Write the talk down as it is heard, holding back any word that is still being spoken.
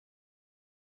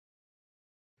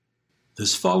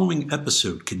This following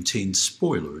episode contains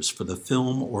spoilers for the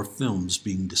film or films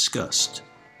being discussed.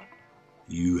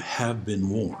 You have been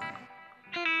warned.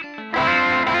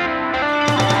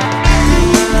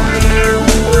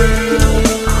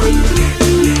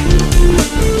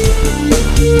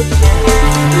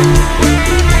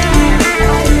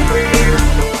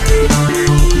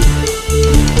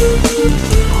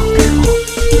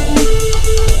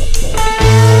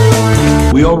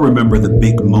 We all remember the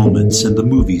big moments in the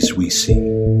movies we see.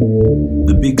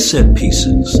 The big set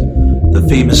pieces, the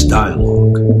famous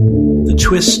dialogue, the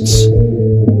twists,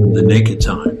 the naked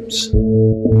times.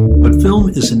 But film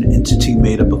is an entity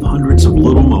made up of hundreds of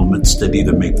little moments that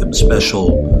either make them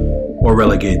special or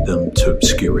relegate them to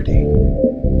obscurity.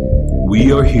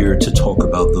 We are here to talk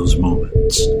about those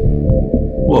moments.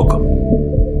 Welcome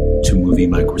to Movie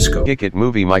Microscope. Kick it,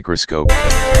 Movie Microscope.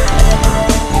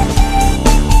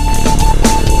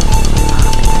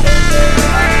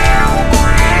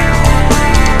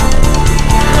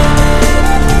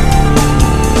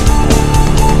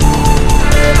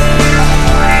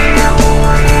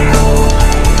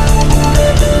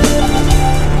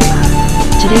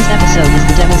 Today's episode is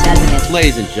The Devil's Advocate.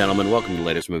 Ladies and gentlemen, welcome to the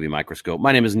latest Movie Microscope.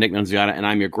 My name is Nick Nunziata, and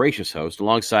I'm your gracious host.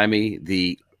 Alongside me,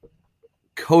 the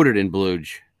coated in blue,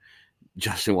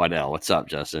 Justin Waddell. What's up,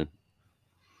 Justin?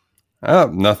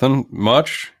 Nothing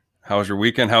much. How was your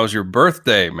weekend? How was your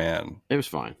birthday, man? It was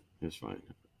fine. Did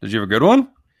you have a good one?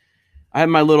 I had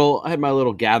my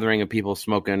little gathering of people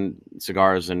smoking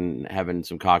cigars and having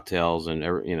some cocktails, and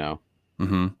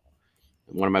Mm-hmm.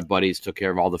 One of my buddies took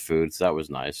care of all the food, so that was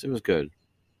nice. It was good.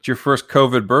 It's your first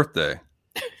COVID birthday.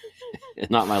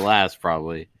 Not my last,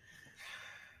 probably.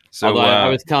 So Although I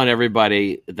was telling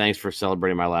everybody, thanks for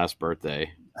celebrating my last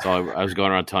birthday. So I was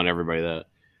going around telling everybody that.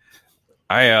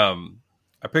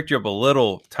 I picked you up a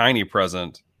little tiny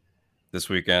present this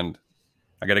weekend.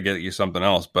 I got to get you something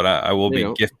else, but I will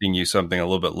be gifting you something a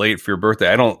little bit late for your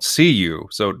birthday. I don't see you,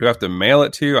 so do I have to mail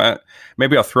it to you?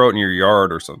 Maybe I'll throw it in your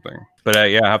yard or something. But I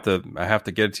have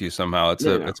to get it to you somehow. It's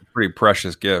a pretty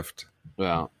precious gift.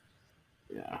 Well,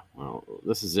 yeah. Well,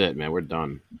 this is it, man. We're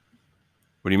done.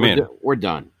 What do you mean? We're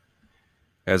done.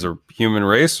 As a human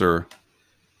race or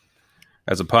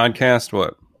as a podcast?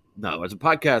 What? No, as a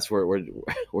podcast,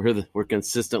 we're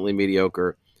consistently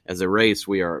mediocre. As a race,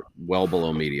 we are well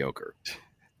below mediocre.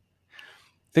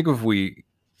 I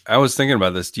was thinking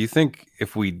about this. Do you think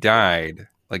if we died,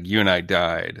 like you and I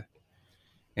died,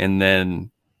 and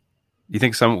then you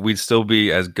think we'd still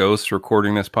be as ghosts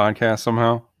recording this podcast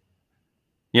somehow?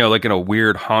 You know, like in a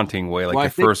weird haunting way,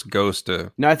 like first ghost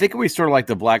to... No, I think we sort of like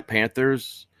the Black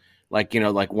Panthers, like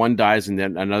one dies and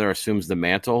then another assumes the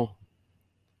mantle.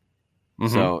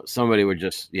 Mm-hmm. So somebody would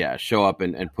just, show up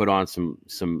and put on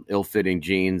some ill-fitting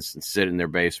jeans and sit in their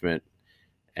basement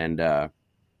and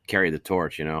carry the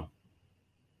torch, you know?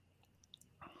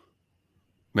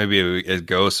 Maybe as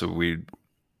ghosts, we'd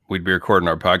be recording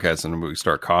our podcast and we'd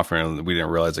start coughing and we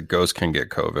didn't realize that ghosts can get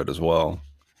COVID as well.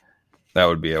 That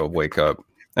would be a wake up.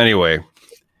 Anyway.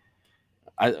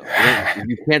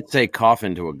 You can't say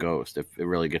coffin to a ghost if it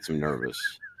really gets them nervous.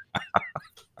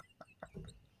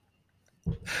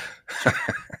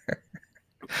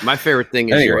 My favorite thing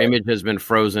is your image has been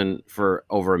frozen for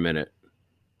over a minute.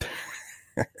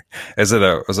 Is it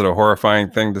a horrifying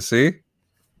thing to see?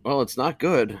 Well, it's not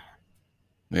good.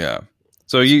 Yeah.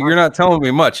 So you're not telling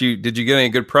me much. Did you get any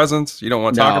good presents? You don't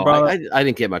want to talk about it? I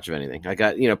didn't get much of anything. I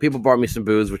got, people brought me some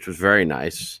booze, which was very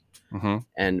nice. Mm-hmm.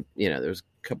 And, there's a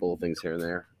couple of things here and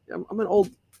there. I'm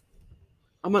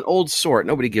an old sort.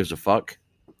 Nobody gives a fuck.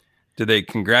 Did they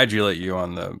congratulate you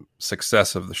on the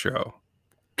success of the show?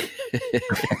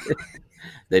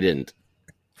 They didn't.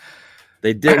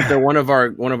 They did. They're one of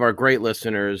our great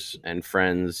listeners and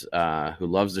friends who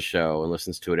loves the show and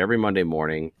listens to it every Monday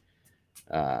morning.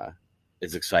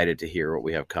 Is excited to hear what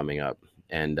we have coming up,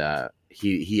 and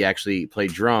he actually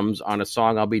played drums on a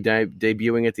song I'll be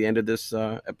debuting at the end of this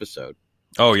episode.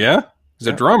 Oh yeah, he's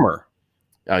a drummer.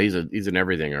 Oh, he's an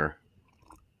everythinger.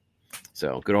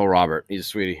 So good old Robert, he's a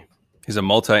sweetie. He's a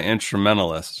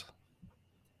multi-instrumentalist.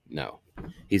 No,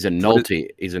 he's a nulty.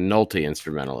 He's a nulty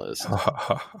instrumentalist.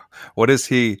 What is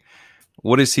he?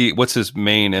 What's his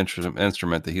main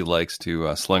instrument that he likes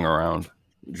to sling around?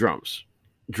 Drums,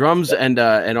 and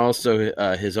also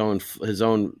his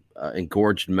own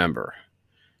engorged member.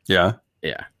 Yeah,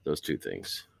 those two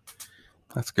things.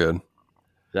 That's good.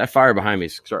 That fire behind me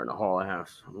is starting to haul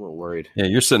ass. I'm a little worried. Yeah,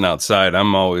 you're sitting outside.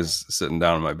 I'm always sitting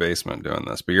down in my basement doing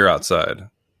this, but you're outside.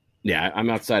 Yeah, I'm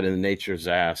outside in nature's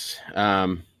ass.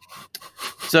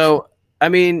 So, I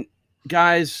mean,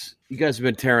 guys, you guys have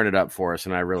been tearing it up for us,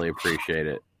 and I really appreciate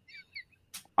it.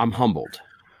 I'm humbled.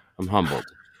 I'm humbled.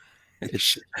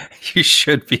 You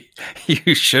should be.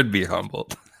 You should be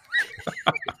humbled.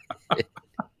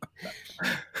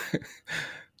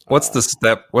 What's the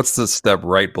step? What's the step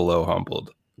right below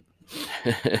humbled?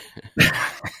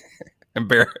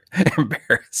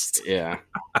 Embarrassed. Yeah.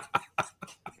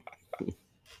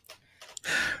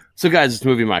 So, guys, it's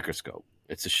Movie Microscope.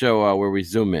 It's a show where we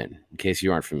zoom in case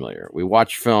you aren't familiar. We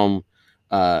watch film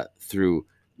through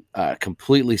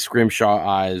completely scrimshaw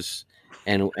eyes,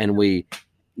 and we,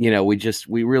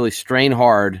 we really strain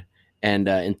hard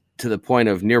and to the point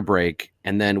of near break,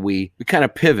 and then we kind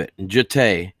of pivot and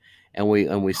jete, and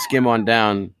we skim on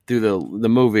down through the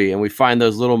movie, and we find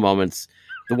those little moments,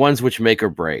 the ones which make or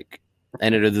break,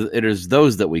 and it is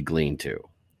those that we glean to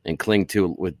and cling to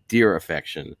with dear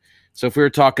affection. So if we were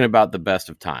talking about the best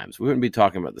of times, we wouldn't be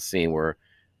talking about the scene where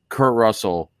Kurt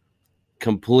Russell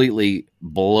completely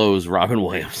blows Robin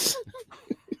Williams.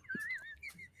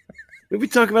 We'd be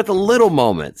talking about the little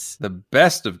moments. The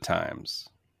best of times.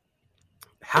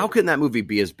 How can that movie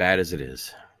be as bad as it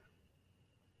is?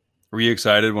 Were you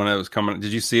excited when it was coming?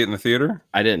 Did you see it in the theater?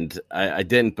 I didn't. I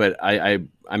didn't, but I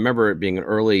remember it being an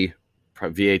early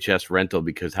VHS rental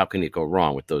because how can it go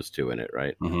wrong with those two in it,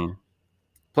 right? Mm-hmm.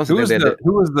 Plus, who was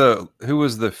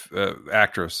the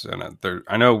actress in it?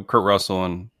 I know Kurt Russell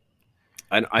and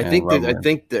I think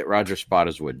that Roger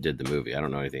Spottiswoode did the movie. I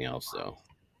don't know anything else though.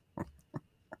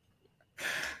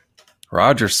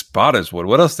 Roger Spottiswoode.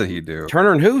 What else did he do?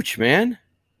 Turner and Hooch, man.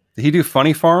 Did he do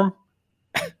Funny Farm?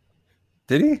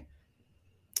 Did he?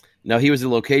 No, he was a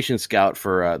location scout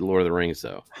for Lord of the Rings,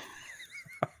 though.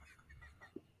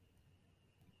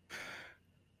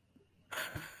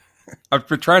 I've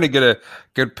been trying to get a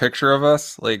good picture of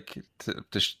us, like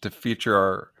to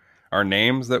feature our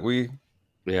names that we,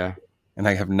 and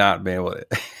I have not been able to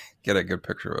get a good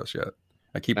picture of us yet.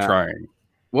 I keep trying.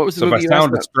 What was the movie? If I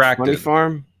sound distracted, Funny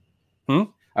Farm.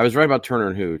 I was right about Turner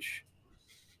and Hooch.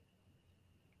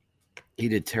 He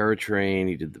did Terror Train.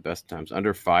 He did The Best Times,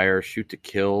 Under Fire, Shoot to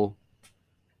Kill,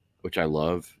 which I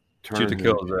love. Shoot to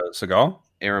Kill is Seagal?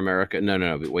 Air America.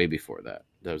 No, but way before that.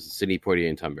 That was Sidney Poitier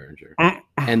and Tom Berenger.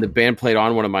 And the band played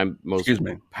on one of my most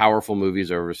powerful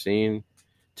movies I've ever seen.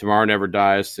 Tomorrow Never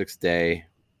Dies, Sixth Day.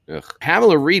 Ugh.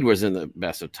 Pamela Reed was in The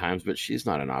Best of Times, but she's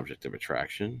not an object of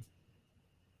attraction.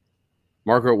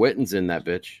 Margaret Whitten's in that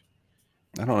bitch.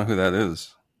 I don't know who that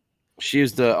is. She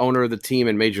is the owner of the team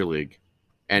in Major League.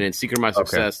 And in Secret of My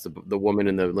Success, the woman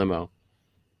in the limo.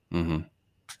 Mm-hmm.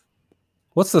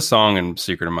 What's the song in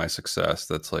Secret of My Success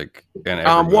that's like...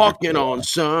 I'm walking on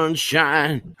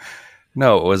sunshine.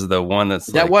 No, it was the one that's...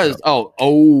 That was...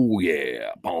 Oh,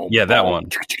 yeah. Boom, yeah, that one.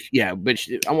 Yeah, but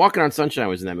I'm Walking on Sunshine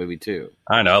was in that movie, too.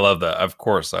 I know. I love that. Of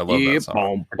course, I love that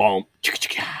song. Boom.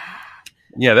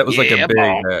 Yeah, that was like a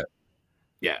big...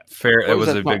 It was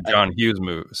a big John Hughes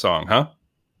song, huh?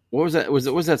 What was that?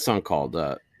 What was that song called?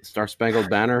 Star Spangled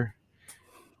Banner?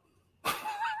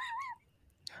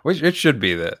 Which it should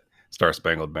be the Star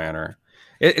Spangled Banner.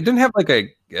 It didn't have like a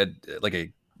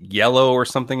yellow or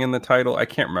something in the title. I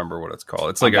can't remember what it's called.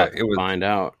 It's like it was find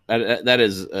out. That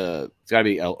is it's got to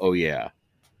be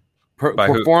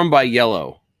performed by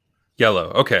Yellow.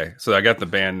 Yellow. Okay, so I got the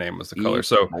band name was the color.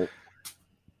 So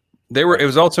they were. It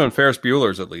was also in Ferris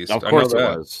Bueller's at least. Of course it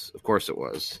was. Of course it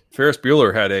was. Ferris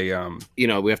Bueller had a.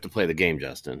 We have to play the game,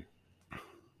 Justin.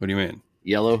 What do you mean?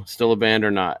 Yellow still a band or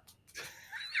not?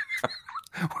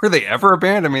 Were they ever a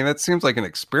band? I mean, that seems like an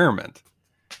experiment.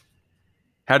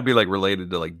 Had to be like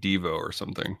related to like Devo or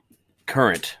something.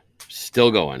 Current, still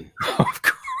going. Of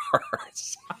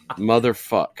course.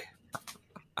 Motherfuck.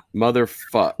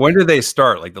 When did they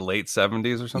start? Like the late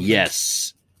 70s or something?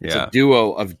 Yes. It's a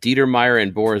duo of Dieter Meyer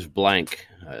and Boris Blank.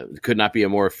 Could not be a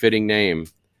more fitting name.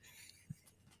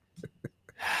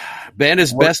 Band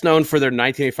is best known for their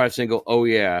 1985 single "Oh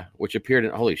Yeah," which appeared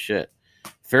in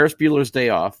Ferris Bueller's Day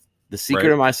Off, The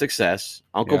Secret of My Success,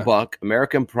 Uncle Buck,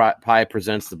 American Pie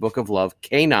Presents The Book of Love,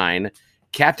 K9,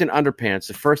 Captain Underpants,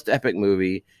 the first epic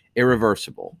movie,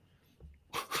 Irreversible.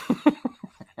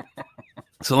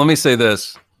 So let me say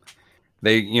this: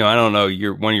 I don't know,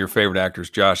 one of your favorite actors,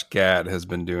 Josh Gad, has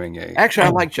been doing Actually,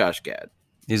 I like Josh Gad.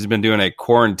 He's been doing a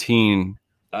quarantine.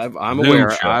 I'm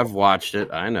aware. Show. I've watched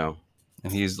it. I know.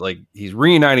 And he's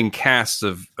reuniting casts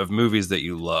of movies that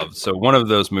you love. So one of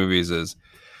those movies is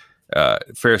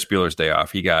Ferris Bueller's Day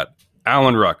Off. He got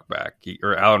Alan Ruck back. He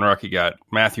got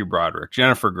Matthew Broderick,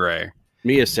 Jennifer Grey,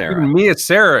 Mia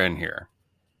Sara in here.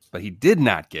 But he did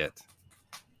not get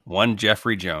one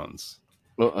Jeffrey Jones.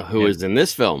 Who is in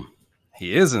this film?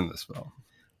 He is in this film.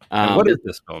 What is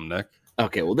this film, Nick?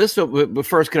 Okay, well, this film, but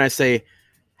first, can I say,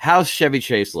 how's Chevy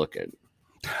Chase looking?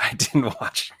 I didn't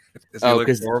watch it.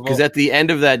 Because at the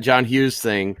end of that John Hughes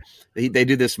thing, they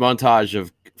do this montage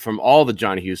from all the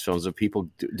John Hughes films of people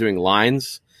doing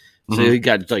lines. So you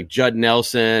got like Judd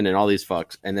Nelson and all these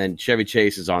fucks, and then Chevy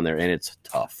Chase is on there, and it's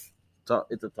tough.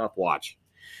 It's a tough watch.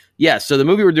 Yeah. So the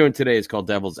movie we're doing today is called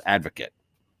Devil's Advocate.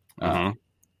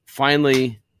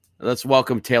 Finally, let's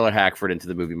welcome Taylor Hackford into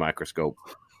the movie microscope.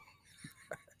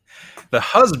 The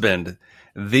husband,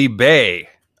 the bae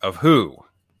of who?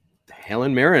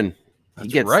 Helen Mirren.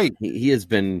 That's right. He has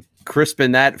been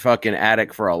crisping that fucking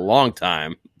attic for a long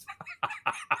time.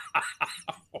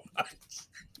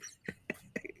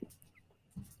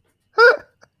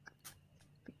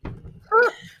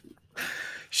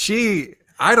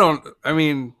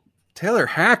 Taylor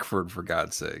Hackford, for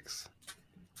God's sakes.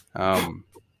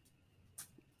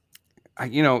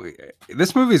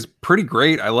 This movie is pretty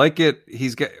great. I like it.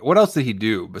 What else did he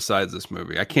do besides this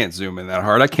movie? I can't zoom in that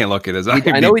hard. I can't look at his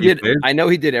IMDb. I know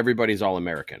he did Everybody's All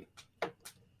American.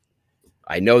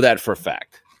 I know that for a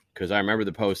fact because I remember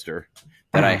the poster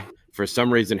that I, for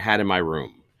some reason, had in my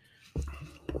room.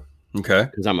 Okay.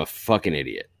 Because I'm a fucking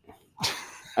idiot.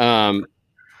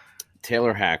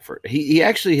 Taylor Hackford. He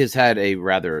actually has had a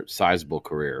rather sizable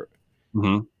career.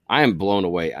 Mm-hmm. I am blown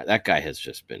away. That guy has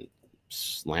just been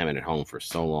slamming it home for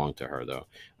so long to her, though.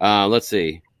 Let's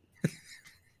see.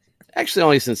 Actually,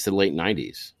 only since the late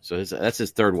 90s. So that's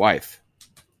his third wife.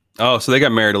 Oh, so they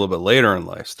got married a little bit later in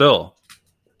life still.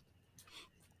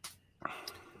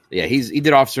 Yeah, he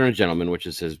did Officer and Gentleman, which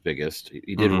is his biggest.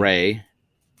 He did Ray.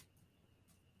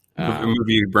 A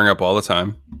movie you bring up all the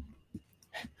time.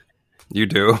 You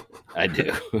do. I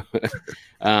do.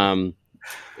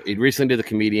 He recently did The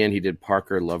Comedian. He did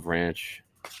Parker, Love Ranch,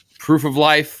 Proof of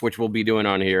Life, which we'll be doing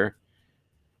on here.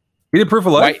 He did Proof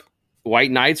of Life?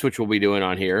 White Nights, which we'll be doing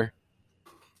on here.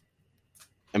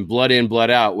 And Blood In, Blood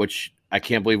Out, which I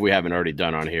can't believe we haven't already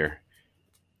done on here.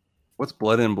 What's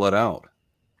Blood In, Blood Out?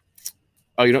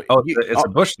 Oh, you don't. Oh, it's a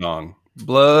Bush song.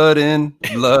 Blood in,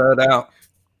 blood out.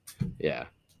 Yeah.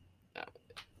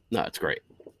 No, it's great.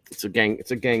 It's a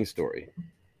gang story.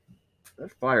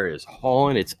 That fire is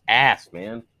hauling its ass,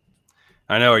 man.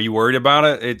 I know. Are you worried about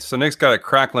it? So Nick's got a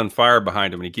crackling fire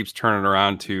behind him, and he keeps turning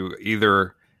around to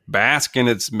either bask in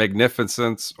its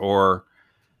magnificence or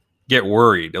get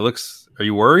worried. Are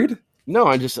you worried? No,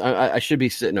 I should be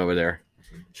sitting over there.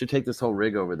 Should take this whole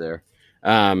rig over there.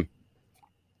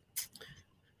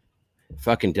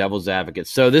 Fucking Devil's Advocate.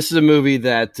 So this is a movie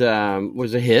that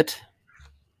was a hit,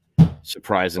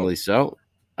 surprisingly so.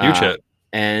 Huge hit.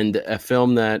 And a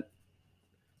film that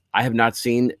I have not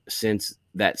seen since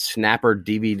that Snapper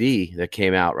DVD that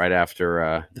came out right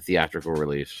after the theatrical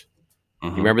release. You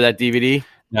remember that DVD?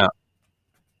 No.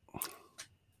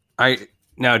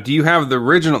 Now, do you have the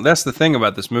original? That's the thing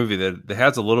about this movie, that it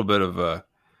has a little bit of a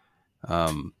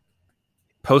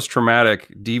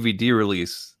post-traumatic DVD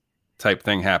release type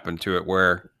thing happened to it,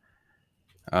 where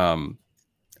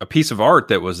a piece of art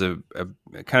that was a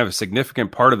kind of a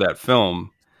significant part of that film,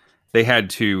 they had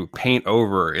to paint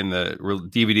over in the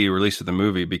DVD release of the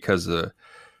movie because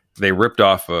they ripped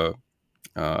off a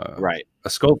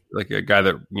sculpt, like a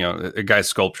guy's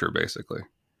sculpture, basically.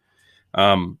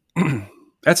 I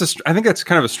think that's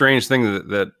kind of a strange thing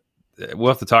that we'll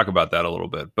have to talk about that a little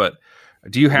bit. But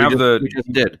do you have do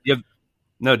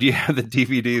you have the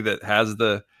DVD that has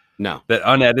that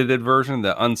unedited version,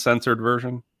 the uncensored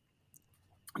version?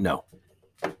 No.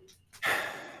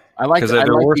 I like because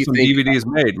there were some DVDs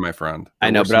made, my friend. I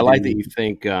know, but I like that you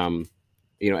think,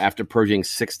 after purging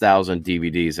 6,000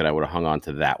 DVDs, that I would have hung on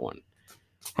to that one.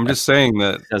 I'm just saying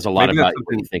that says a lot about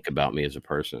what you think about me as a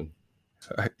person.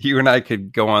 You and I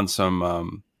could go on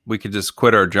some. We could just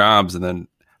quit our jobs and then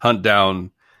hunt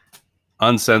down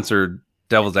uncensored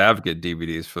Devil's Advocate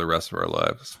DVDs for the rest of our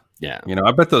lives. Yeah,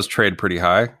 I bet those trade pretty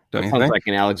high. Don't you think? Sounds like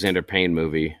an Alexander Payne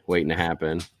movie waiting to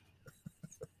happen.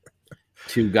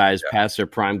 Two guys past their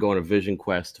prime going to Vision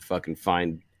Quest to fucking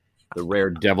find the rare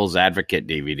Devil's Advocate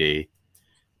DVD.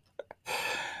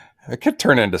 It could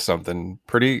turn into something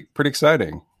pretty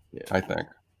exciting. Yeah. I think.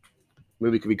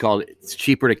 Movie could be called "It's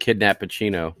Cheaper to Kidnap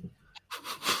Pacino."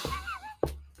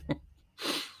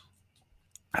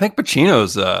 I think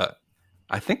Pacino's.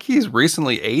 I think he's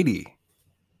recently 80.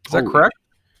 Is that correct?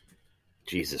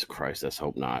 Jesus Christ! Let's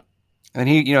hope not. And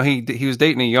he was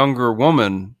dating a younger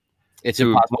woman. It's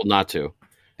impossible not to.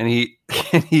 And he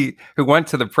who went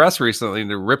to the press recently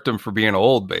and ripped him for being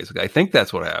old. Basically, I think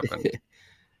that's what happened.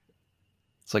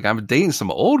 It's like, I'm dating some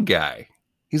old guy.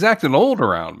 He's acting old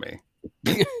around me.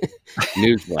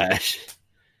 Newsflash.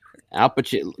 Al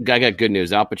Pacino. I got good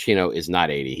news. Al Pacino is not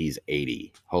 80. He's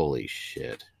 80. Holy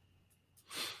shit.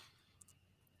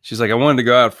 She's like, I wanted to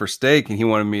go out for steak, and he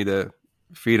wanted me to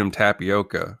feed him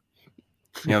tapioca.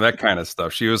 That kind of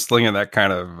stuff. She was slinging that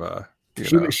kind of.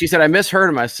 She said, I misheard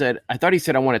him. I said, I thought he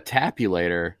said, I want to tap you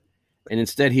later. And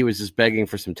instead he was just begging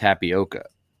for some tapioca.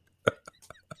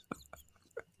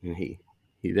 And he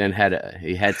then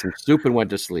had some soup and went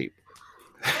to sleep.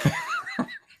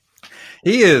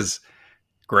 He is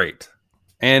great.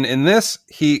 And in this,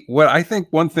 what I think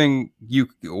one thing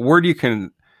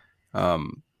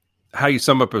how you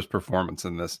sum up his performance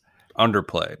in this,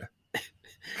 underplayed.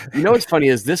 What's funny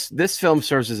is this film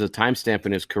serves as a timestamp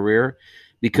in his career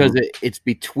because it's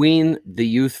between the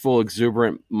youthful,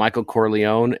 exuberant Michael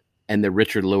Corleone and the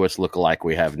Richard Lewis lookalike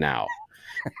we have now.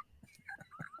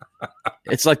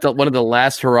 It's like one of the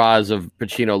last hurrahs of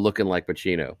Pacino looking like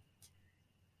Pacino.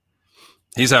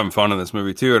 He's having fun in this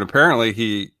movie too, and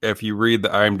apparently if you read the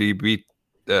IMDb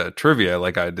trivia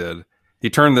like I did, he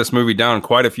turned this movie down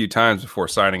quite a few times before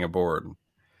signing aboard.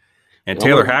 And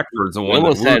Taylor Hackford's the one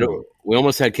we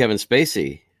almost had Kevin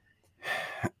Spacey.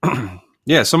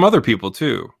 Yeah, some other people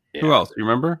too. Yeah. Who else? Do you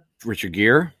remember? Richard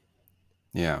Gere.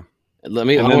 Yeah. I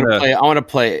want to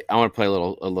play a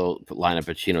little line of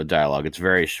Pacino dialogue. It's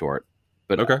very short,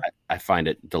 but okay. I find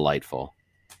it delightful.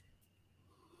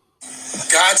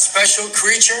 God's special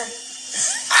creature.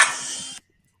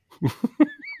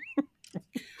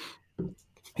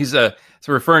 He's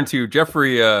referring to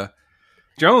Jeffrey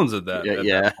Jones at that.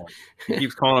 Yeah. He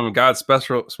keeps calling him God's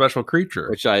special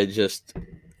creature, which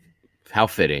how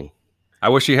fitting. I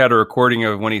wish he had a recording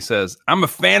of when he says, "I'm a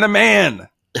fan of man."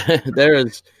 There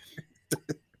is.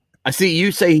 I see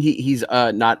you say he's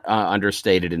not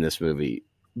understated in this movie,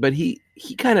 but he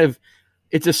kind of,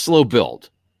 it's a slow build.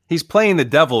 He's playing the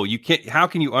devil. You can't. How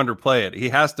can you underplay it? He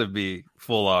has to be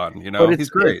full on.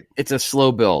 He's great. It's a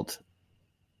slow build.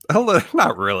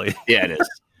 Not really. Yeah, it is.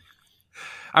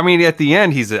 I mean, at the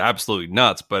end, he's absolutely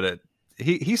nuts, but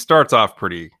he starts off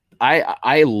pretty.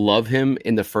 I love him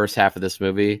in the first half of this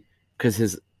movie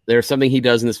because there's something he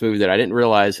does in this movie that I didn't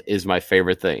realize is my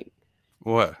favorite thing.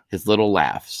 What? His little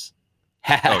laughs.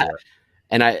 Oh, yeah.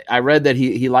 And I read that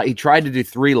he tried to do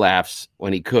 3 laughs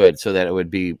when he could so that it would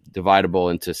be dividable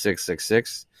into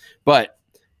 666. But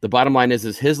the bottom line is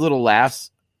his little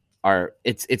laughs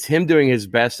it's him doing his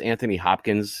best Anthony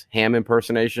Hopkins ham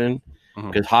impersonation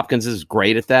because Hopkins is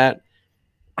great at that.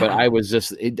 But I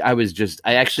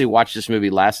actually watched this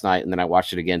movie last night and then I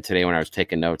watched it again today when I was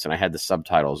taking notes and I had the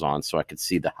subtitles on so I could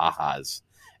see the ha-has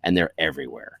and they're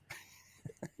everywhere.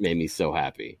 Made me so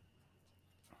happy.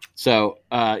 So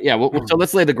so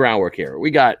let's lay the groundwork here.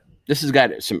 We got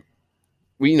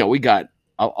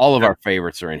all of our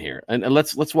favorites are in here, and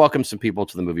let's welcome some people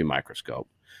to the Movie Microscope.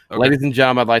 Okay. Ladies and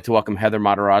gentlemen, I'd like to welcome Heather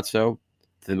Matarazzo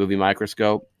to the Movie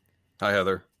Microscope. Hi,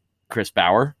 Heather. Chris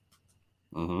Bauer.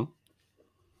 Mm-hmm.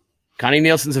 Connie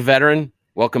Nielsen's a veteran.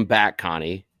 Welcome back,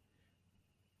 Connie.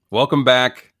 Welcome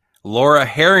back, Laura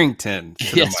Harrington.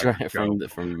 Yes, right,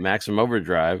 from Maximum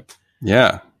Overdrive.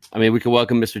 Yeah. I mean, we could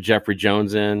welcome Mr. Jeffrey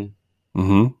Jones in.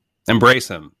 Mm-hmm. Embrace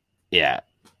him. Yeah.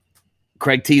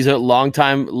 Craig Tiza, long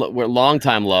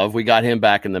time love. We got him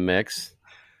back in the mix.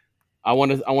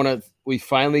 We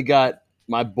finally got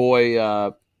my boy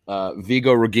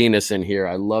Vigo Reginas in here.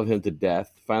 I love him to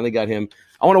death. Finally got him.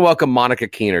 I want to welcome Monica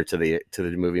Keener to the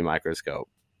Movie Microscope.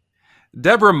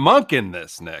 Deborah Monk in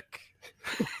this, Nick.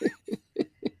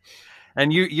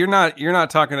 And you're not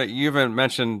talking. You haven't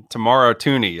mentioned Tamara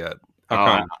Tooney yet.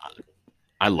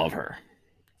 I love her.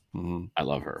 Mm-hmm. I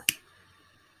love her,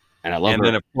 and I love her. And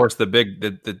then, of course, the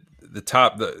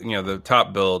top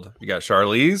build. You got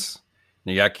Charlize,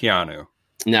 and you got Keanu.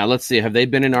 Now let's see. Have they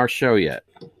been in our show yet?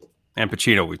 And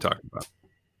Pacino, we talked about.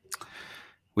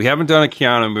 We haven't done a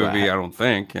Keanu movie, I don't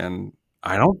think, and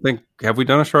I don't think have we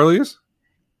done a Charlize?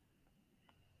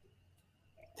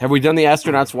 Have we done The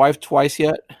Astronaut's Wife twice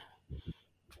yet?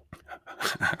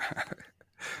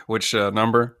 Which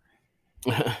number?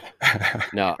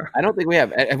 No, I don't think we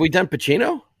have. Have we done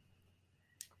Pacino?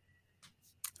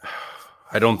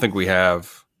 I don't think we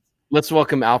have. Let's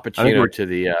welcome Al Pacino to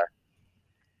the.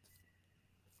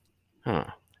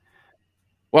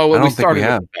 Well, we started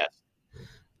with the best.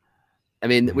 I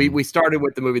mean, we started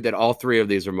with the movie that all 3 of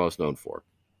these are most known for.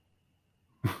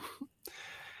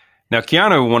 Now,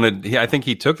 Keanu I think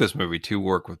he took this movie to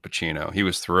work with Pacino. He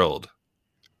was thrilled.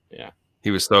 Yeah.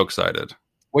 He was so excited.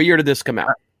 What year did this come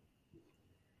out?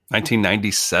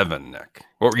 1997, Nick.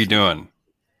 What were you doing?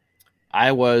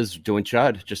 I was doing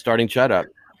Chud, just starting Chud up.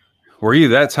 Were you?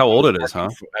 That's how old it is, huh?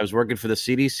 I was working for the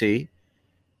CDC,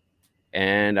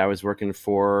 and I was working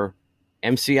for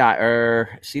MCI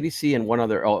or CDC and one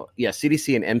other. Oh, yeah,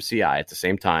 CDC and MCI at the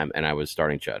same time, and I was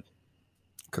starting Chud.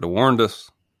 Could have warned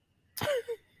us.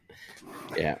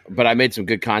 Yeah, but I made some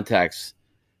good contacts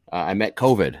I met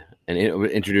COVID and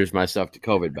introduced myself to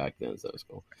COVID back then. So it was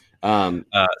cool.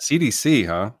 CDC,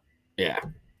 huh? Yeah.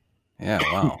 Yeah.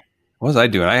 Wow. What was I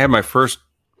doing? I had my first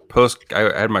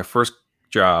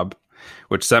job,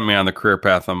 which sent me on the career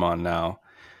path I'm on now.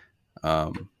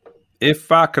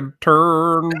 If I could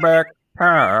turn back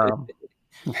time.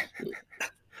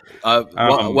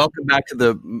 Welcome back to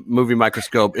the movie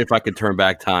microscope. If I could turn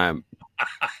back time,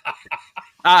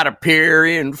 I'd appear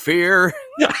in fear.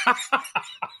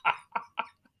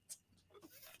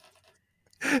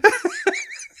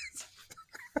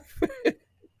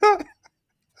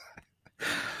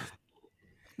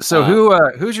 So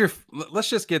who's your? Let's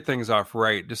just get things off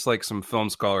right, just like some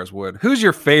film scholars would. Who's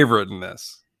your favorite in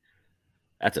this?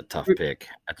 That's a tough pick.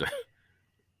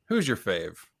 Who's your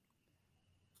fave?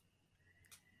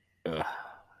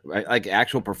 Like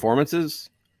actual performances?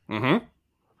 Mm-hmm.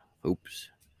 Oops.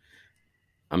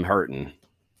 I'm hurting.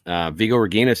 Viggo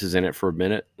Mortensen is in it for a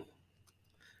minute.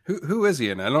 Who is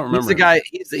he in? I don't remember. He's the guy.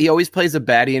 He always plays a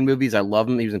baddie in movies. I love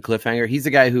him. He was in Cliffhanger. He's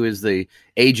the guy who is the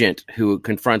agent who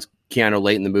confronts Keanu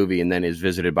late in the movie and then is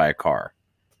visited by a car.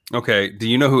 Okay. Do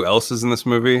you know who else is in this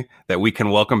movie that we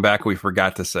can welcome back? We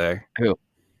forgot to say. Who?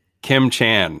 Kim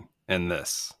Chan in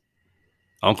this.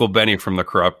 Uncle Benny from The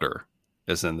Corruptor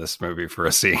is in this movie for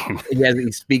a scene. Yeah,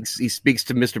 he speaks to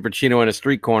Mr. Pacino in a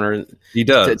street corner. He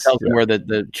does. It tells him where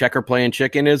the checker playing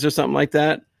chicken is or something like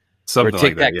that. Something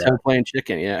like that. Yeah. Playing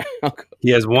chicken. Yeah.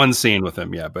 He has one scene with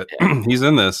him. Yeah, but he's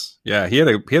in this. Yeah, he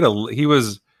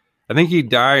was. I think he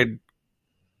died.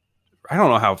 I don't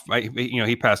know how.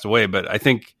 He passed away, but I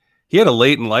think he had a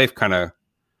late in life kind of.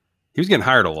 He was getting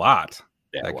hired a lot.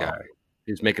 Yeah, that guy.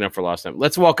 He's making up for lost time.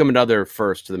 Let's welcome another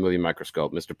first to the movie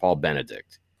microscope, Mr. Paul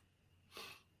Benedict.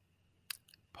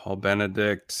 Paul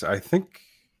Benedict. I think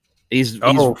he's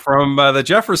from the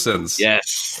Jeffersons.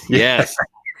 Yes.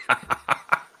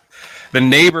 The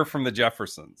neighbor from the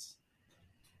Jeffersons.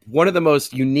 One of the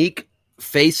most unique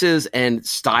faces and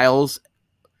styles.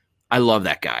 I love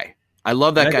that guy.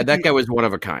 That guy was one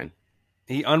of a kind.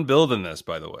 He unbilled in this,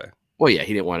 by the way. Well, yeah,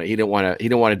 he didn't want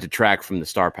to detract from the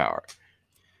star power.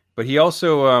 But he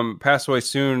also passed away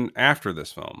soon after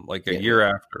this film, like a year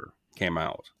after it came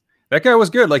out. That guy was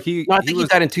good. Like he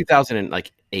died in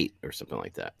 2008 or something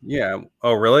like that. Yeah.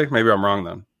 Oh, really? Maybe I'm wrong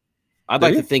then. I'd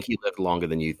like to think he lived longer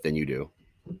than you do.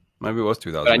 Maybe it was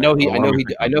 2000. But I know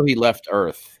he left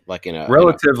Earth like in a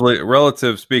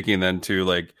relative speaking then to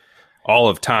like all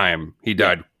of time. He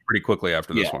died pretty quickly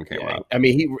after this one came out. I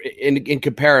mean, he in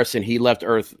comparison, he left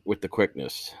Earth with the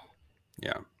quickness.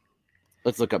 Yeah.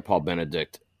 Let's look up Paul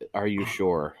Benedict. Are you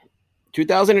sure?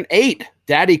 2008.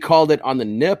 Daddy called it on the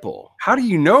nipple. How do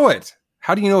you know it?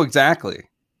 How do you know exactly?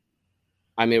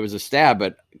 I mean, it was a stab,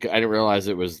 but I didn't realize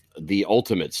it was the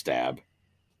ultimate stab.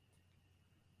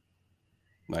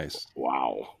 Nice.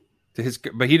 Wow.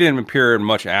 But he didn't appear in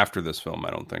much after this film, I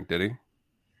don't think, did he?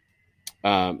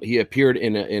 He appeared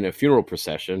in a funeral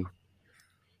procession.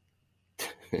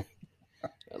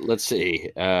 Let's see.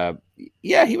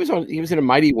 He was in A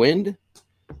Mighty Wind.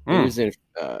 He was in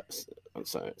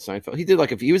Seinfeld. He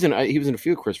did he was in a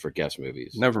few Christopher Guest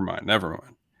movies. Never mind.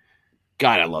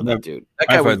 God, I love that dude. That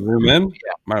guy was zoom in.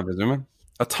 Yeah. Mind if I zoom in?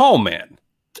 A tall man,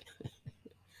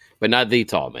 but not the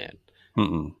tall man.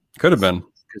 Could have been,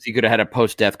 because he could have had a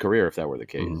post-death career if that were the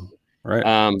case.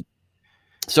 Right.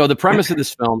 So the premise of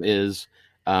this film is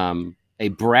a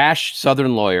brash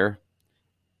Southern lawyer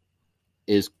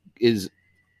is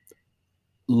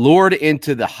lured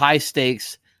into the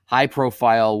high-stakes,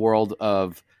 high-profile world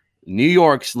of New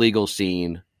York's legal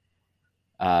scene,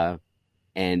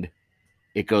 and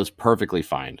it goes perfectly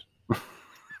fine.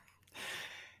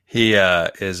 He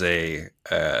is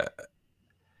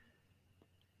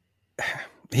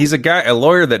he's a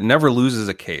lawyer that never loses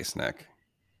a case, Nick.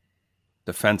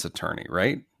 Defense attorney,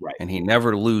 right? Right. And he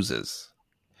never loses.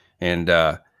 And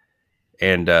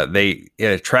it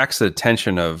attracts the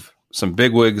attention of some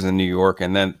bigwigs in New York,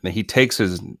 and then he takes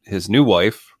his new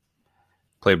wife,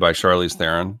 played by Charlize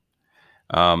Theron.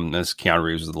 This Keanu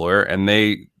Reeves is the lawyer, and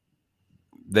they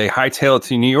hightail it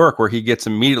to New York, where he gets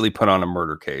immediately put on a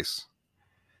murder case.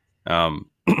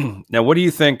 Now, what do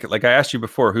you think? Like I asked you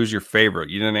before, who's your favorite?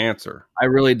 You didn't answer. I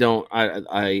really don't.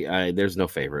 I there's no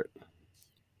favorite.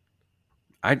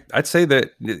 I'd say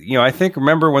that,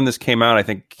 remember when this came out, I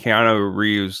think Keanu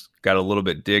Reeves got a little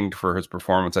bit dinged for his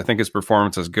performance. I think his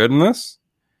performance is good in this.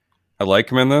 I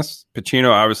like him in this.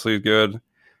 Pacino obviously is good.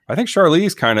 I think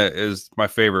Charlize kind of is my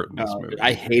favorite in this movie.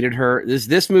 I hated her.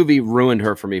 This movie ruined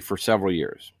her for me for several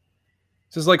years.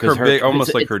 This is like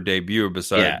her debut.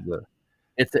 Besides,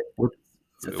 it's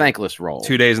a thankless role.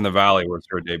 2 Days in the Valley was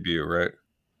her debut, right?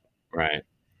 Right.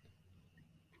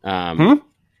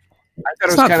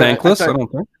 It's not thankless. I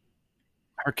don't think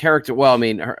her character. Well, I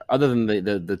mean, other than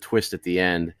the twist at the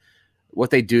end, what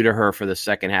they do to her for the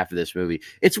second half of this movie,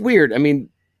 it's weird. I mean,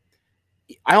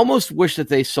 I almost wish that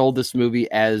they sold this movie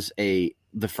as The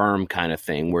Firm kind of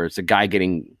thing, where it's a guy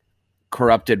getting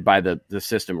corrupted by the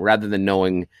system rather than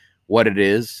knowing what it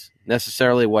is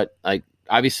necessarily. What, like,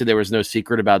 obviously there was no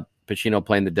secret about Pacino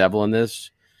playing the devil in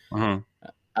this.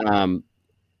 Mm-hmm.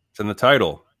 It's in the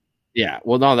title. Yeah.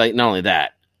 Well, not only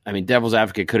that. I mean, Devil's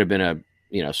Advocate could have been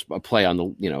a play on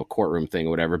the courtroom thing or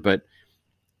whatever. But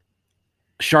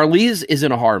Charlize is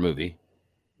in a horror movie.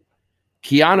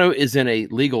 Keanu is in a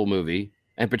legal movie,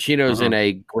 and Pacino's in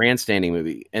a grandstanding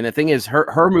movie. And the thing is,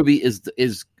 her movie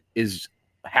is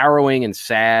harrowing and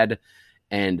sad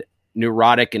and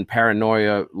neurotic and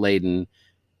paranoia laden,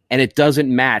 and it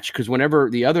doesn't match because whenever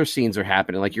the other scenes are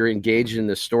happening, like you're engaged in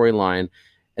this storyline,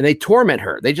 and they torment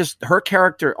her. Her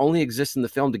character only exists in the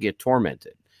film to get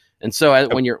tormented, and so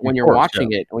when you're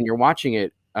watching it,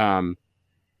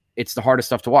 it's the hardest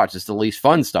stuff to watch. It's the least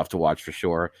fun stuff to watch for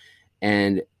sure,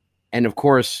 and of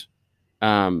course.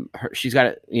 She's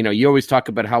got you always talk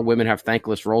about how women have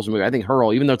thankless roles in movies. I think her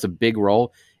role, even though it's a big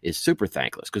role, is super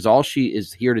thankless because all she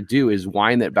is here to do is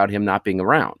whine about him not being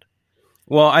around.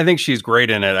 Well, I think she's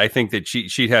great in it. I think that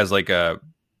she has like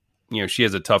she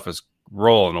has the toughest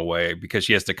role in a way because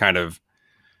she has to kind of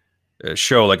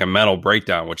show like a mental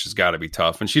breakdown, which has got to be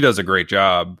tough. And she does a great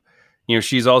job.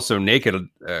 She's also naked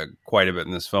quite a bit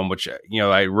in this film, which,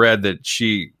 I read that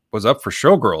she was up for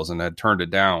Showgirls and had turned it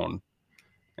down.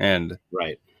 And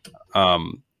right.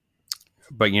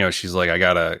 But she's like, I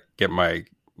gotta get my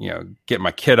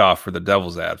kid off for the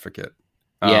Devil's Advocate.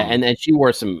 Yeah, and she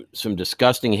wore some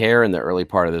disgusting hair in the early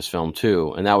part of this film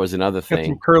too, and that was another thing.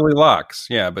 Some curly locks,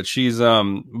 yeah. But she's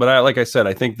like I said,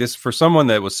 I think this for someone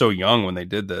that was so young when they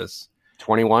did this,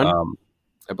 21,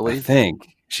 I believe. I think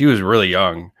she was really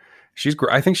young.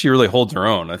 I think she really holds her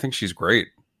own. I think she's great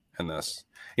in this.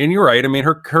 And you're right. I mean,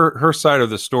 her side of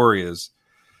the story is.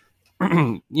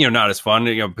 Not as fun.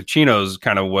 Pacino's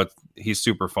kind of he's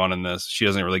super fun in this. She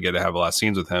doesn't really get to have a lot of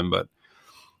scenes with him, but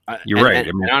you're right.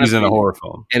 I mean, honestly, he's in a horror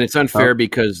film, and it's unfair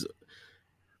because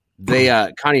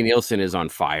Connie Nielsen is on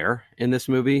fire in this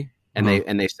movie, and they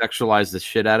sexualize the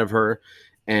shit out of her,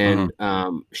 and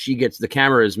she gets the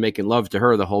camera is making love to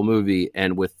her the whole movie,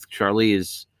 and with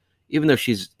Charlize, even though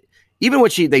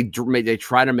they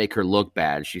try to make her look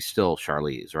bad, she's still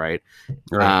Charlize, right?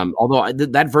 Although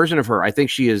that version of her, I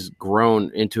think she has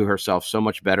grown into herself so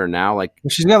much better now. Like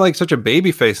she's got like such a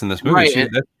baby face in this movie. Right,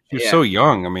 she's so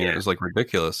young. I mean, it was like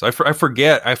ridiculous. I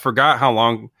forgot how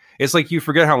long. It's like you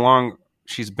forget how long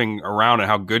she's been around and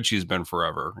how good she's been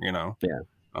forever. Yeah.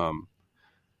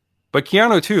 But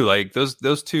Keanu too. Like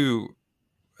those two,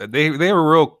 they have a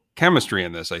real chemistry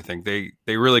in this. I think they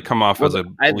really come off as a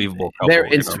believable couple. They're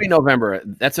in Sweet November.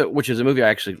 Which is a movie I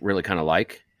actually really kind of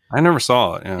like. I never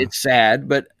saw it. Yeah. It's sad,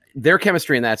 but their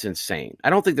chemistry in that's insane. I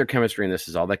don't think their chemistry in this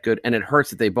is all that good, and it hurts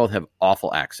that they both have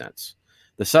awful accents.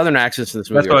 The Southern accents in this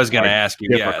movie. That's what I was going to ask you.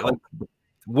 Difficult.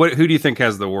 Yeah, who do you think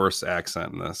has the worst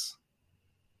accent in this?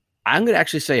 I'm going to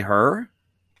actually say her.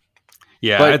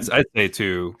 Yeah, I'd say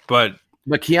too, but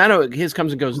Keanu, his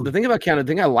comes and goes. The thing about Keanu, the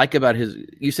thing I like about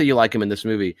you say you like him in this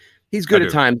movie. He's good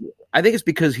at times. I think it's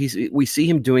because we see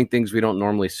him doing things we don't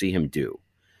normally see him do.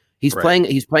 He's playing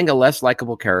a less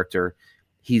likable character.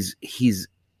 He's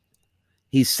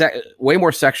way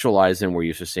more sexualized than we're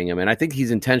used to seeing him, and I think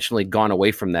he's intentionally gone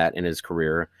away from that in his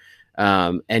career.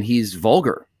 And he's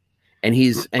vulgar, and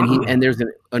there's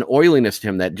an oiliness to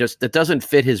him that doesn't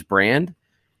fit his brand,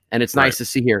 and it's nice to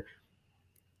see here.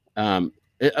 Can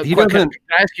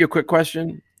I ask you a quick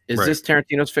question? Is this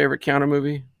Tarantino's favorite Keanu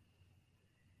movie?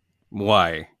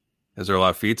 Why? Is there a lot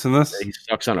of feats in this? He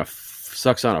sucks on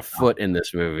a foot in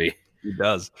this movie. He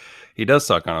does. He does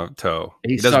suck on a toe.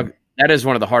 That is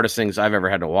one of the hardest things I've ever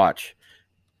had to watch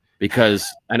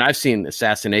and I've seen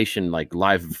Assassination like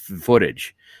live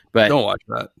footage, but don't watch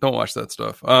that. Don't watch that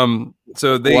stuff.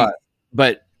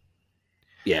 But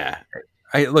yeah,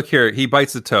 I look here. He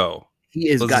bites the toe.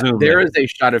 There is a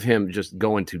shot of him just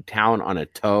going to town on a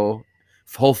toe,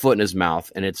 whole foot in his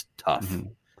mouth, and it's tough. Mm-hmm.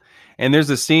 And there's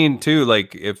a scene too,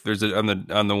 like if there's on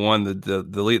the one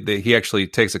that he actually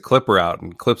takes a clipper out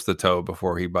and clips the toe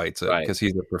before he bites it because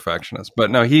he's a perfectionist.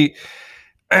 But no,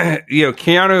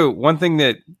 Keanu. One thing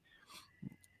that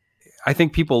I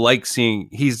think people like seeing,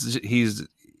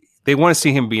 they want to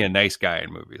see him be a nice guy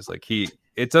in movies. Like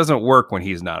it doesn't work when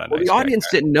he's not a nice guy. The audience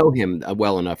didn't know him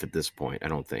well enough at this point, I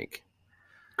don't think,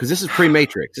 because this is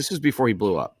pre-Matrix. This is before he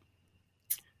blew up.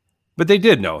 But they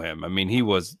did know him. I mean, he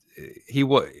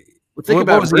think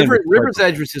about River's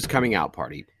Edge was his coming out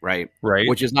party, right? Right.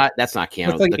 Which is that's not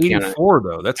canon. That's like 84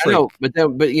 though. That's like but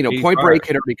 85. Point Break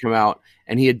had already come out,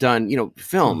 and he had done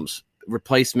films,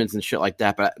 replacements and shit like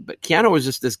that. But Keanu was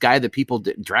just this guy that people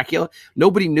did. Dracula,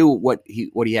 nobody knew what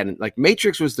he had. Like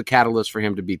Matrix was the catalyst for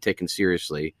him to be taken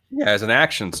seriously. Yeah, as an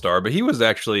action star, but he was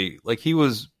actually like he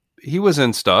was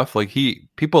in stuff. Like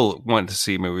people went to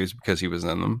see movies because he was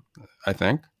in them. I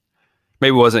think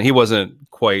maybe he wasn't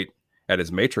quite at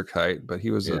his Matrix height, but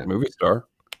he was a movie star.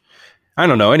 I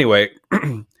don't know. Anyway,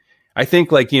 I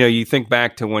think you think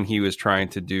back to when he was trying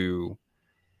to do,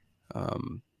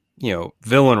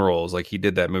 villain roles. Like he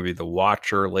did that movie, The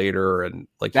Watcher, later, and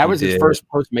that was his first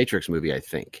post Matrix movie, I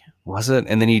think. Was it?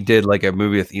 And then he did like a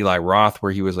movie with Eli Roth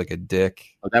where he was like a dick.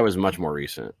 Oh, that was much more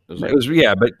recent. But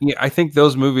I think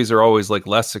those movies are always like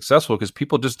less successful because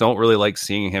people just don't really like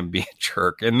seeing him be a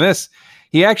jerk. And this,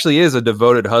 he actually is a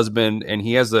devoted husband, and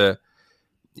he has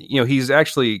he's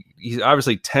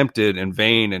obviously tempted and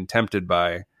vain and tempted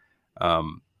by,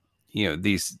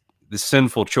 the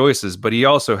sinful choices, but he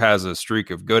also has a streak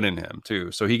of good in him too.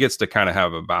 So he gets to kind of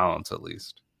have a balance at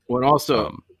least. Well,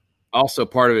 also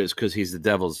part of it is because he's the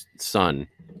devil's son,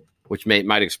 which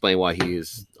might explain why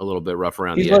he's a little bit rough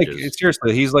around the edges.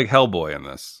 Seriously, he's like Hellboy in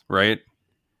this, right?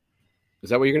 Is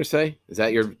that what you're going to say? Is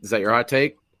that your hot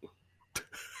take?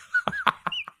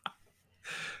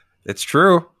 It's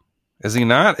true. Is he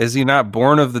not? Is he not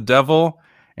born of the devil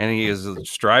and he is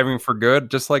striving for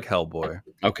good, just like Hellboy?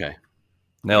 Okay.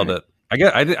 Nailed it.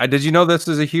 Did you know this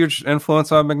is a huge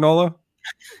influence on Mignola?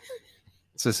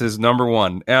 This is his number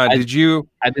one. Did you?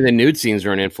 I think the nude scenes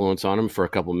are an influence on him for a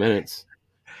couple minutes.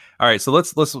 All right, so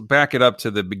let's back it up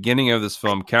to the beginning of this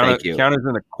film. Count is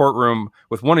in a courtroom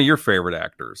with one of your favorite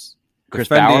actors, Chris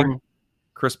Bauer.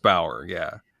 Chris Bauer,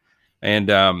 yeah. And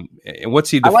what's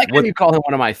he? I like when you call him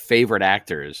one of my favorite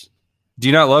actors. Do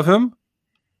you not love him?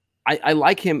 I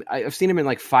like him. I've seen him in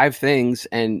like 5 things,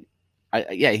 and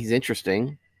he's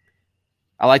interesting.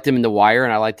 I liked him in The Wire,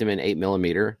 and I liked him in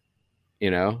 8mm.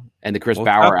 And the Chris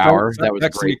Bauer Hour. That was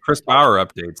great. Chris Bauer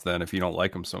updates then, if you don't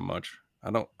like him so much. I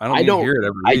don't hear it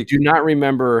every week. I do not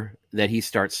remember that he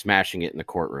starts smashing it in the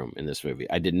courtroom in this movie.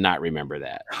 I did not remember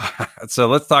that. So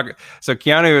let's talk. So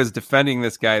Keanu is defending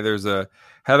this guy. There's a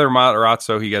Heather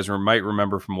Matarazzo, who you guys might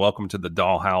remember from Welcome to the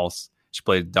Dollhouse. She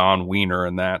played Dawn Wiener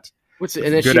in that. And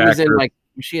then she was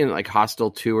in Hostel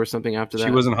 2 or something after that?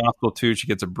 She was in Hostel 2. She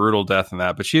gets a brutal death in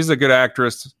that. But she's a good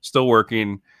actress, still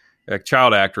working, a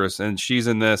child actress. And she's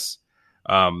in this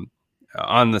on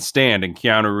the stand. And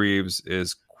Keanu Reeves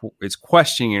is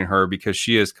questioning her because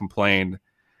she has complained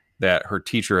that her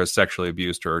teacher has sexually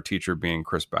abused her teacher being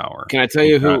Chris Bauer. Can I tell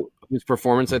you whose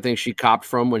performance I think she copped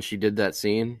from when she did that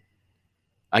scene?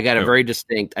 I got a very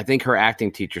distinct. I think her acting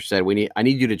teacher said, I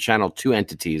need you to channel 2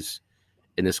 entities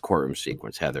in this courtroom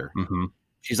sequence, Heather. Mm-hmm.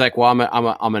 She's like, well,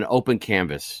 I'm an open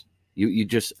canvas. You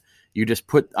just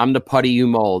put, I'm the putty you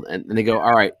mold. And they go,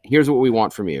 all right, here's what we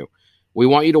want from you. We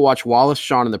want you to watch Wallace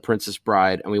Shawn and the Princess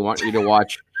Bride. And we want you to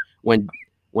watch when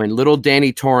little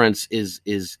Danny Torrance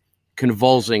is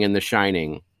convulsing in The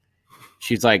Shining.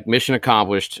 She's like, mission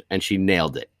accomplished. And she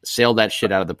nailed it. Sailed that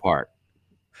shit out of the park.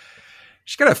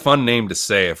 She's got a fun name to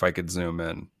say if I could zoom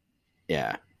in.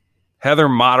 Yeah. Heather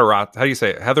Matarazzo. How do you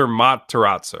say it? Heather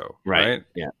Matarazzo. Right?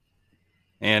 Yeah.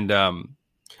 And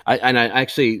I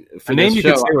actually, for a name you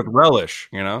show, could say with relish,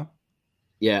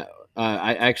 Yeah.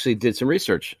 I actually did some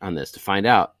research on this to find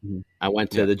out. Mm-hmm. I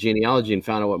went to the genealogy and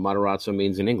found out what Matarazzo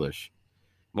means in English.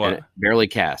 What? Barely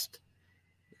cast.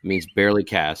 It means barely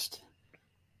cast.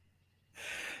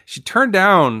 She turned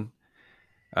down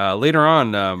later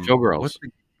on Showgirls.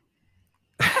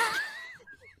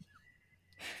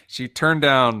 She turned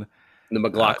down the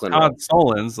McLaughlin Todd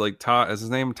Solondz, like Todd, is his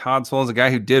name Todd Solondz, the guy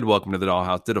who did Welcome to the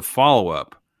Dollhouse, did a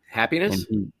follow-up. Happiness?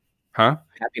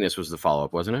 Happiness was the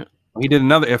follow-up, wasn't it? He did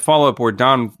a follow-up where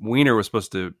Dawn Wiener was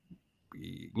supposed to,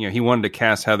 he wanted to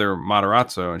cast Heather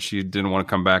Matarazzo, and she didn't want to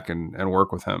come back and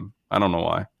work with him. I don't know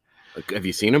why. Have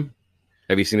you seen him?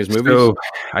 Have you seen his movies? So,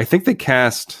 I think they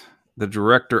cast the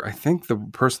director. I think the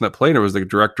person that played her was the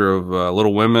director of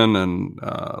Little Women and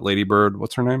Lady Bird.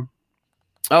 What's her name?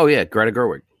 Oh, yeah, Greta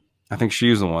Gerwig. I think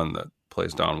she's the one that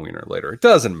plays Dawn Wiener later. It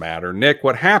doesn't matter, Nick.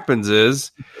 What happens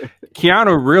is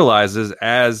Keanu realizes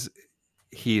as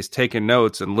he's taking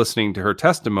notes and listening to her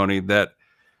testimony that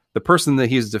the person that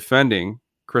he's defending,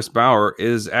 Chris Bauer,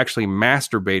 is actually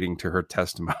masturbating to her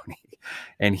testimony.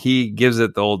 And he gives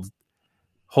it the old,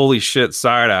 holy shit,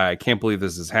 side eye. I can't believe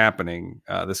this is happening.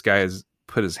 This guy has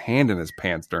put his hand in his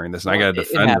pants during this, and I got to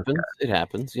defend him. It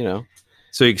happens,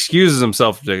 So he excuses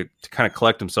himself to kind of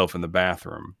collect himself in the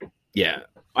bathroom. Yeah.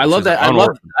 I love that. I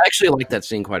actually like that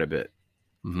scene quite a bit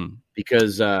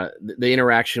because the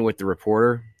interaction with the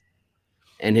reporter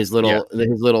and his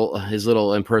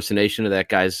little impersonation of that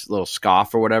guy's little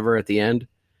scoff or whatever at the end.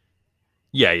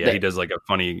 Yeah, he does like a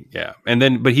funny, and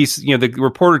then but he's the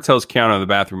reporter tells Keanu in the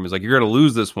bathroom, is like, you're gonna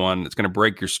lose this one, it's gonna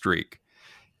break your streak.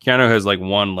 Keanu has like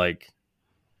one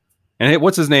and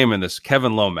what's his name in this?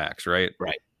 Kevin Lomax, right?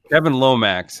 Right. Kevin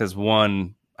Lomax has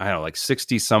won, I don't know, like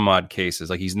 60 some odd cases.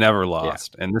 Like he's never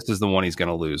lost. And this is the one he's going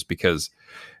to lose because,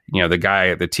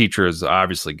 the teacher is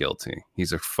obviously guilty.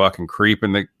 He's a fucking creep,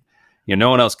 and no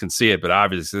one else can see it, but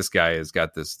obviously this guy has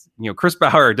got this, Chris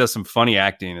Bauer does some funny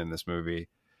acting in this movie.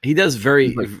 He does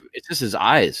it's just his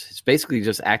eyes. It's basically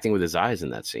just acting with his eyes in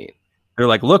that scene. They're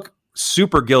like, look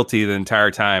super guilty the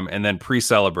entire time and then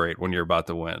pre-celebrate when you're about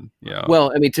to win.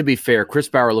 Well, I mean, to be fair, Chris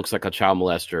Bauer looks like a child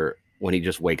molester when he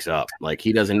just wakes up. Like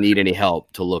he doesn't need any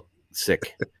help to look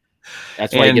sick.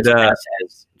 That's why he gets cast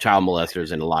as child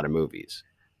molesters in a lot of movies.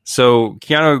 So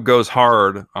Keanu goes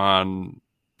hard on,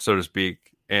 so to speak,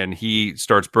 and he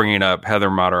starts bringing up Heather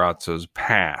Matarazzo's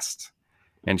past.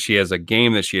 And she has a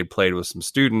game that she had played with some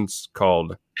students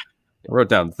called, I wrote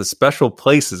down, the Special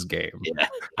Places game. Yeah,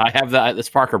 I have that. It's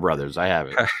Parker Brothers. I have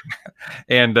it.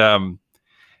 And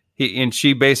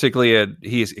she basically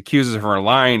he accuses her of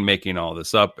lying, making all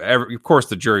this up. Of course,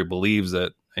 the jury believes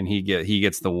it, and he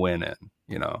gets the win in,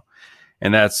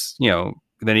 and that's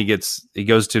then he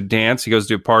goes to dance, he goes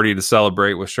to a party to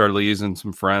celebrate with Charlize and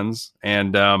some friends,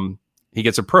 and he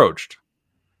gets approached.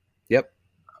 Yep.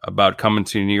 About coming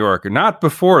to New York. Not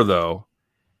before, though,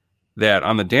 that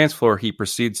on the dance floor, he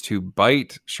proceeds to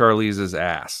bite Charlize's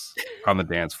ass on the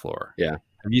dance floor. Yeah.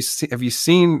 Have you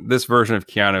seen this version of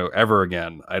Keanu ever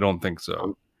again? I don't think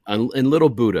so. In Little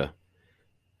Buddha.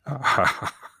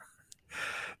 That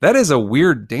is a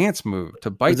weird dance move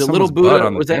to bite someone's Little Buddha. butt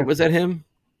on the Was that him?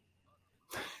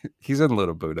 He's in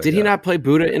Little Buddha. Did he not play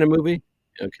Buddha in a movie?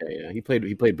 Okay, yeah, he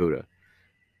played Buddha.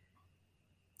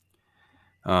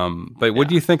 But what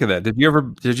do you think of that? Have you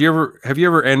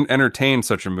ever entertained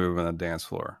such a move on the dance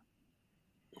floor?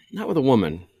 Not with a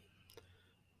woman.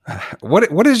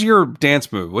 What is your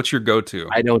dance move? What's your go-to?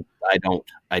 I don't.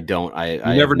 I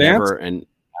never danced? And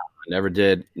I never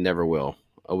did, never will.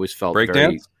 Always felt break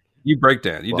very... dance? You break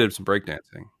dance. You did some break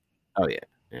dancing. Oh yeah.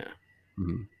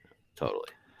 Mm-hmm. Totally.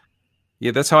 Yeah,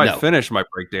 that's how I finished my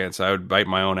break dance. I would bite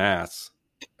my own ass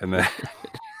and then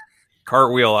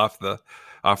cartwheel off the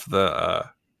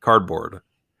cardboard.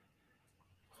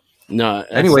 No.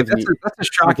 Anyway, that's a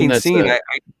shocking scene.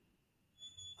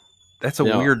 That's a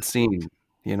weird scene,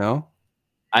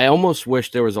 I almost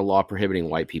wish there was a law prohibiting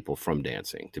white people from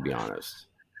dancing, to be honest.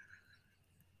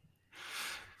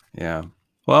 Yeah.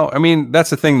 Well, I mean, that's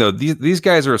the thing, though. These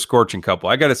guys are a scorching couple.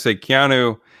 I got to say,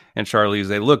 Keanu and Charlize,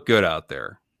 they look good out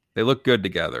there. They look good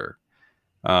together.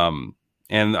 And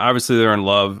obviously they're in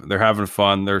love. They're having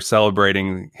fun. They're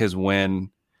celebrating his win.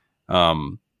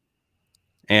 They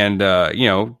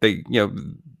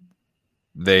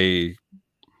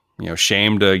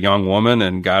shamed a young woman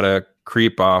and got a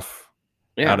creep off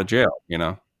out of jail.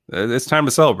 It's time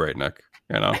to celebrate, Nick.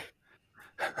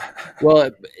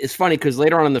 Well, it's funny because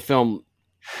later on in the film,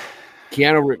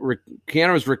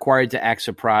 Keanu is required to act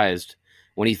surprised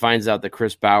when he finds out that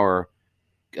Chris Bauer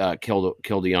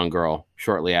killed a young girl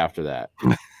shortly after that.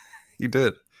 He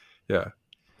did, yeah.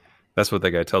 That's what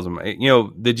that guy tells him.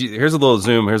 Here's a little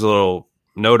zoom. Here's a little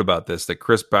note about this, that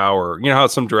Chris Bauer, how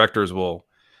some directors will,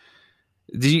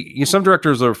 some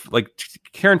directors are like,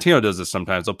 Tarantino does this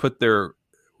sometimes. They'll put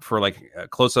for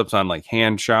close-ups on like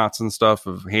hand shots and stuff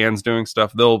of hands doing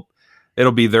stuff. It'll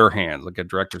be their hands, like a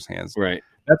director's hands. Right.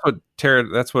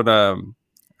 That's what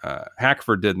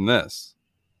Hackford did in this.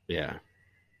 Yeah.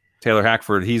 Taylor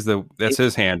Hackford, that's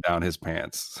his hand down his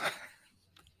pants.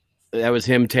 That was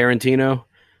him, Tarantino.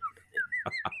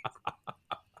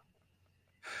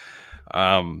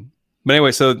 But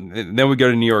anyway, so then we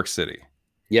go to New York City.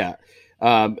 Yeah.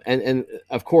 And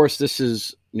of course this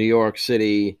is New York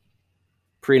City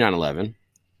pre 9/11.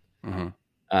 Mm-hmm.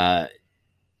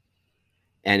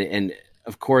 And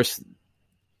of course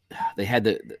they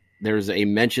had there's a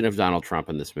mention of Donald Trump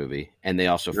in this movie, and they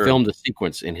also filmed a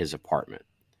sequence in his apartment.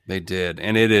 They did.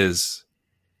 And it's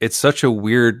such a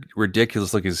weird,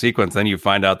 ridiculous looking sequence. Then you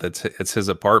find out that it's his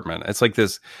apartment. It's like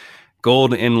this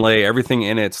gold inlay, everything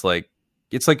in it's like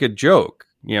a joke.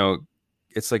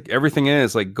 It's like everything in it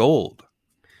is like gold.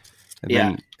 And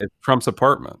then it's Trump's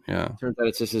apartment. Yeah. Turns out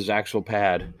it's just his actual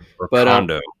pad. Or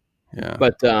condo. Yeah.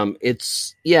 But I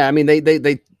mean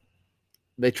they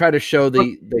try to show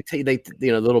the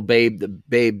little babe, the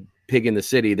babe pig in the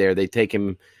city there. They take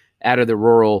him out of the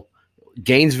rural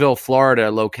Gainesville,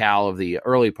 Florida locale of the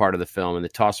early part of the film, and they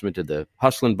toss him into the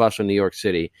hustle and bustle of New York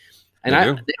City. And they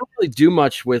don't really do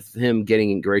much with him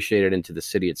getting ingratiated into the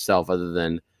city itself, other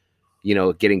than,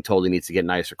 getting told he needs to get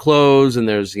nicer clothes. And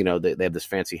there's, they have this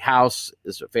fancy house,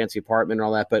 this fancy apartment and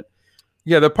all that. But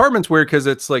yeah, the apartment's weird because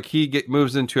it's like he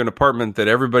moves into an apartment that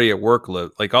everybody at work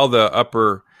live, like all the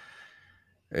upper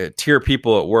tier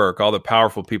people at work, all the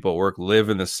powerful people at work live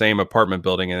in the same apartment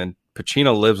building. And then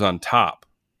Pacino lives on top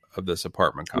of this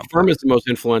apartment complex. The Firm is the most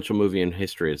influential movie in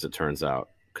history, as it turns out,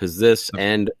 because this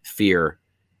and Fear.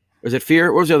 Was it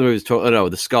Fear? What was the other movie?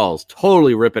 The Skulls.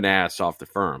 Totally ripping ass off The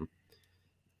Firm.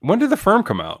 When did The Firm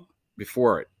come out?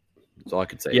 Before it. That's all I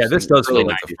could say. Yeah, this does feel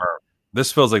like The Firm.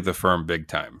 This feels like The Firm big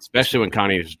time. Especially when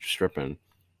Connie was stripping.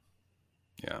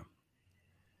 Yeah.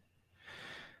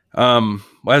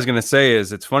 What I was going to say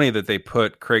is it's funny that they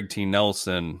put Craig T.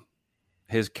 Nelson,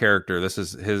 his character, this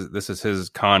is his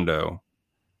condo,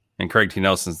 and Craig T.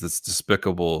 Nelson's this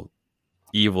despicable,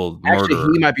 evil murderer.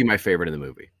 Actually, he might be my favorite in the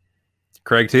movie.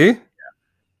 Craig T? Yeah.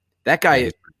 That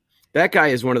guy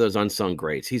is one of those unsung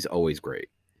greats. He's always great.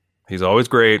 He's always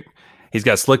great. He's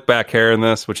got slick back hair in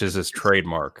this, which is his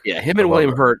trademark. Yeah, him and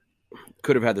William Hurt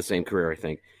could have had the same career, I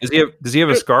think. Does he have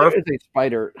a scarf? There's a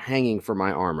spider hanging from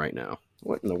my arm right now.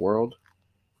 What in the world?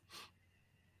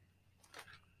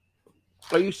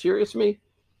 Are you serious, me?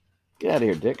 Get out of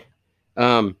here, Dick.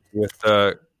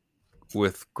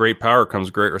 With great power comes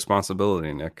great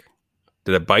responsibility, Nick.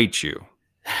 Did it bite you?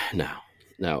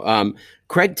 No.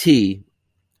 Craig T.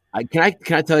 Can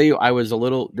I tell you? I was a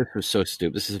little. This was so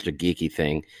stupid. This is such a geeky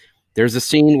thing. There's a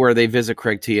scene where they visit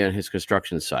Craig T. on his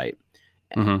construction site,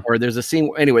 or there's a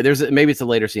scene. Anyway, maybe it's a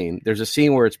later scene. There's a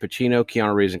scene where it's Pacino,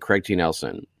 Keanu Reeves, and Craig T.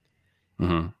 Nelson.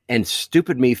 And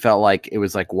stupid me felt like it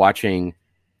was like watching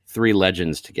three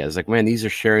legends together. It's like, man, these are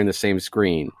sharing the same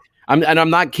screen. I'm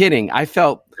not kidding. I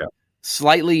felt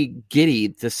slightly giddy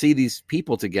to see these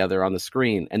people together on the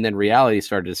screen, and then reality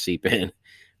started to seep in.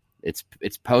 It's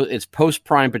post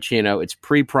prime Pacino, it's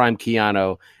pre prime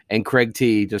Keanu, and Craig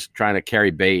T. just trying to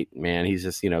carry bait. Man, he's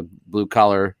just blue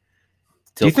collar.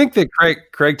 Do you think that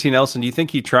Craig T. Nelson? Do you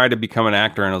think he tried to become an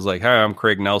actor and was like, "Hi, I'm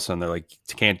Craig Nelson"? They're like,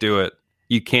 "Can't do it.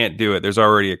 You can't do it. There's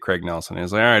already a Craig Nelson." And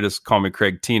he's like, "All right, just call me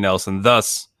Craig T. Nelson,"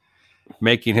 thus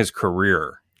making his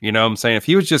career. You know what I'm saying? If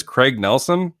he was just Craig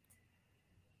Nelson,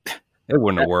 it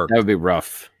wouldn't have worked. That would be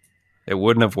rough. It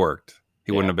wouldn't have worked.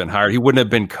 He wouldn't have been hired. He wouldn't have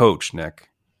been coach, Nick.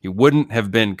 He wouldn't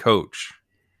have been coach.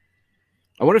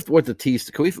 I wonder what the T.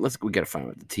 We got to find out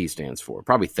what the T stands for.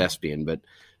 Probably thespian, but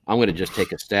I'm going to just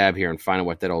take a stab here and find out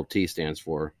what that old T stands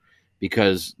for,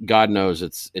 because God knows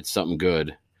it's something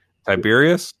good.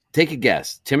 Tiberius? Take a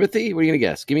guess. Timothy? What are you going to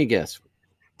guess? Give me a guess.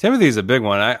 Timothy's a big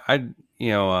one. I'm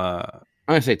going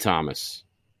to say Thomas.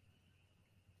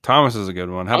 Thomas is a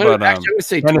good one. How about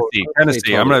Tennessee?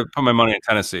 Tennessee. I'm going to put my money in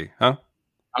Tennessee. Huh?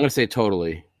 I'm going to say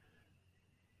totally.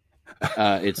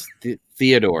 It's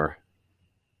Theodore.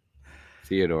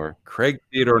 Craig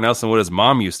Theodore Nelson, what his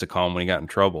mom used to call him when he got in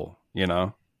trouble,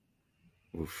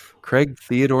 Oof. Craig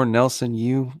Theodore Nelson,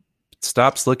 you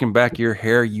stop slicking back your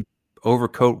hair, you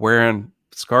overcoat wearing,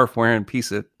 scarf wearing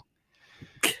piece of,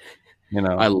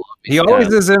 I love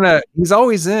it. He's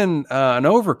always in an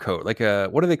overcoat, like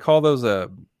what do they call those?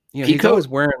 He's always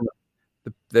wearing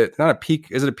the not a peak.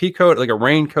 Is it a pea coat? Like a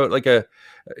raincoat? Like a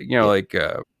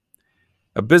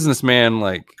businessman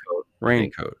like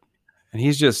raincoat, and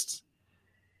he's just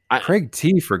Craig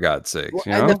T. For God's sake.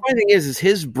 And the funny thing is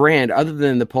his brand, other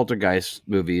than the Poltergeist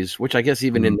movies, which I guess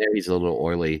even in there he's a little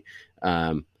oily.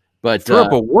 But threw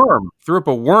up a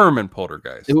worm in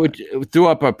Poltergeist. It threw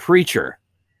up a preacher.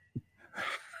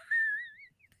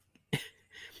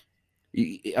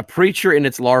 A preacher in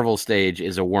its larval stage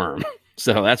is a worm,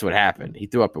 so that's what happened. He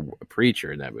threw up a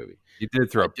preacher in that movie. He did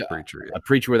throw up a preacher. Yeah. A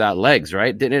preacher without legs,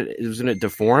 right? Wasn't it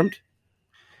deformed?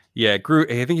 Yeah, it grew.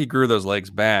 I think he grew those legs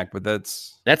back, but that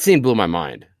scene blew my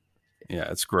mind. Yeah,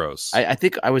 it's gross. I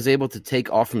think I was able to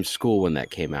take off from school when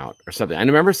that came out or something. I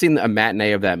remember seeing a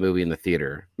matinee of that movie in the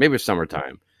theater. Maybe it was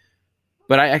summertime,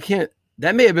 but I can't.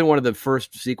 That may have been one of the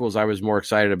first sequels I was more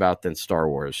excited about than Star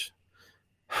Wars.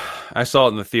 I saw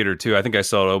it in the theater too. I think I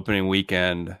saw it opening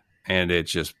weekend, and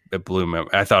it blew me.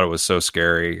 I thought it was so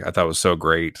scary. I thought it was so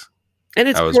great. And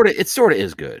it sort of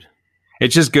is good.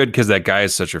 It's just good because that guy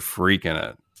is such a freak in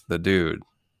it. The dude,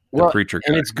 the preacher guy.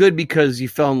 And it's good because you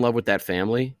fell in love with that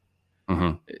family.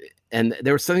 Mm-hmm. And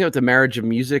there was something about the marriage of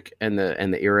music and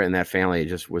the era in that family. It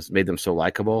just made them so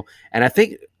likable. And I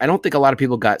don't think a lot of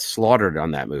people got slaughtered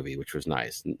on that movie, which was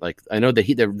nice. Like I know that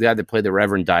the guy that played the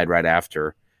Reverend died right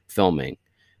after filming.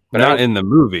 But not in the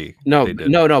movie. No.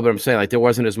 But I'm saying like there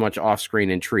wasn't as much off-screen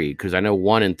intrigue because I know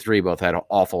 1 and 3 both had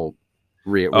awful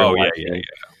Oh yeah.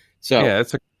 So yeah,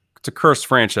 it's a cursed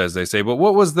franchise, they say. But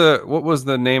what was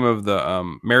the name of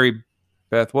the Mary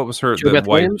Beth? What was her Jo Beth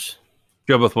Williams?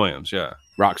 Jo Beth Williams, yeah,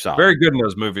 rock solid. Very good in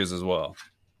those movies as well.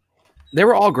 They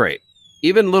were all great.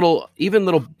 Even little.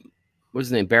 What's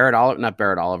his name? Not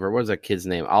Barrett Oliver. What was that kid's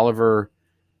name? Oliver,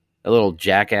 a little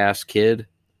jackass kid.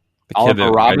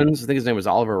 Oliver Robbins. I think his name was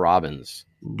Oliver Robbins.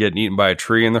 Getting eaten by a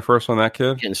tree in the first one. That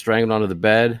kid getting strangled onto the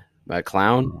bed by a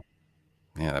clown.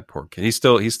 Yeah, that poor kid. He's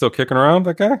still kicking around.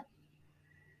 That guy.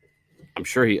 I'm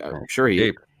sure he.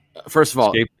 First of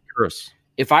all, curse.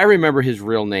 If I remember his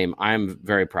real name, I'm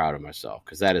very proud of myself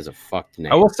because that is a fucked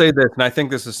name. I will say this, and I think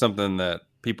this is something that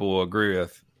people will agree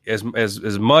with. As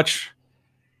much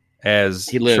as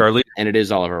he lived, Charlize, and it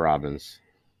is Oliver Robbins.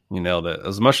 You nailed it.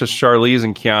 As much as Charlize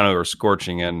and Keanu are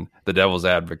scorching in The Devil's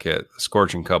Advocate, a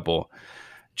scorching couple,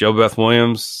 Jo Beth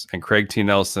Williams and Craig T.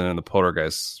 Nelson in the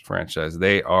Poltergeist franchise,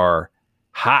 they are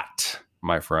hot,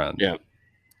 my friend. Yeah.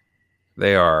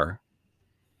 They are.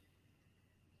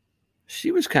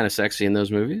 She was kind of sexy in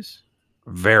those movies.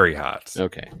 Very hot.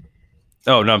 Okay.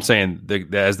 Oh, no, I'm saying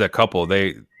as that couple,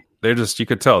 they're just, you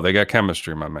could tell they got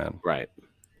chemistry, my man. Right.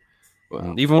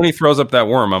 Well, even when he throws up that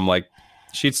worm, I'm like,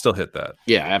 she'd still hit that.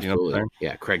 Yeah, absolutely. You know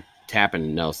yeah, Craig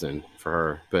tapping Nelson for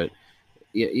her. But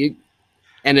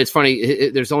and it's funny,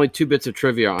 there's only 2 bits of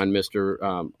trivia on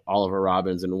Mr. Oliver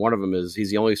Robbins, and one of them is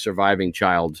he's the only surviving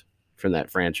child from that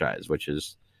franchise, which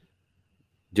is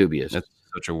dubious. That's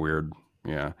such a weird,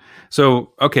 yeah.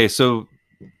 So, okay, so,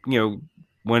 you know,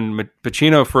 when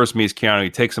Pacino first meets Keanu, he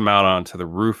takes him out onto the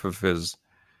roof of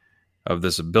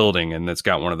this building, and it's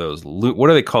got one of those, what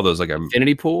do they call those? Like a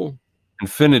infinity pool?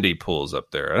 Infinity pools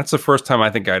up there. That's the first time I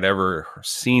think I'd ever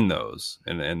seen those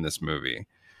in this movie.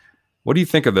 What do you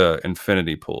think of the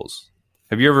infinity pools?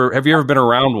 Have you ever been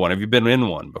around one? Have you been in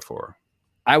one before?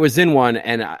 I was in one,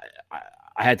 and I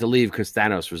had to leave because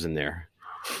Thanos was in there.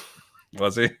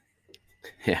 Was he?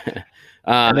 Yeah.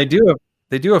 And they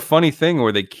do a funny thing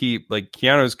where they keep, like,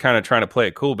 Keanu's kind of trying to play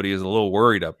it cool, but he's a little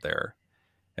worried up there,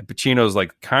 and Pacino's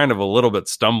like kind of a little bit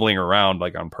stumbling around,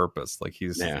 like on purpose, like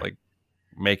he's like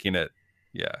making it.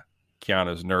 Yeah,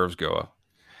 Keanu's nerves go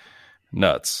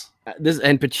nuts.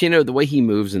 And Pacino, the way he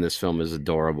moves in this film is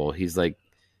adorable. He's like,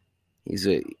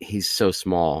 he's so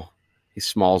small. He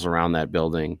smalls around that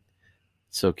building.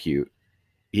 So cute.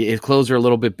 His clothes are a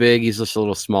little bit big. He's just a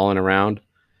little smalling around.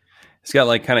 He's got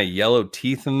like kind of yellow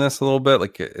teeth in this a little bit.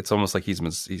 Like it's almost like he's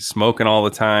smoking all the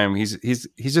time. He's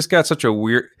just got such a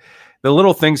weird. The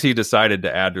little things he decided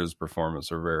to add to his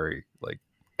performance are very like.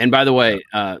 And by the way,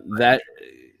 that.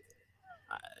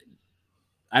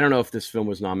 I don't know if this film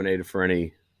was nominated for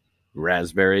any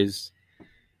raspberries,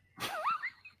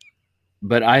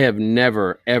 but I have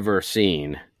never, ever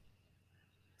seen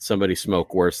somebody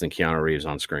smoke worse than Keanu Reeves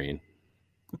on screen.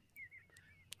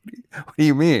 What do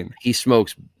you mean? He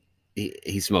smokes.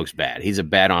 He smokes bad. He's a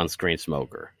bad on-screen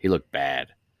smoker. He looked bad.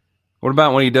 What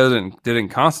about when he did in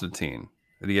Constantine?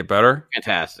 Did he get better?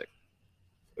 Fantastic.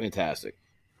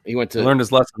 He went to learned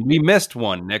his lesson. We missed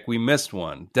one, Nick. We missed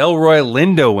one. Delroy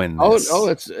Lindo in this. Oh,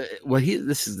 it's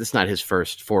this is not his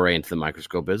first foray into the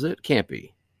microscope, is it? Can't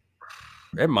be.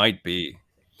 It might be.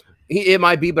 It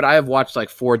might be, but I have watched like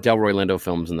 4 Delroy Lindo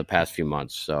films in the past few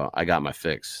months, so I got my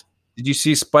fix. Did you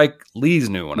see Spike Lee's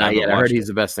new one? Not yet. I heard he's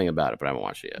the best thing about it, but I haven't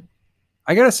watched it yet.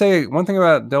 I gotta say one thing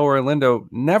about Delroy Lindo: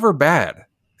 never bad.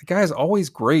 The guy's always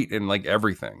great in like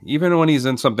everything. Even when he's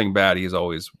in something bad, he's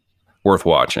always worth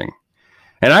watching.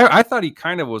 And I thought he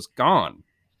kind of was gone.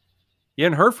 You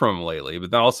hadn't heard from him lately,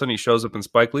 but then all of a sudden he shows up in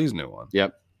Spike Lee's new one.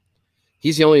 Yep.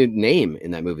 He's the only name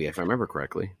in that movie, if I remember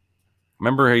correctly.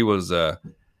 Remember he was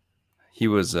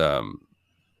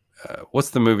what's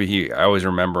the movie I always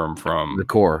remember him from? The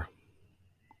Core.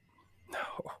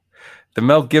 No. The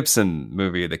Mel Gibson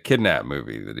movie, the kidnap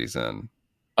movie that he's in.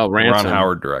 Oh, Ransom. Ron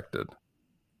Howard directed.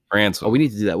 Ransom. Oh, we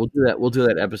need to do that. We'll do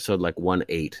that episode like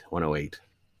 108.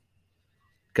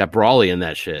 Got Brawley in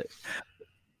that shit.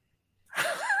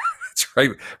 That's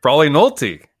right. Brawley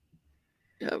Nolte.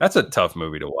 Yep. That's a tough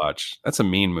movie to watch. That's a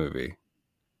mean movie.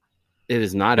 It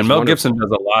is not. And Mel Gibson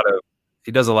does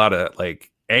a lot of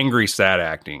like angry, sad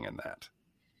acting in that.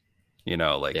 You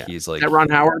know, like he's like. Is that Ron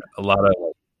Howard? A lot of.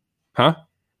 Huh?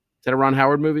 Is that a Ron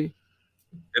Howard movie?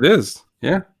 It is.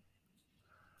 Yeah.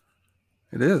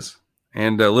 It is.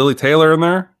 And Lily Taylor in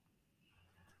there.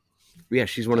 Yeah,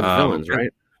 she's one of the villains,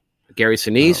 right? Gary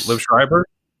Sinise, Liv Schreiber.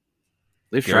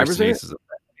 Liv Schreiber's in it. Liv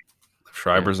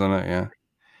Schreiber's in it, yeah. And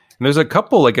there's a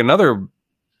couple, like another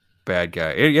bad guy.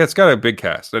 It's got a big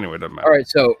cast. Anyway, it doesn't matter. All right,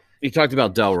 so you talked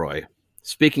about Delroy.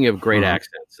 Speaking of great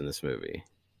accents in this movie.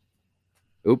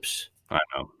 Oops. I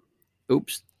know.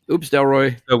 Oops,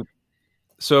 Delroy. So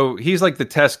So he's like the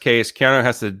test case. Keanu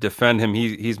has to defend him.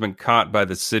 He's been caught by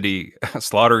the city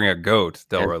slaughtering a goat,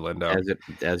 Delroy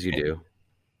Lindo. As you do.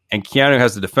 And Keanu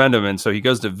has to defend him. And so he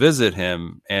goes to visit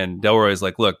him. And Delroy's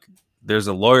like, look, there's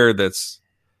a lawyer that's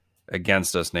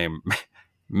against us named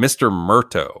Mr.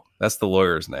 Murto. That's the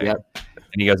lawyer's name. Yep.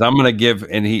 And he goes, I'm going to give,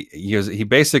 and he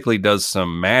basically does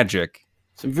some magic.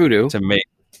 Some voodoo. To make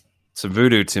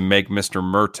Mr.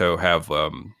 Murto have,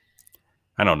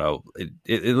 I don't know.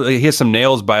 He has some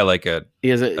nails by like a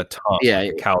tongue. Yeah,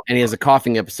 and he has a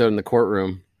coughing episode in the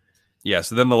courtroom. Yeah,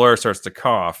 so then the lawyer starts to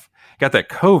cough. Got that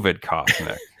COVID cough,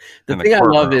 Nick. The thing I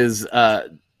love is,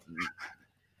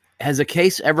 has a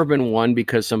case ever been won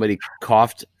because somebody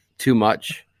coughed too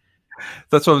much?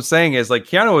 That's what I'm saying is like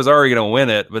Keanu was already going to win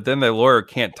it, but then the lawyer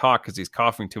can't talk because he's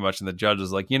coughing too much, and the judge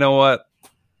is like, you know what?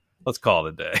 Let's call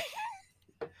it a day.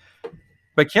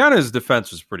 But Keanu's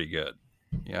defense was pretty good.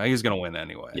 Yeah, he's going to win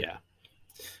anyway. Yeah.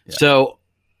 So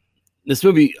this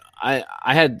movie, I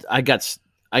have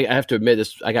to admit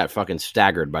this, I got fucking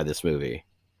staggered by this movie.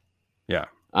 Yeah.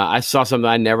 I saw something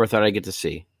I never thought I'd get to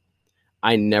see.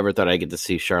 I never thought I'd get to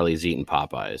see Charlize eating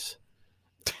Popeyes.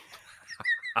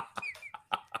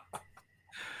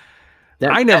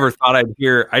 I never thought I'd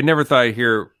hear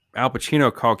Al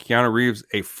Pacino call Keanu Reeves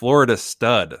a Florida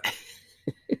stud.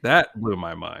 That blew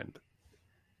my mind.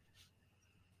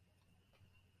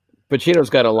 Pacino's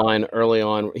got a line early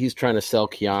on. He's trying to sell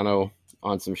Keanu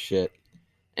on some shit,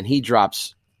 and he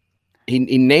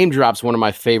name drops one of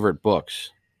my favorite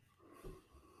books,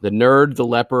 The Nerd, the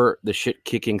Leper, the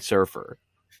Shit-Kicking Surfer.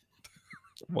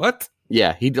 What?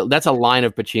 Yeah, that's a line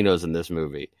of Pacino's in this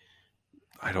movie.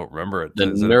 I don't remember it. The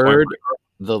Nerd,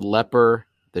 the Leper,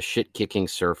 the Shit-Kicking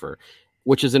Surfer,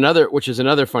 which is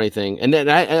another funny thing. And then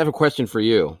I have a question for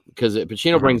you, because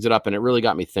Pacino brings it up, and it really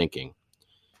got me thinking.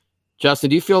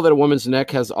 Justin, do you feel that a woman's neck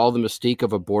has all the mystique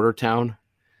of a border town?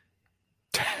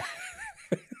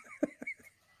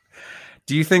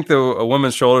 Do you think a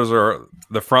woman's shoulders are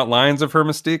the front lines of her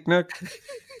mystique, Nick?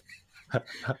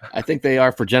 I think they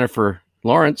are for Jennifer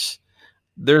Lawrence.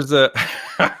 There's a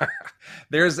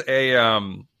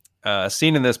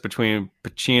scene in this between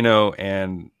Pacino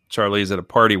and Charlize at a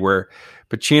party where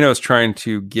Pacino's trying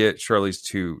to get Charlize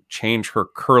to change her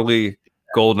curly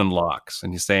golden locks,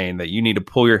 and he's saying that you need to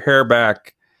pull your hair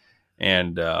back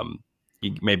and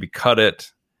you maybe cut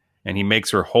it, and he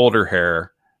makes her hold her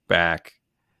hair back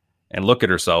and look at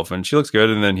herself, and she looks good,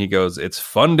 and then he goes, it's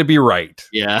fun to be right.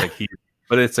 Yeah.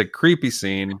 But it's a creepy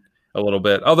scene a little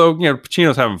bit, although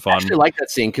Pacino's having fun. I actually like that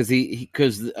scene because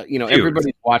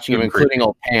everybody's watching him, including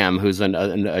old Pam, who's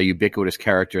a ubiquitous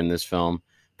character in this film,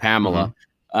 Pamela. Mm-hmm.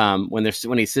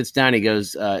 When he sits down, he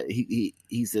goes,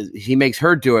 he says he makes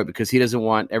her do it because he doesn't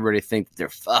want everybody to think that they're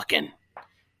fucking.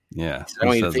 Yeah, I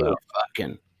don't even think they're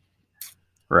fucking.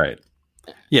 Right.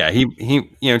 Yeah, he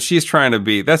she's trying to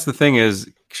be. That's the thing is,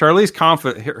 Charlize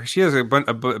confident. She has a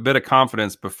bit of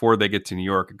confidence before they get to New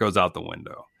York. It goes out the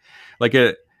window. Like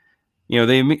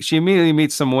she immediately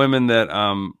meets some women that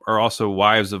are also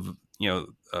wives of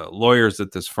lawyers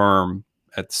at this firm,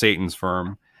 at Satan's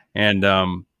firm,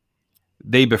 and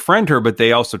they befriend her, but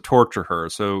they also torture her.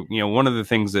 So, one of the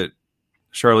things that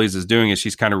Charlize is doing is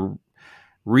she's kind of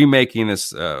remaking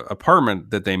this apartment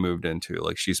that they moved into.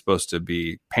 Like, she's supposed to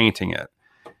be painting it,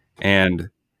 and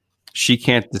she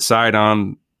can't decide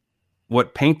on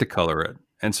what paint to color it.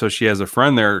 And so she has a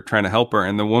friend there trying to help her,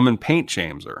 and the woman paint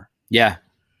shames her. Yeah.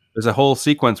 There's a whole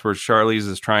sequence where Charlize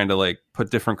is trying to like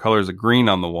put different colors of green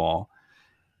on the wall,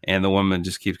 and the woman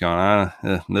just keeps going,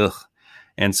 ugh.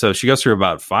 And so she goes through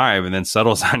about 5 and then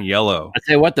settles on yellow. I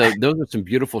tell you what, those are some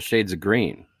beautiful shades of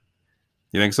green.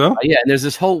 You think so? Yeah. And there's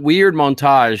this whole weird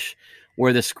montage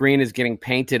where the screen is getting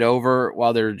painted over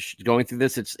while they're going through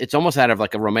this. It's almost out of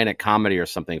like a romantic comedy or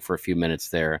something for a few minutes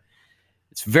there.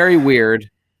 It's very weird.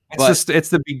 It's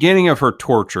the beginning of her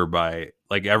torture by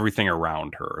like everything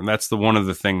around her. And that's one of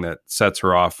the thing that sets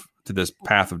her off to this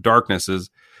path of darkness is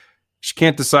she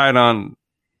can't decide on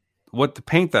what to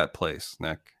paint that place,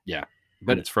 Nick. Yeah.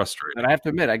 But it's frustrating. But I have to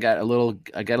admit, I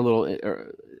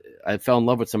fell in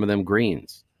love with some of them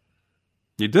greens.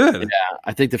 You did? Yeah.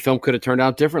 I think the film could have turned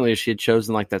out differently if she had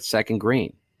chosen like that second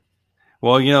green.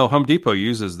 Well, Home Depot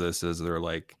uses this as their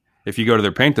like, if you go to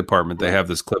their paint department, they have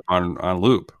this clip on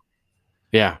loop.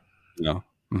 Yeah.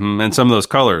 And some of those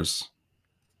colors,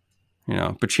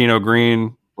 Pacino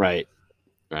green. Right.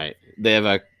 They have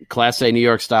a Class A New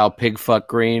York style pig fuck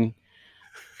green.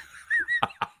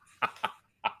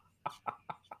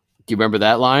 Do you remember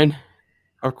that line?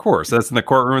 Of course. That's in the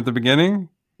courtroom at the beginning?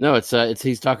 No, it's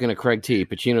he's talking to Craig T.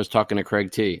 Pacino's talking to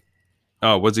Craig T.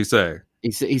 Oh, what's he say?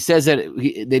 He says that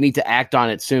they need to act on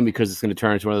it soon because it's going to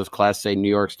turn into one of those Class A New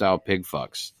York style pig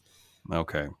fucks.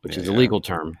 Okay, which is a legal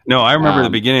term. No, I remember the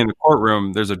beginning of the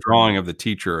courtroom. There's a drawing of the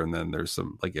teacher, and then there's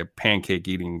some like a pancake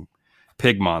eating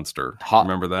pig monster.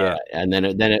 Remember that? Yeah, and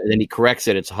then he corrects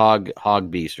it. It's hog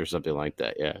beast or something like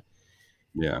that. Yeah.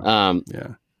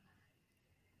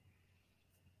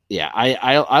 Yeah.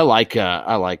 I like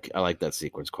that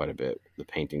sequence quite a bit. The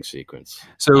painting sequence.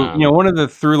 So one of the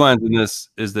through lines in this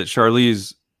is that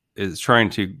Charlize is trying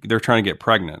to get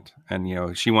pregnant,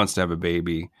 and she wants to have a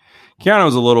baby.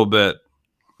 Keanu's a little bit,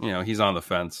 he's on the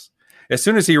fence. As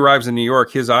soon as he arrives in New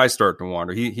York, his eyes start to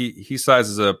wander. He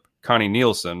sizes up Connie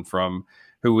Nielsen, from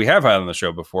who we have had on the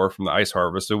show before, from the Ice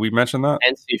Harvest. Did we mention that?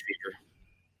 And Sea Fever.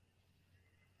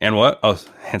 And what? Oh,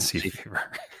 and Sea Fever.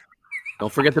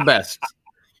 Don't forget the best.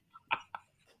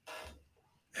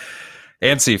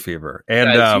 And Sea Fever. And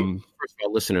first of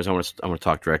all, listeners, I want to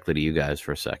talk directly to you guys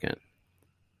for a second.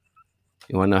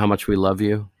 You want to know how much we love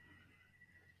you?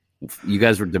 You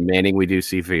guys were demanding we do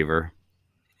Sea Fever,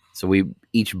 so we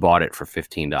each bought it for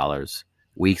 $15.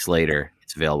 Weeks later,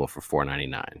 it's available for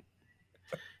 $4.99,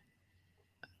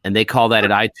 and they call that at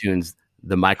iTunes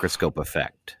the microscope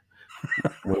effect.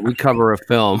 When we cover a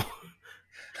film,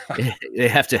 they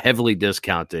have to heavily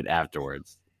discount it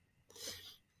afterwards.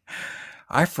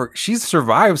 She's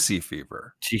survived Sea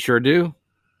Fever. She sure do.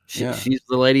 She's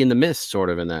the lady in the mist,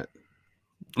 sort of, in that.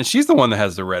 And she's the one that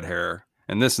has the red hair.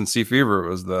 And this in Sea Fever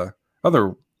was the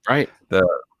other, right?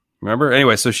 Remember?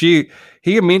 Anyway, so he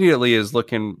immediately is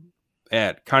looking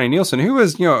at Connie Nielsen, who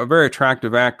is a very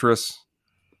attractive actress.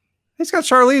 He's got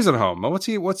Charlize at home. What's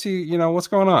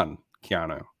going on,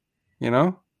 Keanu?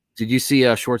 Did you see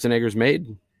Schwarzenegger's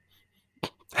Maid? Is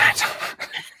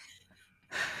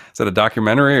that a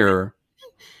documentary or?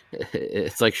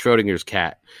 It's like Schrodinger's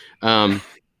cat.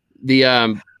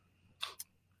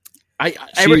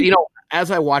 As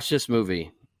I watched this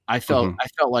movie, I felt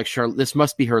like this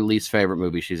must be her least favorite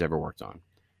movie she's ever worked on.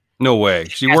 No way.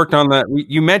 She worked on that.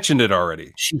 You mentioned it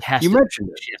already. She has to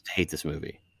hate this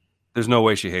movie. There's no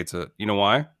way she hates it. You know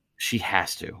why? She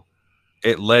has to.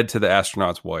 It led to The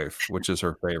Astronaut's Wife, which is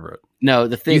her favorite. No,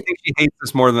 the thing. You think she hates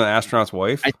this more than The Astronaut's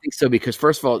Wife? I think so, because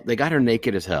first of all, they got her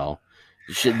naked as hell.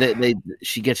 She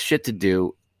gets shit to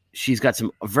do. She's got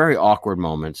some very awkward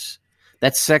moments.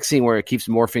 That sex scene where it keeps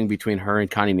morphing between her and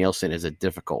Connie Nielsen is a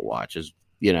difficult watch. It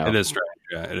is strange.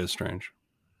 Yeah, it is strange.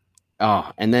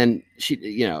 Oh, and then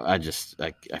she, I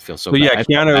feel so bad. Yeah,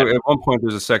 Keanu, at one point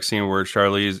there's a sex scene where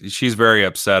she's very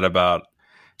upset about,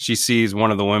 she sees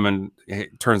one of the women,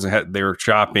 turns ahead, they were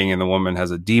shopping, and the woman has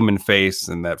a demon face,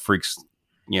 and that freaks,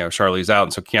 Charlize out.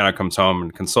 And so Keanu comes home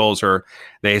and consoles her.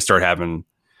 They start having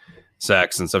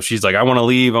sex and stuff. She's like, I want to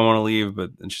leave.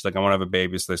 And she's like, I want to have a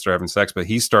baby. So they start having sex, but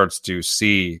he starts to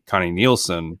see Connie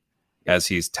Nielsen as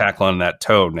he's tackling that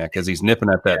toe, Nick, as he's nipping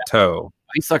at that toe.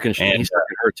 He's sucking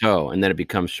her toe, and then it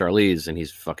becomes Charlize, and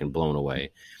he's fucking blown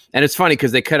away. And it's funny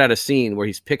because they cut out a scene where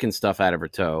he's picking stuff out of her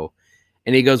toe,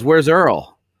 and he goes, "Where's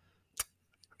Earl?"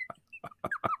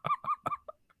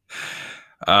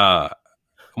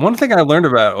 One thing I learned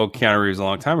about Keanu Reeves a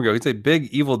long time ago, he's a big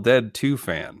Evil Dead 2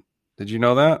 fan. Did you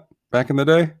know that back in the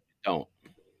day? Don't.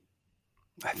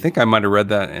 I think I might have read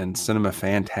that in Cinema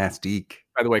Fantastique.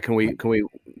 By the way, can we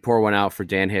pour one out for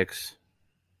Dan Hicks?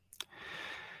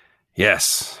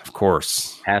 Yes, of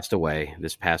course. Passed away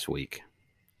this past week.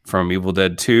 From Evil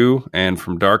Dead 2 and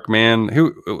from Darkman.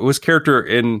 Who was character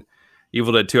in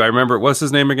Evil Dead 2? I remember. What's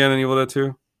his name again in Evil Dead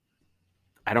 2?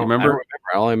 I don't remember.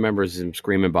 All I remember is him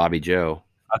screaming Bobby Joe.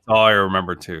 That's all I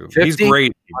remember too. He's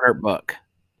great. $100.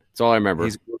 That's all I remember.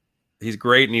 He's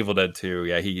great in Evil Dead 2.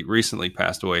 Yeah, he recently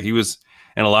passed away. He was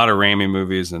in a lot of Raimi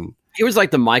movies, and he was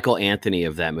like the Michael Anthony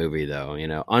of that movie, though.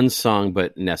 Unsung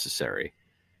but necessary.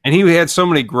 And he had so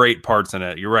many great parts in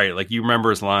it. You're right. Like, you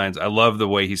remember his lines. I love the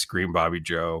way he screamed Bobby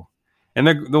Joe. And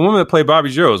the woman that played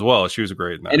Bobby Joe as well, she was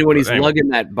great in that. And when he's lugging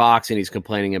that box and he's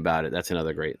complaining about it, that's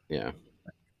another great, yeah.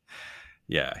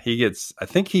 Yeah, I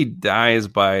think he dies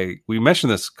by, we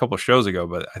mentioned this a couple of shows ago,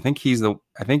 but I think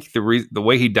the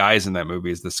way he dies in that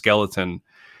movie is the skeleton,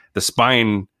 the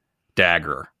spine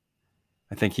dagger.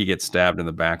 I think he gets stabbed in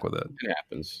the back with it. It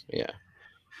happens, yeah.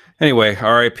 Anyway,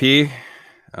 R.I.P.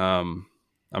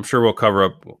 I'm sure we'll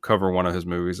cover one of his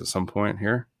movies at some point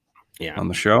here, on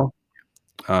the show.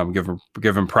 Give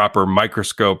him proper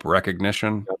microscope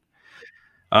recognition. Yep.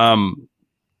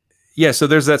 Yeah, so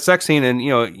there's that sex scene, and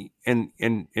and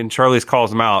Charlize calls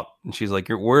him out, and she's like,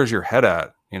 "Where's your head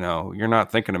at? You're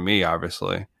not thinking of me,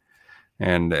 obviously."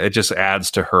 And it just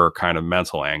adds to her kind of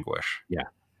mental anguish. Yeah,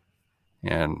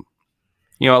 and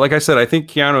like I said, I think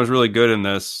Keanu is really good in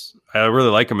this. I really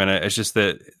like him in it. It's just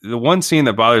that the one scene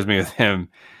that bothers me with him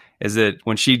is that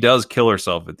when she does kill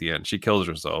herself at the end, she kills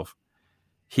herself.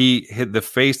 He hit the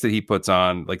face that he puts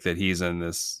on, like that he's in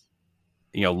this,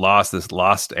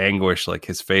 lost anguish. Like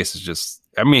his face is just,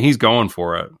 I mean, he's going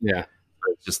for it. Yeah.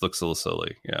 It just looks a little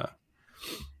silly. Yeah.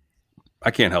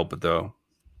 I can't help it though.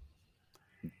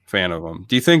 Fan of him.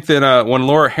 Do you think that when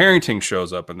Laura Harrington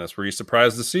shows up in this, were you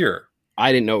surprised to see her?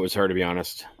 I didn't know it was her, to be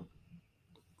honest.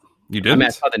 You didn't? I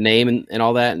saw the name and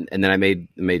all that, and then I made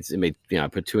I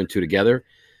put two and two together.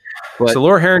 But so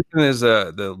Laura Harrington is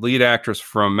the lead actress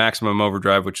from Maximum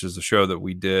Overdrive, which is the show that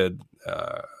we did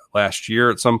last year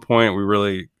at some point. We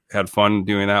really had fun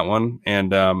doing that one.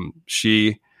 And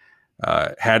she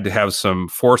had to have some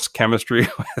forced chemistry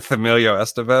with Emilio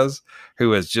Estevez,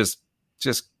 who is just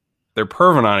they're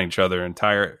perving on each other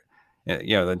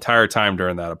the entire time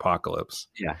during that apocalypse.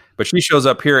 Yeah. But she shows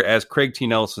up here as Craig T.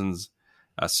 Nelson's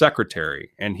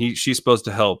secretary, and she's supposed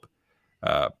to help.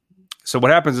 So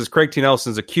what happens is Craig T.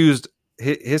 Nelson's accused.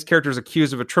 His character is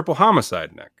accused of a triple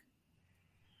homicide. Nick,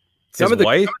 some of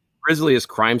the grisliest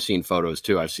crime scene photos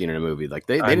too I've seen in a movie. Like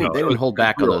they didn't hold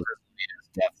back on those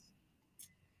deaths.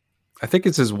 I think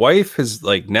it's his wife, his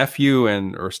like nephew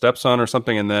or stepson or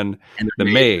something, and then the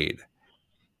maid.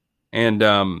 And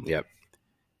yep.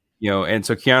 And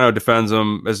so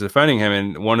Keanu defending him,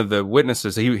 and one of the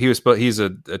witnesses, he's a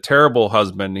terrible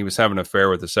husband. He was having an affair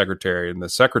with the secretary, and the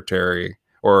secretary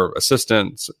or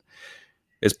assistant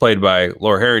is played by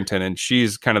Laura Harrington, and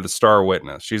she's kind of the star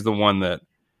witness. She's the one that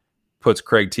puts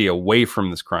Craig T away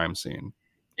from this crime scene.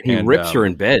 And he rips her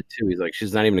in bed too. He's like,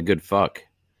 she's not even a good fuck.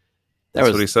 That's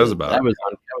what he says about that. Was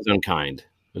unkind.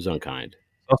 It was unkind.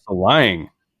 Also lying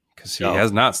because he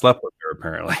has not slept with her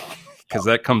apparently, because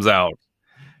that comes out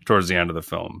towards the end of the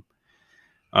film.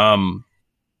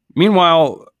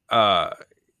 Meanwhile,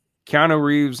 Keanu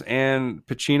Reeves and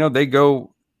Pacino,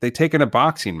 they take in a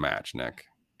boxing match, Nick.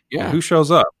 Yeah. And who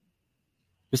shows up?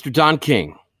 Mr. Don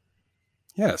King.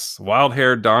 Yes.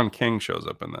 Wild-haired Don King shows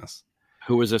up in this.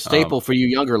 Who was a staple for you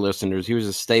younger listeners. He was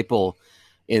a staple.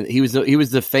 He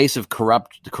was the face of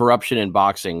corruption in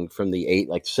boxing from the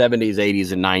 70s,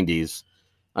 80s, and 90s.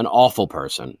 An awful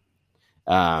person.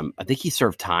 I think he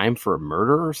served time for a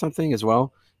murder or something as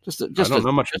well. I don't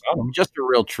know much about him. Just a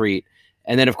real treat.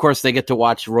 And then, of course, they get to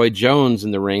watch Roy Jones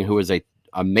in the ring, who is a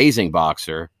amazing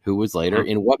boxer, who was later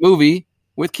in what movie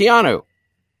with Keanu?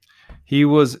 He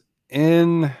was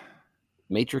in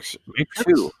Matrix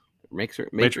 2. Matrix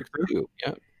 2.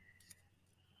 Yeah.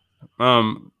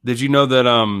 Did you know that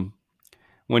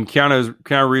when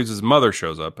Keanu Reeves' mother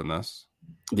shows up in this,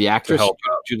 the actress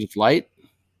Judith Light?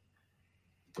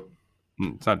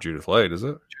 It's not Judith Light, is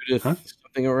it? Judith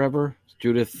something or whatever.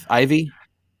 Judith Ivy.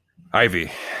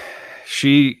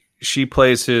 She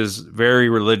plays his very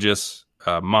religious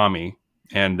mommy,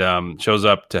 and shows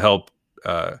up to help.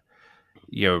 Charlize.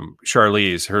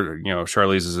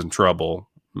 Charlize is in trouble,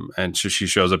 and she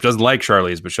shows up. Doesn't like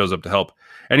Charlize, but shows up to help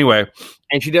anyway.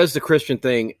 And she does the Christian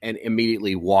thing and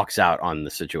immediately walks out on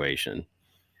the situation.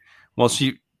 Well,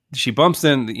 she bumps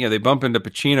in. They bump into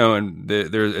Pacino, and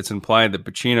it's implied that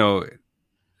Pacino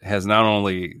has not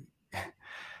only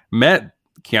met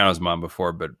Keanu's mom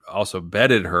before, but also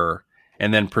bedded her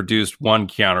and then produced one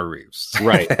Keanu Reeves.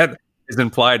 Right. That is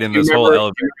implied in this whole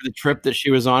elevator. Remember the trip that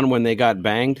she was on when they got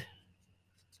banged?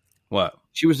 What?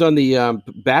 She was on the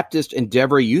Baptist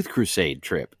Endeavor Youth Crusade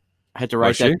trip. I had to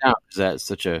write that down because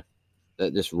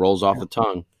that just rolls off the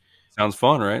tongue. Sounds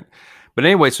fun, right? But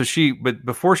anyway, but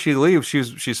before she leaves,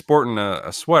 she's sporting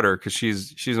a sweater because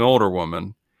she's an older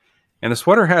woman. And the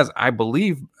sweater has, I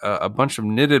believe, a bunch of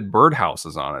knitted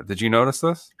birdhouses on it. Did you notice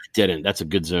this? I didn't. That's a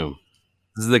good zoom.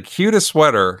 This is the cutest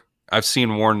sweater I've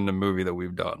seen worn in a movie that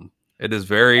we've done. It is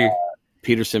very...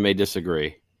 Peterson may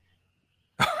disagree.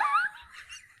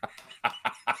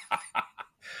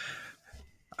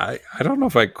 I don't know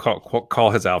if I call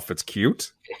his outfits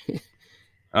cute.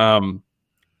 What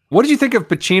did you think of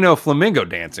Pacino flamingo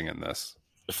dancing in this?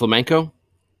 Flamenco?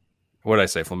 What did I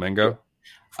say? Flamenco?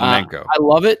 Flamenco. I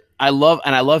love it. I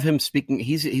love him speaking.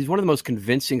 He's one of the most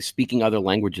convincing speaking other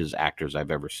languages actors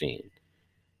I've ever seen.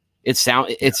 It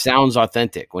sounds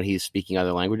authentic when he's speaking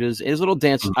other languages. His little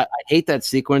dance. I hate that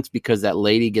sequence because that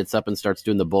lady gets up and starts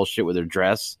doing the bullshit with her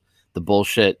dress, the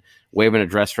bullshit waving a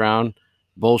dress around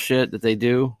bullshit that they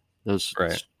do. Those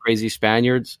crazy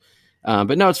Spaniards.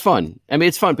 But no, it's fun. I mean,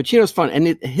 it's fun. Pacino's fun, and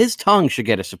his tongue should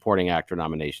get a supporting actor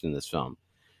nomination in this film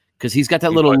because he's got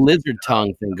that little lizard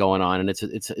tongue thing going on, and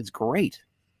it's great.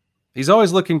 He's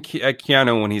always looking at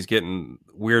Keanu when he's getting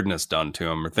weirdness done to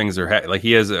him or things are like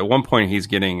he has at one point he's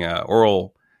getting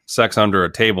oral sex under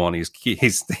a table and he's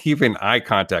keeping eye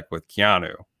contact with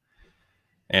Keanu,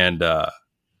 and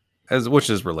which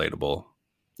is relatable.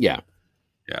 Yeah.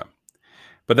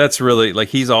 But that's really like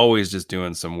he's always just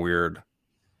doing some weird.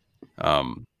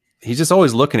 He's just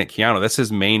always looking at Keanu. That's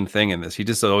his main thing in this. He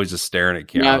just always just staring at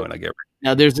Keanu, and I get.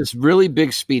 Now, there's this really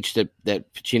big speech that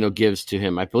Pacino gives to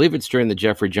him. I believe it's during the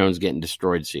Jeffrey Jones getting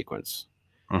destroyed sequence,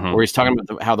 where he's talking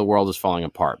about how the world is falling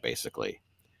apart, basically.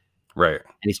 Right.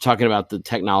 And he's talking about the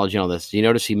technology and all this. You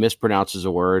notice he mispronounces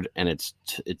a word, and it's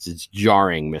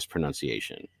jarring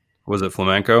mispronunciation. Was it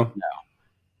flamenco? No.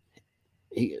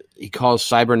 He calls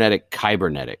cybernetic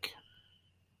kybernetic.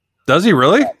 Does he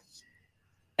really?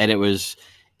 And it was.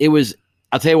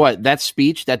 I'll tell you what, that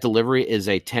speech, that delivery is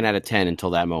a 10 out of 10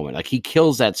 until that moment. Like, he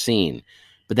kills that scene,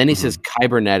 but then he says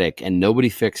kybernetic, and nobody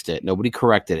fixed it. Nobody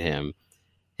corrected him,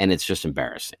 and it's just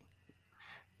embarrassing.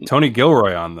 Tony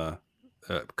Gilroy on the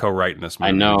co-writing this movie.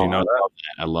 I know. Did you know that?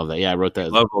 I love that. Yeah, I wrote that. I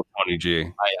love Tony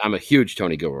G. I'm a huge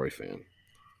Tony Gilroy fan.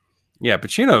 Yeah,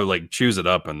 Pacino like chews it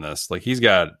up in this. Like, he's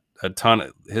got a ton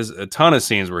of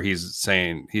scenes where he's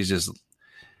laying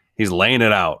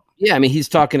it out. Yeah, I mean, he's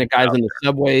talking to guys in the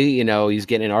subway. You know, he's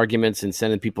getting in arguments and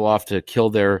sending people off to kill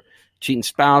their cheating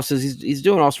spouses. He's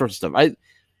doing all sorts of stuff. I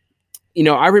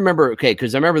remember,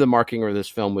 because I remember the marketing of this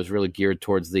film was really geared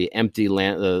towards the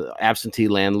absentee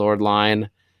landlord line,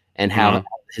 and how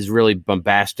his really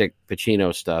bombastic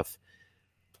Pacino stuff.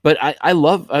 But I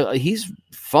love he's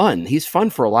fun. He's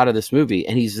fun for a lot of this movie,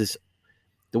 and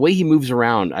the way he moves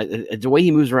around, in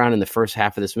the first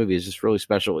half of this movie is just really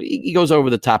special. He goes over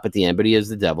the top at the end, but he is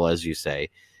the devil, as you say.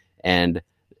 And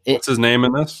what's his name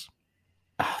in this?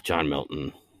 John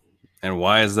Milton. And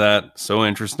why is that so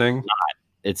interesting?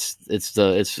 It's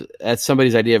that's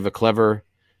somebody's idea of a clever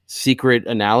secret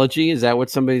analogy. Is that what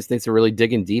somebody thinks are really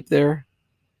digging deep there?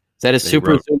 Is that a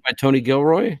superimposed by Tony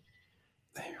Gilroy?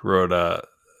 He wrote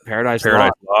Paradise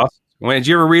Lost. Did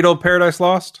you ever read old Paradise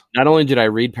Lost? Not only did I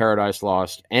read Paradise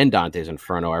Lost and Dante's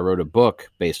Inferno, I wrote a book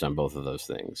based on both of those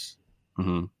things.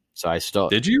 Mm-hmm. So I still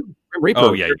did you? Reaper,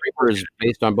 Reaper is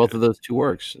based on both of those two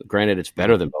works. Granted, it's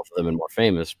better than both of them and more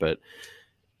famous, but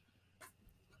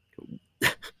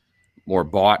more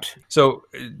bought. So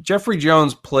Jeffrey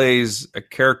Jones plays a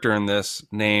character in this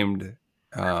named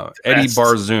Eddie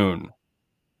Barzoon,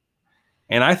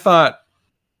 and I thought,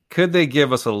 could they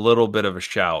give us a little bit of a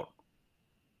shout?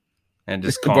 And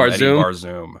just call him Eddie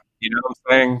Barzoom. You know what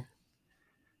I'm saying?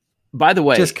 By the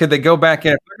way, just could they go back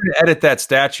in? If they're going to edit that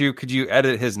statue, could you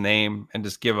edit his name and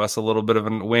just give us a little bit of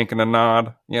a wink and a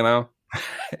nod? You know,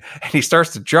 and he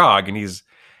starts to jog, and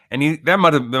that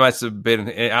must have been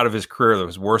out of his career,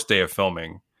 his worst day of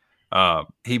filming.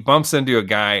 He bumps into a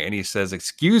guy and he says,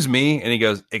 "Excuse me," and he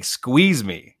goes, "Excuse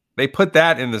me." They put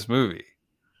that in this movie.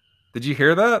 Did you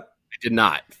hear that? I did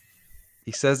not.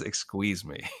 He says, "Excuse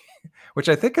me." Which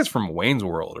I think is from Wayne's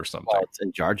World or something. Oh, it's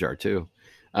in Jar Jar too.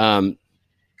 God.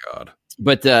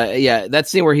 But that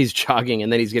scene where he's jogging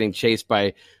and then he's getting chased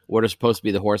by what are supposed to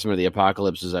be the Horsemen of the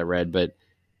Apocalypse, as I read. But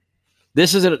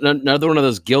this is another one of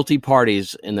those guilty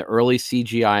parties in the early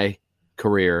CGI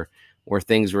career where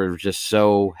things were just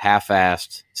so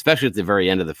half-assed, especially at the very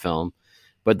end of the film.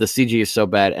 But the CG is so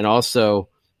bad, and also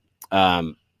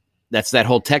that's that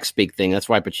whole tech speak thing. That's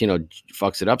why Pacino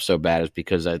fucks it up so bad, is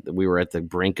because we were at the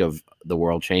brink of the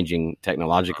world changing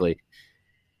technologically.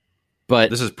 But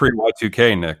this is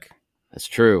pre-Y2K, Nick. That's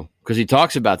true, because he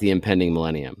talks about the impending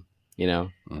millennium,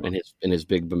 in his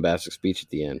big bombastic speech at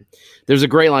the end. There's a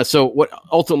great line. So what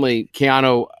ultimately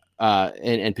Keanu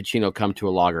and Pacino come to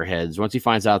a loggerheads. Once he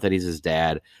finds out that he's his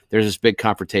dad, there's this big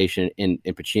confrontation in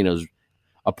Pacino's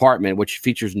apartment, which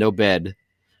features no bed,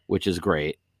 which is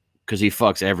great. Because he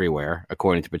fucks everywhere,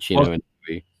 according to Pacino in the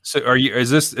movie. So, are you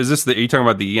talking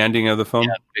about the ending of the film?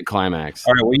 Yeah, big climax.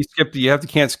 All right. Well,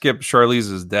 can't skip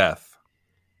Charlize's death.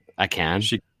 I can.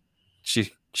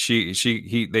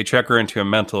 They check her into a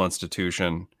mental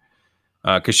institution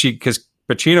because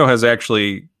Pacino has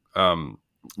actually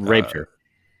raped her.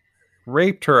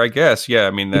 Raped her, I guess. Yeah,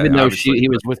 I mean, even though he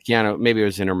was with Keanu, maybe it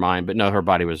was in her mind, but no, her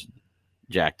body was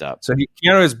jacked up. So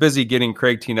Keanu is busy getting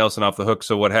Craig T. Nelson off the hook.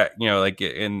 So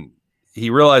he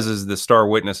realizes the star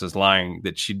witness is lying,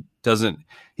 that she doesn't.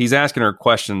 He's asking her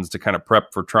questions to kind of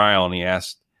prep for trial, and he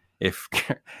asked if,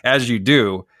 as you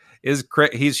do, is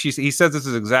Craig. He says this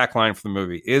is exact line for the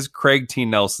movie. Is Craig T.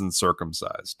 Nelson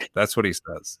circumcised? That's what he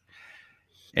says,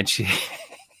 and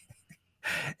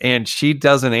she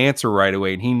doesn't answer right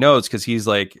away, and he knows because he's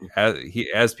like,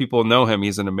 as people know him,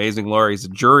 he's an amazing lawyer. He's a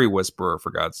jury whisperer, for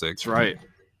God's sake. That's right.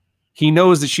 He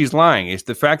knows that she's lying. It's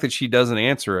the fact that she doesn't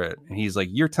answer it. And he's like,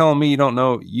 you're telling me you don't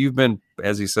know. You've been,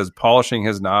 as he says, polishing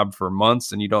his knob for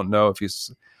months, and you don't know if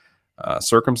he's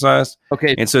circumcised.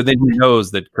 Okay. And so then he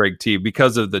knows that Craig T,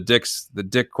 because of the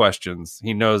dick questions,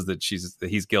 he knows that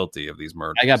he's guilty of these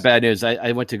murders. I got bad news.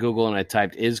 I went to Google and I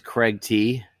typed, is Craig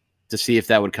T, to see if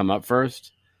that would come up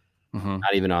first. Mm-hmm.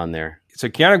 Not even on there. So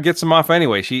Keanu gets him off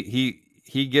anyway.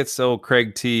 He gets old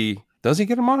Craig T. Does he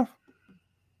get him off?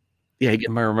 Yeah.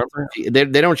 Am I remembering?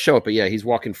 They don't show it, but yeah, he's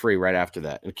walking free right after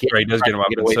that. And right, he does get him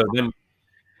off.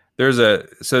 And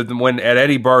so then when at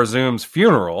Eddie Barzoom's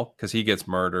funeral, because he gets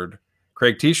murdered,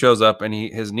 Craig T shows up and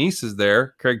his niece is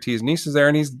there. Craig T's niece is there,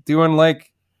 and he's doing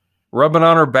like rubbing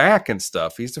on her back and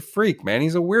stuff. He's a freak, man.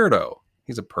 He's a weirdo.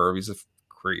 He's a perv. He's a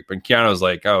creep. And Keanu's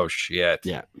like, oh shit,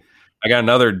 yeah, I got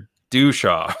another douche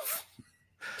off,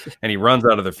 and he runs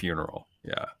out of the funeral.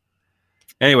 Yeah.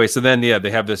 Anyway, so then they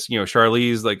have this.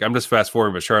 Charlize, like, I'm just fast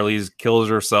forwarding, but Charlize kills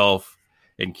herself,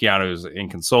 and Keanu's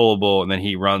inconsolable, and then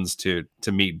he runs to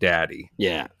meet Daddy.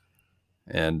 Yeah,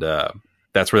 and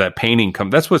that's where that painting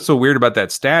comes. That's what's so weird about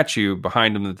that statue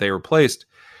behind him that they replaced.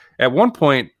 At one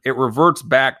point, it reverts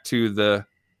back to the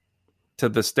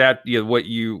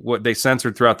what they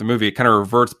censored throughout the movie. It kind of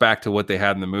reverts back to what they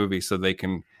had in the movie, so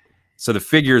the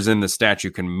figures in the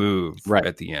statue can move right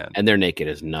at the end. And they're naked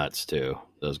as nuts too,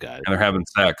 those guys. And they're having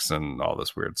sex and all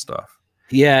this weird stuff.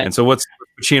 Yeah. And so what's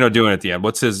Pacino doing at the end?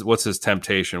 What's his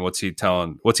temptation? What's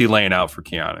he laying out for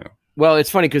Keanu? Well, it's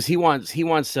funny because he wants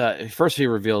first he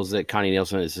reveals that Connie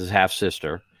Nielsen is his half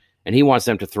sister, and he wants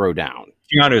them to throw down.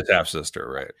 Keanu's half sister,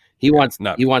 right? He wants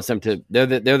them to. They're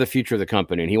the future of the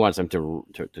company, and he wants them to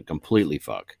completely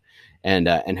fuck and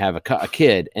have a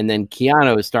kid. And then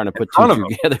Keanu is starting to put two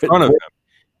together.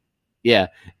 Yeah,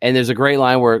 and there's a great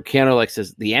line where Keanu like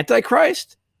says, "The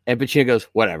Antichrist," and Pacino goes,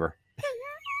 "Whatever."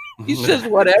 He says,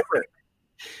 "Whatever."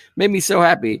 Made me so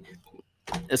happy.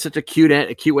 It's such a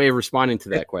cute way of responding to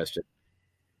that question.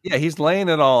 Yeah, he's laying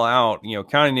it all out.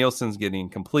 Connie Nielsen's getting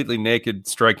completely naked,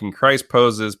 striking Christ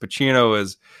poses. Pacino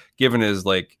is giving his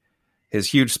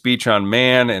huge speech on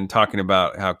Man and talking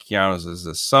about how Keanu's is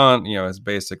his son. It's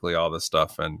basically all this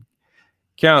stuff, and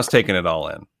Keanu's taking it all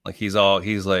in. Like he's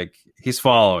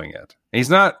following it. And he's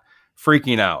not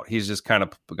freaking out. He's just kind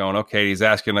of going, okay. He's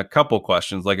asking a couple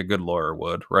questions like a good lawyer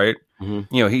would, right?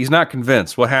 Mm-hmm. He's not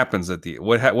convinced. What happens at the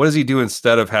what does he do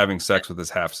instead of having sex with his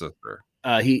half sister?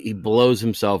 He blows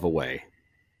himself away,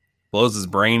 blows his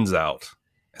brains out,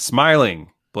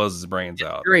 smiling, blows his brains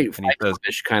out. Great, and he says,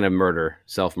 kind of murder,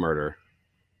 self murder.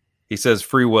 He says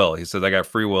free will. He says, I got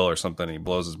free will or something. He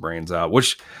blows his brains out,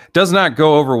 which does not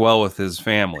go over well with his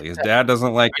family. His dad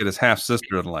doesn't like it. His half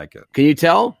sister doesn't like it. Can you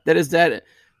tell that his dad?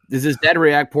 Does his dad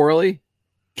react poorly?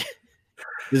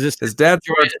 His dad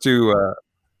starts to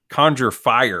conjure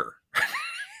fire.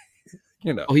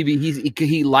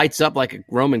 He lights up like a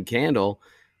Roman candle,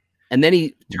 and then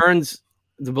he turns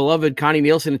the beloved Connie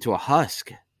Nielsen into a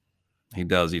husk. He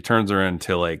does. He turns her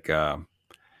into like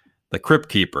the Crypt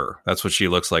Keeper. That's what she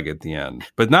looks like at the end.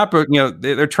 But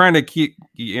they're trying to keep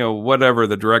whatever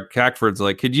the direct. Hackford's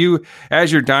like, could you,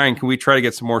 as you're dying, can we try to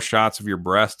get some more shots of your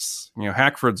breasts?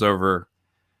 Hackford's over.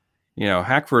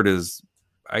 Hackford is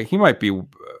he might be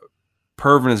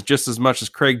perving as just as much as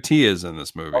Craig T is in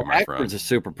this movie. My friend, Hackford's a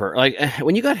super perv. Like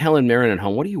when you got Helen Mirren at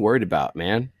home, what are you worried about,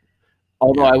 man?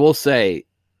 Although I will say,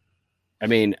 I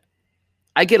mean,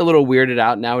 I get a little weirded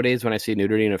out nowadays when I see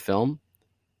nudity in a film.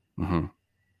 Mm-hmm.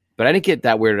 But I didn't get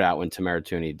that weirded out when Tamara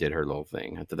Tooney did her little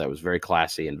thing. I thought that was very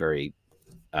classy and very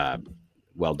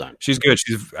well done. She's good.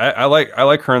 I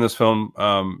like her in this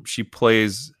film. She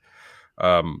plays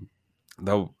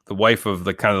the wife of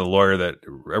the kind of the lawyer that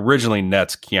originally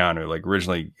nets Keanu, like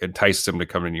originally entices him to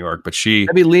come to New York. But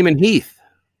that'd be Lehman Heath.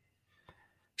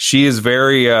 She is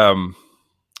very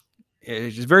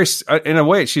she's very, in a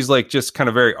way, she's like just kind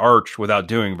of very arch without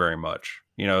doing very much.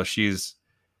 It's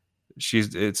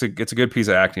a good piece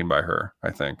of acting by her,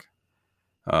 I think.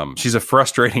 She's a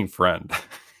frustrating friend.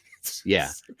 Yeah,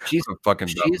 she's a fucking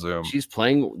dumb Zoom. She's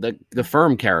playing the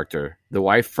firm character, the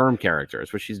wife firm character.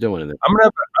 That's what she's doing in this. I'm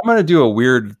gonna do a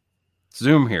weird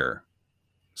Zoom here,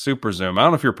 super Zoom. I don't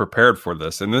know if you're prepared for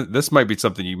this, and this might be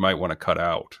something you might want to cut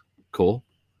out. Cool.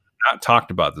 Not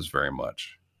talked about this very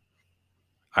much.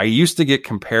 I used to get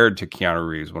compared to Keanu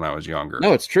Reeves when I was younger.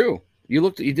 No, it's true.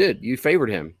 You favored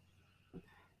him.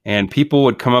 And people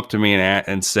would come up to me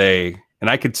and say, and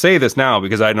I could say this now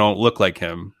because I don't look like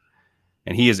him,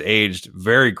 and he has aged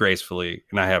very gracefully,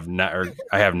 and I have not.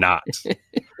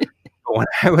 When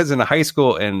I was in high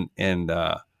school and in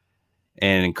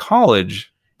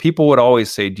college, people would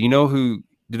always say, "Do you know who?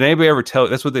 Did anybody ever tell?"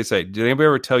 That's what they say. Did anybody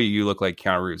ever tell you look like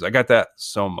Keanu Reeves? I got that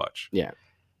so much. Yeah.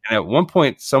 And at one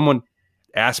point, someone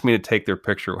asked me to take their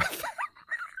picture with them.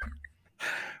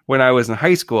 when I was in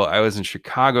high school, I was in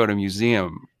Chicago at a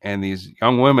museum, and these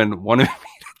young women wanted me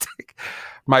to take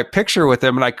my picture with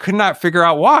them, and I could not figure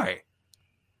out why.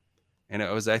 And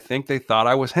it was, I think they thought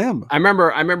I was him. I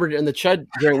remember in the Chud,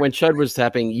 when Chud was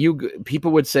tapping,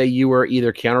 people would say you were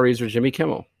either Keanu Reeves or Jimmy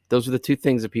Kimmel. Those are the two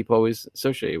things that people always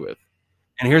associate with.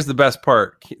 And here's the best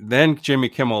part. Then Jimmy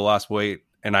Kimmel lost weight,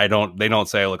 and they don't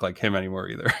say I look like him anymore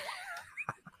either.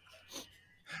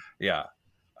 Yeah.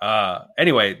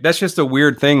 Anyway, that's just a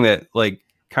weird thing that, like,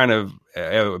 kind of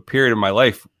a period of my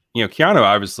life. You know, Keanu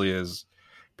obviously is,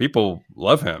 people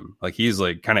love him. Like, he's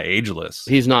like kind of ageless.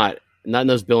 He's not in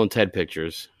those Bill and Ted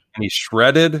pictures. And he's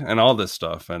shredded and all this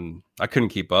stuff. And I couldn't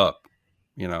keep up.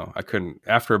 You know, I couldn't,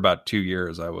 after about 2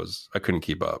 years, I couldn't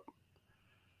keep up.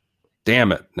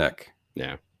 Damn it, Nick.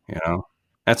 Yeah. You know,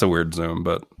 that's a weird Zoom,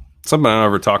 but something I don't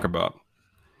ever talk about.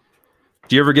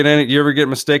 Do you ever get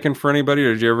mistaken for anybody,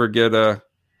 or did you ever get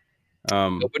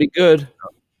nobody good?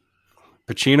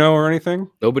 Pacino or anything?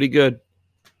 Nobody good.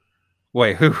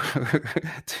 Wait, who?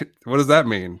 What does that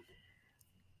mean?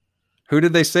 Who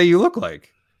did they say you look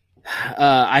like?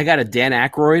 I got a Dan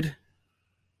Aykroyd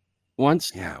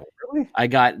once. Yeah, really? I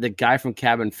got the guy from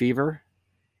Cabin Fever.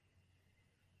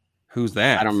 Who's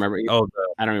that? I don't remember. Oh,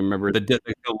 I don't remember. The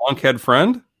lunkhead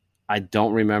friend? I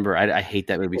don't remember. I hate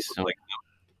that movie so much.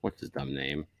 What's his dumb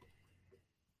name?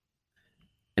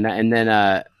 And then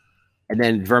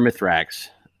Vermithrax,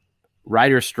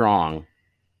 Ryder Strong.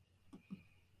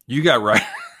 You got right.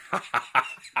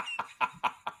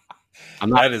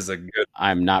 That is a good.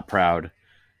 I'm not proud.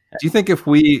 Do you think if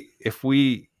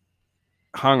we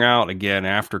hung out again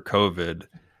after COVID,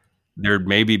 there'd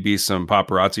maybe be some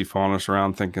paparazzi following us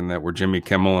around thinking that we're Jimmy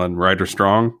Kimmel and Ryder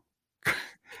Strong?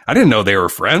 I didn't know they were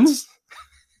friends.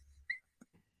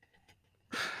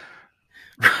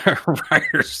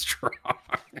 Ryder Strong.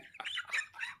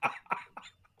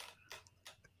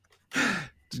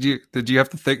 Did you have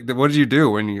to think? What did you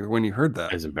do when you heard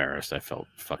that? I was embarrassed. I felt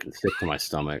fucking sick to my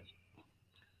stomach.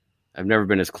 I've never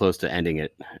been as close to ending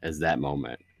it as that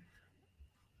moment.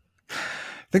 I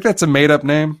think that's a made up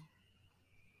name.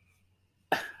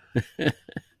 Do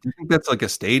you think that's like a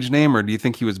stage name, or do you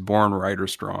think he was born Ryder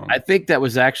Strong? I think that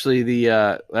was actually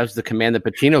that was the command that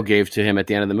Pacino gave to him at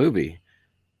the end of the movie.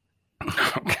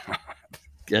 Oh, God.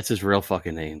 That's his real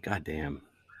fucking name. God damn.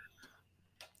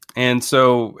 And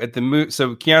so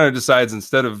so Keanu decides,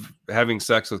 instead of having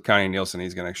sex with Connie Nielsen,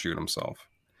 he's going to shoot himself.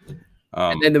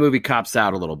 And then the movie cops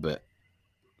out a little bit.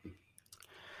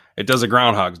 It does a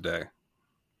Groundhog's Day.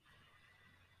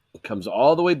 It comes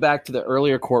all the way back to the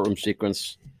earlier courtroom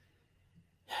sequence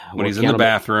when he's in the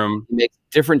bathroom. He makes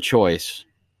a different choice.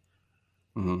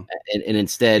 Mm-hmm. And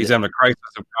instead he's having a crisis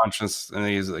of conscience, and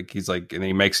he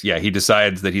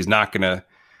decides that he's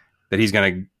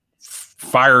gonna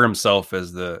fire himself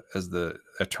as the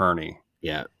attorney.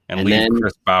 Yeah. And leave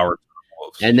Chris Bauer to the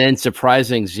wolves. And then,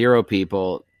 surprising zero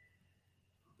people,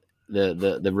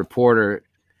 the reporter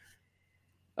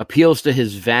appeals to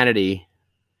his vanity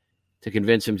to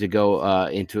convince him to go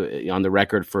on the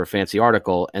record for a fancy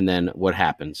article. And then what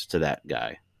happens to that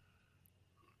guy?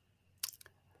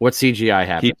 What CGI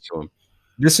happens to him?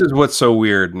 This is what's so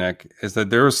weird, Nick, is that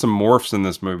there was some morphs in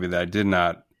this movie that I did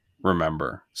not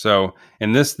remember. So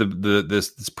in this,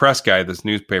 this press guy, this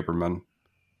newspaperman,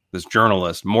 this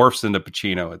journalist morphs into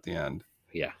Pacino at the end.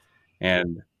 Yeah.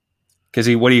 And because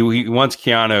he wants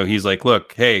Keanu, he's like,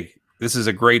 look, hey, this is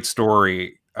a great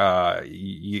story.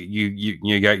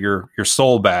 You got your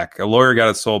soul back. A lawyer got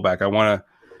his soul back. I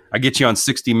get you on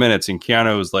 60 Minutes. And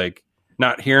Keanu is like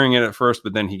not hearing it at first,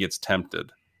 but then he gets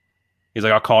tempted. He's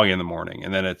like, I'll call you in the morning.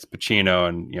 And then it's Pacino,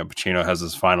 and Pacino has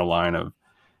his final line of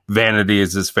vanity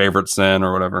is his favorite sin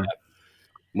or whatever.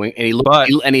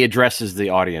 And he addresses the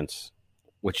audience,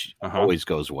 which always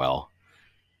goes well.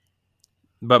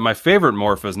 But my favorite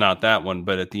morph is not that one,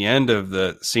 but at the end of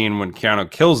the scene when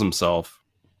Keanu kills himself,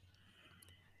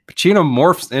 Pacino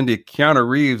morphs into Keanu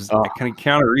Reeves,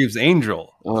 Keanu Reeves'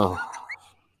 angel. Oh.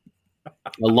 A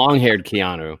long-haired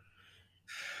Keanu.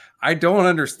 I don't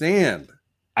understand.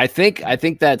 I think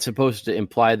that's supposed to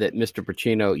imply that Mr.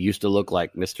 Pacino used to look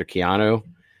like Mr. Keanu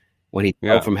when he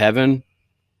fell from heaven.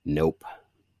 Nope.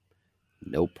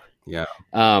 Yeah.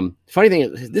 Funny thing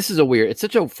is, it's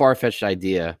such a far-fetched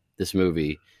idea, this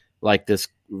movie. Like this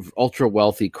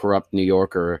ultra-wealthy, corrupt New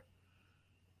Yorker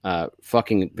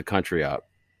fucking the country up.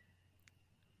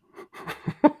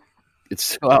 It's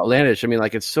so outlandish. I mean,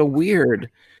 like, it's so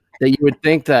weird that you would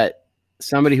think that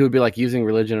somebody who would be like using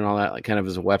religion and all that, like, kind of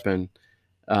as a weapon.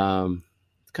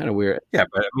 It's kind of weird. Yeah,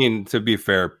 but I mean, to be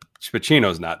fair,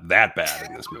 Pacino's not that bad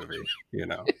in this movie. It's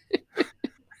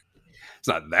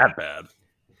not that bad.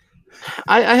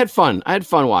 I had fun. I had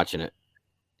fun watching it.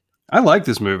 I like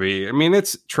this movie. I mean,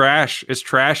 it's trash. It's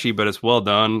trashy, but it's well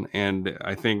done, and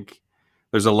I think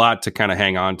there's a lot to kind of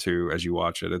hang on to as you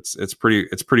watch it. It's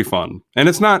pretty fun, and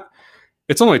it's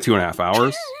only 2.5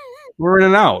 hours. We're in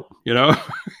and out, you know.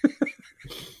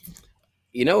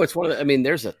 It's one of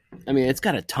the. It's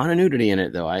got a ton of nudity in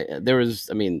it, though. I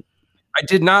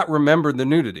did not remember the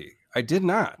nudity. I did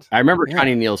not. I remember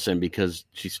Connie Nielsen because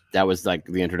that was like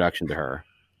the introduction to her.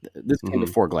 This came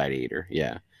before Gladiator.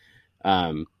 Yeah.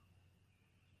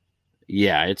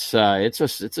 Yeah, it's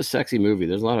a sexy movie.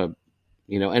 There's a lot of,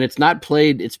 and it's not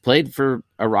played. It's played for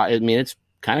it's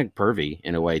kind of pervy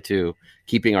in a way too,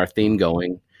 keeping our theme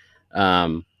going.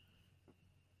 It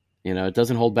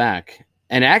doesn't hold back.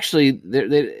 And actually,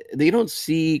 they don't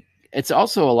see. It's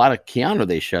also a lot of Keanu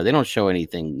they show. They don't show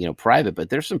anything, private, but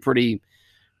there's some pretty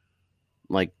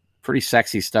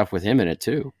sexy stuff with him in it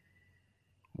too.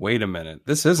 Wait a minute.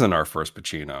 This isn't our first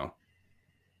Pacino.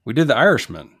 We did The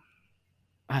Irishman.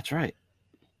 That's right.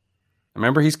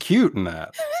 Remember, he's cute in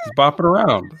that. He's bopping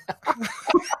around.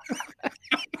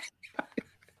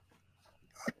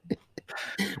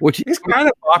 Which he's kind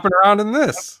of bopping around in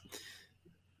this.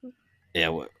 Yeah,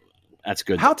 well, that's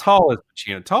good. How tall is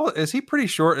Pacino? Tall? Is he pretty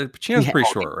short? Pacino's pretty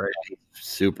short, right?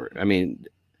 Super. I mean,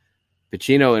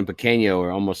 Pacino and Pequeño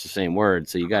are almost the same word,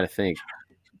 so you got to think.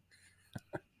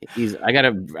 I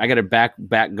gotta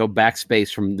go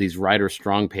backspace from these Writer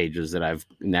Strong pages that I've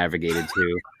navigated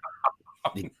to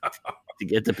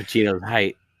get to Pacino's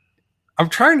height. I'm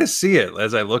trying to see it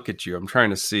as I look at you. I'm trying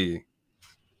to see.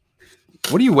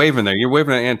 What are you waving there? You're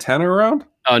waving an antenna around?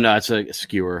 Oh no, it's a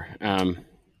skewer.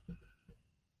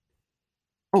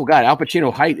 Oh God, Al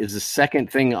Pacino height is the second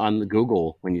thing on the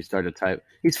Google when you start to type.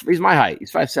 He's my height.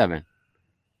 He's 5'7".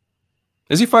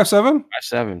 Is he 5'7"?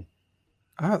 5'7".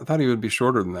 I thought he would be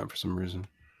shorter than that for some reason.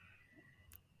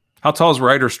 How tall is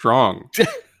Ryder Strong?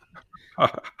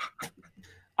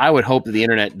 I would hope that the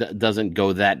internet doesn't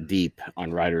go that deep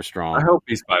on Ryder Strong. I hope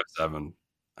he's 5'7".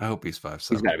 I hope he's 5'7".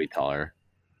 He's got to be taller.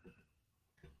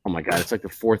 Oh my God, it's like the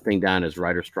fourth thing down is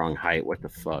Ryder Strong height. What the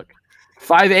fuck?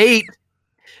 5'8".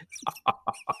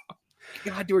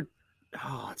 God, dude.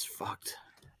 Oh, it's fucked.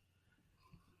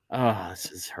 Oh,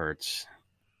 this hurts.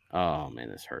 Oh man,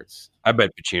 this hurts. I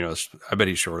bet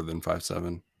he's shorter than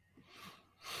 5'7".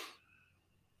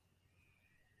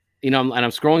 And I'm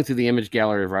scrolling through the image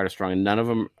gallery of Ryder Strong, and none of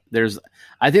them.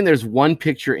 I think there's one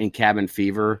picture in Cabin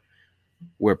Fever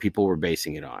where people were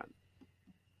basing it on.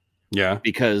 Yeah,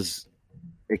 because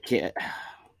it can't.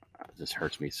 This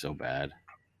hurts me so bad.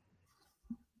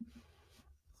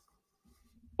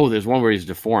 Oh, there's one where he's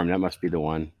deformed. That must be the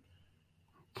one.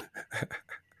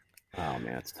 Oh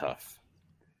man, it's tough.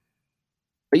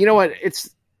 But you know what? I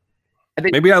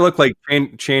think maybe I look like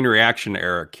chain reaction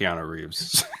era Keanu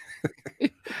Reeves.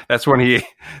 That's when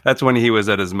he was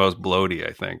at his most bloaty,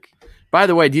 I think. By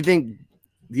the way, do you think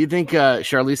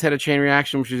Charlize had a chain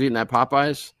reaction when she was eating that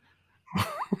Popeyes?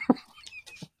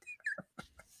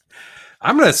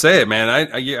 I'm gonna say it, man.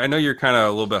 I know you're kind of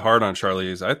a little bit hard on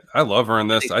Charlize. I love her in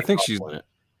this. I think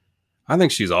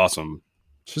she's awesome.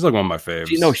 She's like one of my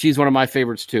favorites. She's one of my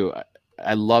favorites too.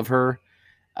 I love her.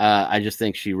 I just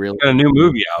think she really got a new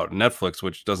movie out on Netflix,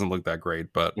 which doesn't look that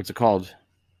great. But what's it called?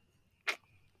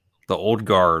 The Old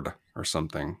Guard or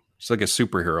something. It's like a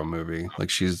superhero movie. Like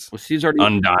she's already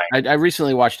undying. I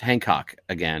recently watched Hancock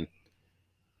again.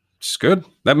 It's good.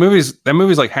 That movie's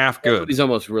like half good. He's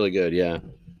almost really good. Yeah.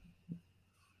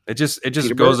 It just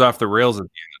goes off the rails at the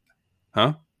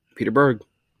end, huh? Peter Berg.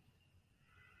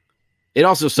 It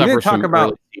also suffers from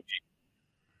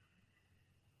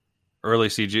early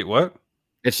CG. What?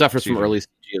 It suffers from early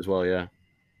CG as well. Yeah.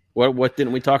 What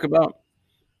didn't we talk about?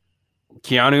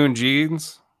 Keanu in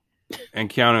jeans and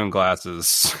Keanu in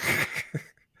glasses.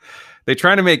 They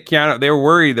trying to make Keanu. They were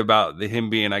worried about him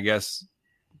being. I guess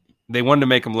they wanted to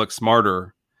make him look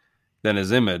smarter than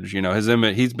his image. His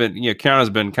image. He's been. Keanu's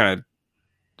been kind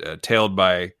of tailed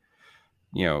by.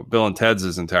 Bill and Ted's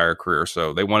his entire career.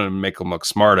 So they wanted to make him look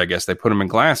smart. I guess they put him in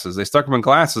glasses. They stuck him in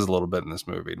glasses a little bit in this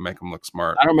movie to make him look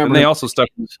smart. I don't remember. And they also stuck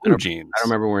him in blue jeans. I don't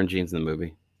remember wearing jeans in the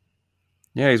movie.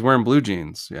 Yeah, he's wearing blue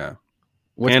jeans. Yeah.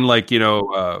 He's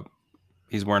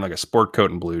wearing like a sport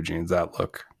coat and blue jeans. That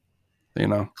look,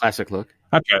 classic look.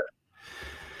 Okay.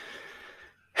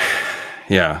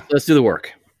 Yeah. Let's do the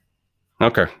work.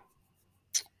 Okay.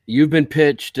 You've been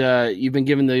pitched. You've been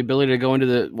given the ability to go into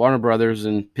the Warner Brothers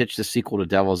and pitch the sequel to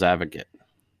Devil's Advocate.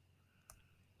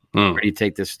 Where do you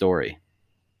take this story?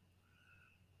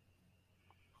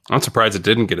 I'm surprised it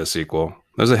didn't get a sequel.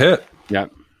 It was a hit.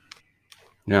 Yep.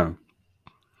 Yeah.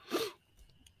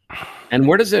 And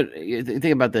where does it? You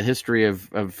think about the history of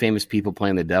famous people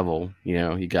playing the devil. You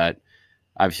know, you got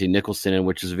obviously Nicholson in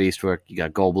Witches of Eastwick. You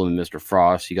got Goldblum and Mr.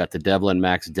 Frost. You got the Devil and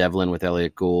Max Devlin with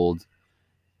Elliot Gould.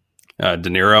 De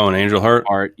Niro and Angel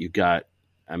Heart. You got,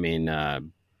 I mean,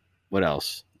 what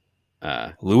else?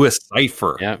 Louis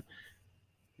Cypher. Yeah.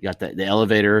 You got the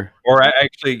elevator. Or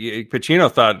actually, Pacino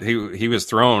thought he was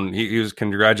thrown. He was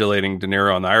congratulating De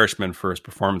Niro on The Irishman for his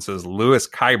performance as Louis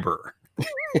Kyber.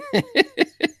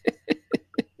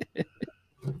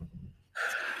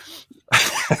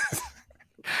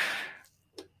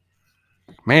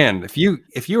 Man, if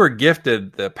you were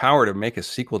gifted the power to make a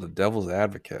sequel to Devil's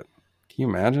Advocate, can you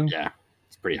imagine? Yeah,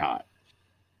 it's pretty hot.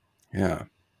 Yeah.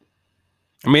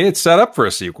 I mean, it's set up for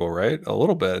a sequel, right? A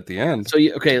little bit at the end. So,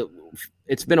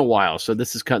 it's been a while. So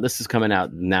this is coming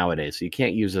out nowadays. So you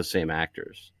can't use those same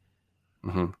actors.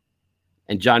 Mm-hmm.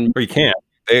 And John, or you can't.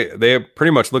 They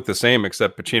pretty much look the same,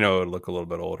 except Pacino would look a little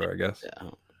bit older, I guess.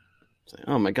 Yeah.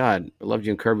 Oh my God, I loved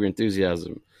you in Curb Your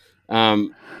Enthusiasm.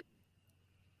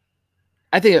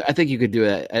 I think you could do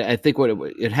it. I think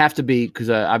it'd have to be, because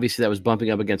obviously that was bumping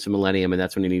up against the Millennium, and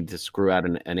that's when you need to screw out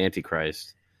an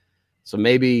Antichrist. So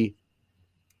maybe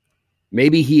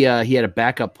he had a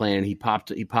backup plan. He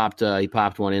popped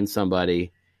one in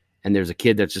somebody, and there's a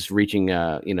kid that's just reaching,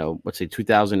 let's say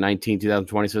 2019,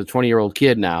 2020. So a 20-year-old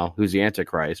kid now who's the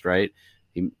Antichrist, right?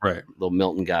 Right. Little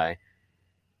Milton guy.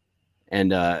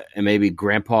 And maybe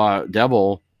Grandpa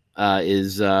Devil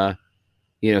is,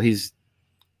 he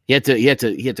had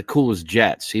to cool his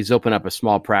jets. He's opened up a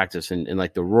small practice in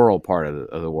like the rural part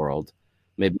of the world,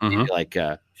 maybe like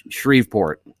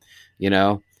Shreveport,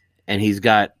 and he's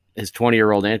got his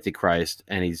 20-year-old Antichrist,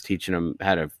 and he's teaching him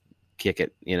how to kick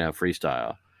it,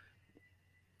 freestyle.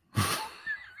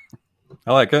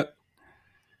 I like it.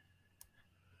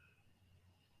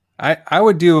 I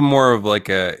would do more of like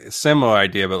a similar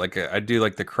idea, but I'd do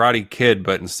like the Karate Kid,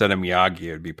 but instead of Miyagi,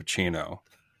 it'd be Pacino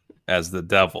as the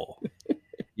devil.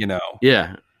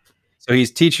 Yeah. So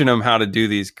he's teaching him how to do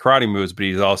these karate moves, but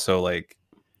he's also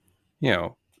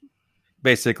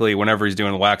basically whenever he's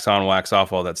doing wax on, wax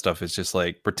off, all that stuff, it's just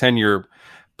like pretend you're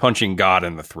punching God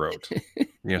in the throat,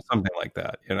 something like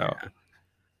that.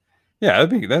 Yeah,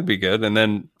 that'd be good. And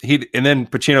then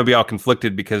Pacino would be all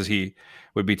conflicted because he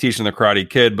would be teaching the Karate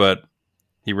Kid, but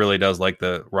he really does like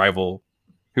the rival.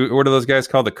 What are those guys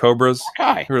called? The Cobras?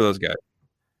 Kai. Who are those guys?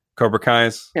 Cobra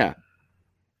Kais? Yeah.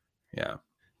 Yeah.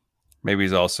 Maybe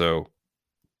he's also,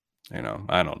 I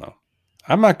don't know.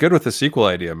 I'm not good with the sequel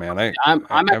idea, man. I'm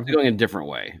actually going a different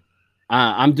way.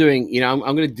 I'm doing, I'm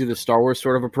going to do the Star Wars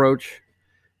sort of approach.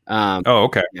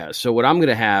 Okay. Yeah. So what I'm going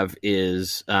to have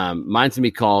is mine's going to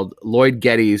be called Lloyd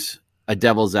Getty's A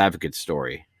Devil's Advocate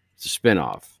Story. It's a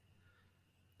spinoff,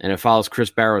 and it follows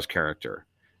Chris Barrow's character.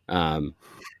 And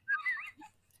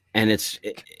it's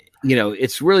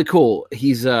really cool.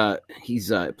 He's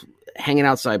hanging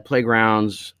outside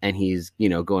playgrounds, and he's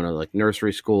going to like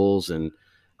nursery schools, and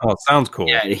it sounds cool.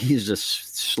 Yeah, he's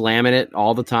just slamming it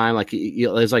all the time. Like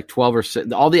there's like 12 or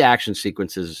 6, all the action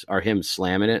sequences are him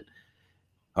slamming it.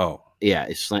 Oh yeah,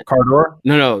 it's car door.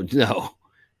 No.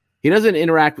 He doesn't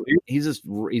interact. He's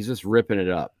just ripping it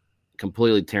up,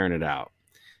 completely tearing it out,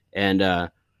 and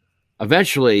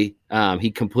eventually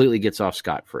he completely gets off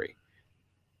scot-free.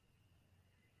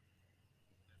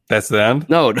 That's the end?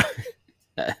 No.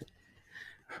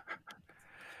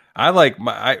 I like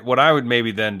what I would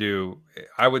maybe then do.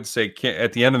 I would say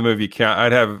at the end of the movie,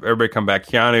 I'd have everybody come back.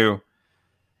 Keanu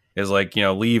is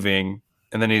leaving,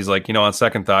 and then he's like, on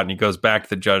second thought, and he goes back to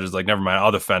the judge. Is like, never mind,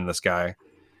 I'll defend this guy.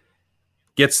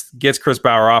 Gets Chris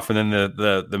Bauer off, and then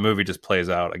the movie just plays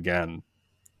out again.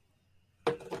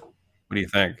 What do you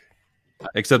think?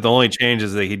 Except the only change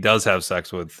is that he does have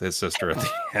sex with his sister at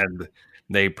the end.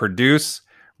 They produce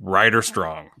Ryder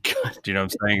Strong. Do you know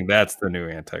what I'm saying? That's the new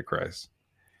Antichrist.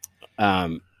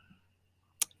 No,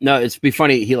 it's be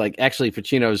funny. He actually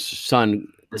Pacino's son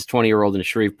is 20-year-old in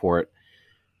Shreveport.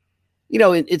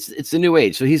 It's the new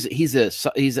age. So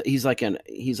he's like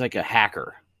a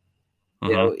hacker.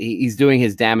 Mm-hmm. He's doing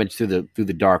his damage through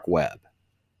the dark web.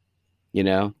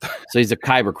 So he's a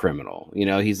cyber criminal.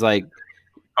 He's like,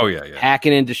 oh yeah,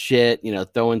 hacking into shit.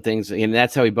 Throwing things, and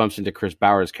that's how he bumps into Chris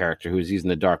Bauer's character, who's using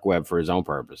the dark web for his own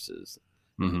purposes.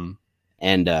 Mm-hmm.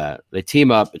 And they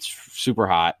team up. It's super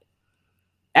hot.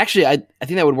 Actually, I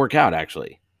think that would work out,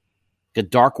 actually. The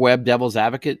Dark Web Devil's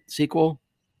Advocate sequel.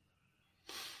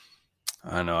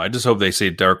 I know. I just hope they see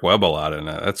Dark Web a lot in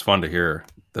it. That's fun to hear,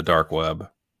 the Dark Web,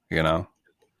 Yeah.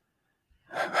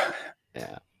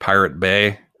 Pirate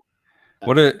Bay.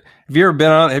 Have you ever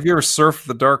surfed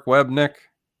the Dark Web, Nick?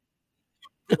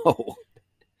 No.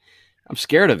 I'm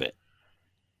scared of it.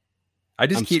 I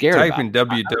just I'm keep scared about typing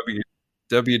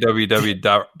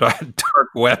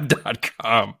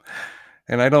www.darkweb.com,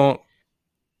 and I don't.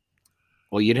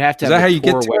 Well, you'd have to Is have that how the you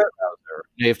get Tor to web it? browser.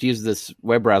 You have to use this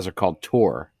web browser called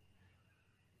Tor,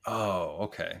 Oh,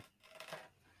 okay.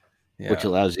 which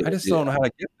allows you. I to just do don't know that. how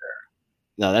to get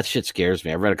No, that shit scares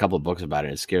me. I've read a couple of books about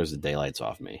it. It scares the daylights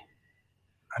off me.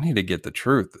 I need to get the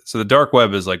truth. So the dark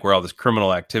web is like where all this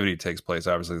criminal activity takes place.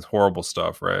 Obviously, this horrible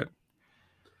stuff, right?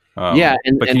 Yeah,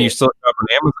 but can you still have an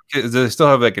Amazon? Do they still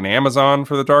have like an Amazon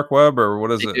for the dark web, or what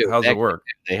is it? do. How does it work?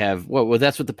 They have well,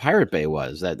 that's what the Pirate Bay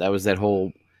was. That was that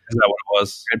whole. Is that what it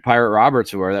was? Red Pirate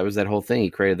Roberts, where that was that whole thing. He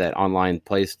created that online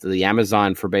place, to the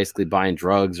Amazon, for basically buying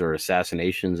drugs or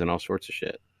assassinations and all sorts of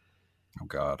shit. Oh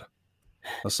God,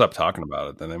 let's stop talking about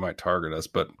it. Then they might target us.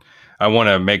 But I want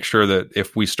to make sure that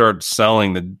if we start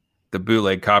selling the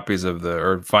bootleg copies of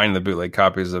or finding the bootleg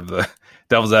copies of the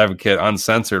Devil's Advocate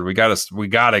uncensored, we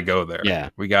gotta go there. Yeah,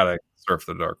 we gotta surf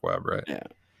the dark web, right? Yeah.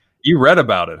 You read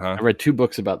about it, huh? I read 2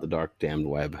 books about the dark damned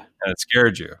web, and it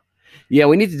scared you. Yeah,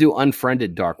 we need to do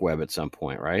Unfriended Dark Web at some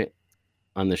point, right?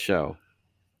 On the show.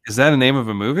 Is that a name of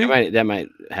a movie? That might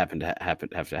have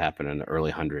to happen in the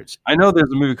early hundreds. I know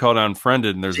there's a movie called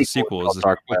Unfriended, and there's a sequel. Is this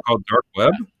called Dark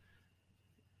Web? Yeah.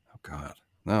 Oh God,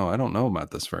 no, I don't know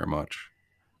about this very much.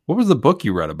 What was the book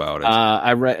you read about it?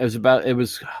 I read it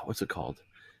was what's it called?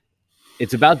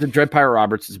 It's about the Dread Pirate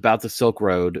Roberts. It's about the Silk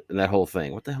Road and that whole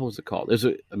thing. What the hell is it called? There's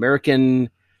an American.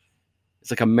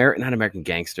 It's like not American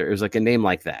Gangster. It was like a name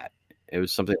like that. It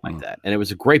was something like that, and it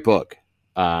was a great book.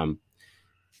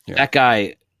 That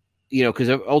guy, because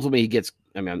ultimately he gets.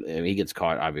 I mean, he gets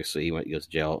caught. Obviously, he goes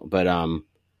to jail. But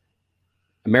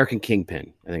American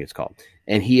Kingpin, I think it's called.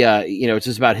 And he, it's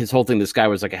just about his whole thing. This guy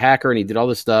was like a hacker, and he did all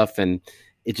this stuff, and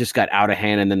it just got out of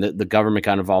hand. And then the government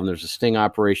got involved, and there's a sting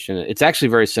operation. It's actually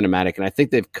very cinematic, and I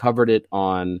think they've covered it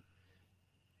on.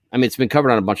 I mean, it's been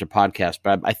covered on a bunch of podcasts,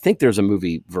 but I think there's a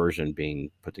movie version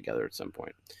being put together at some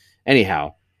point.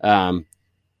 Anyhow,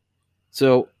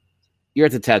 so you're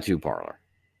at the tattoo parlor,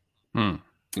 and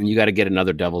you got to get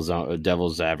another Devil's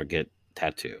Advocate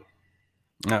tattoo.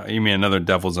 No, you mean another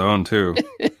Devil's Own too?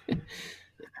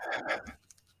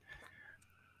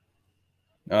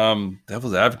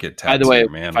 Devil's Advocate tattoo. By the way,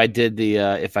 man,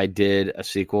 if I did a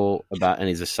sequel about, and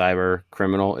he's a cyber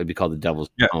criminal, it'd be called the Devil's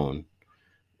Own.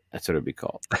 That's what it'd be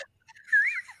called.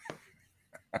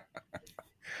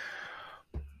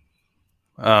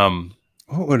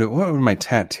 What would my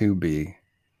tattoo be? I'm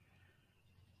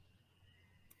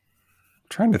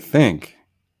trying to think.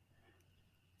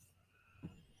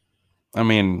 I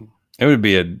mean, it would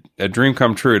be a dream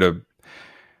come true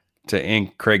to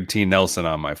ink Craig T. Nelson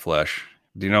on my flesh.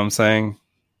 Do you know what I'm saying?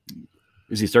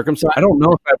 Is he circumcised? I don't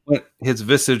know if I want his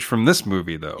visage from this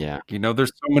movie, though. Yeah. There's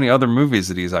so many other movies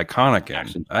that he's iconic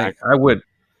in. I would.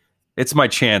 It's my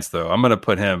chance, though. I'm going to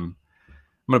put him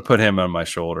on my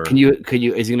shoulder. Could you?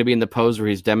 Is he going to be in the pose where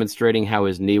he's demonstrating how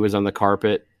his knee was on the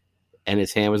carpet and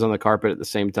his hand was on the carpet at the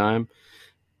same time?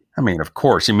 I mean, of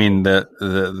course. You mean the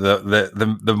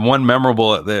one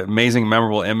the amazing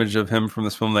memorable image of him from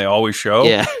this film they always show?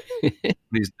 Yeah.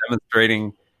 He's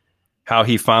demonstrating how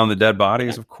he found the dead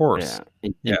bodies, of course.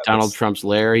 Yeah. In Donald Trump's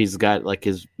lair, he's got like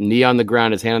his knee on the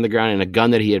ground, his hand on the ground, and a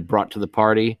gun that he had brought to the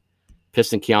party,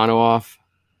 pissing Keanu off.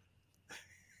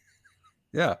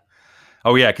 Yeah.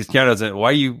 Oh yeah, because Keanu doesn't.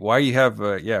 Why do you have?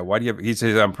 He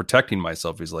says, "I'm protecting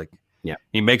myself." He's like, yeah.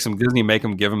 He makes him. Doesn't he make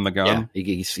him give him the gun?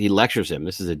 Yeah. He lectures him.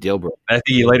 This is a deal breaker. I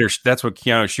think that's what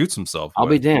Keanu shoots himself. I'll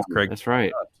be damned. Craig. That's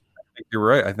right. I think you're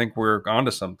right. I think we're onto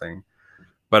something.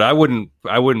 But I wouldn't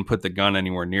put the gun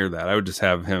anywhere near that. I would just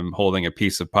have him holding a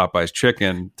piece of Popeye's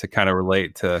chicken to kind of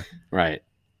relate to, right?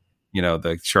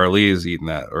 The Charlize eating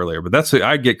that earlier. But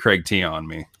I'd get Craig T on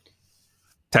me.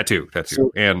 Tattoo.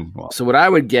 So what I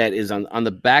would get is on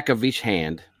the back of each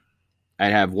hand,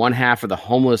 I'd have one half of the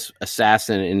homeless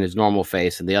assassin in his normal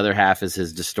face, and the other half is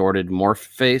his distorted morph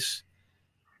face.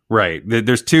 Right.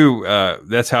 There's two.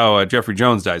 That's how Jeffrey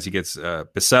Jones dies. He gets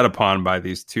beset upon by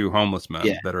these two homeless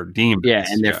men that are demons. Yeah,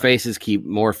 and their faces keep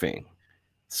morphing.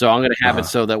 So I'm going to have it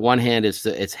so that one hand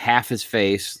it's half his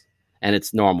face and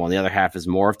it's normal, and the other half is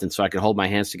morphed. And so I can hold my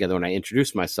hands together when I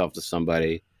introduce myself to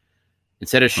somebody.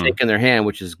 Instead of shaking their hand,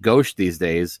 which is gauche these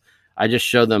days, I just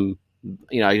show them.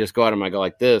 I just go out and I go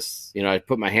like this. I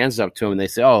put my hands up to them, and they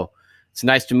say, "Oh, it's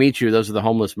nice to meet you. Those are the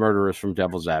homeless murderers from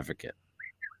Devil's Advocate."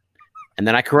 And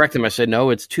then I correct them. I said,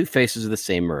 "No, it's two faces of the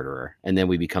same murderer." And then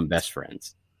we become best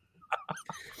friends.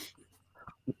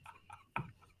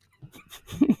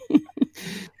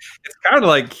 It's kind of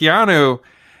like Keanu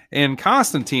in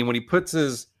Constantine when he puts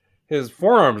his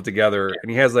forearms together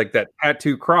and he has like that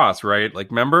tattoo cross, right?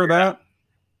 Like, remember that?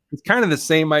 it's kind of the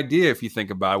same idea if you think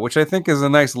about it, which I think is a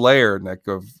nice layer, Nick,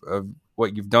 of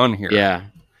what you've done here. Yeah.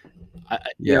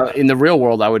 You know, in the real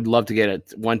world, I would love to get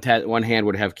it. One hand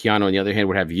would have Keanu and the other hand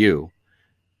would have you.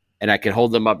 And I could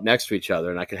hold them up next to each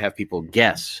other and I could have people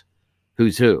guess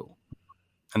who's who.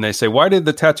 And they say, why did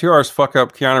the tattoo artist fuck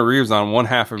up Keanu Reeves on one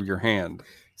half of your hand?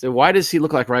 So why does he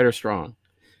look like Ryder Strong?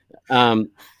 All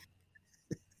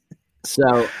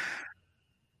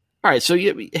right. So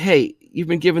you've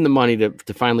been given the money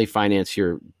to finally finance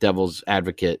your Devil's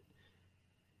Advocate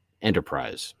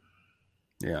enterprise.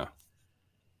 Yeah.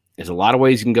 There's a lot of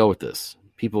ways you can go with this.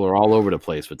 People are all over the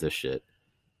place with this shit.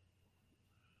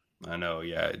 I know.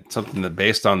 Yeah. It's something that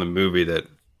based on the movie that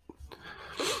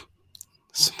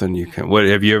something you can, what,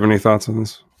 have you ever any thoughts on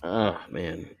this? Oh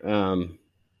man.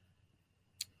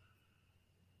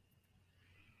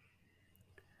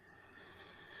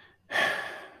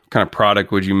 Kind of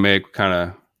product would you make? Kind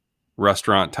of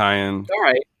restaurant tie-in? All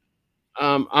right.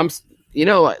 I'm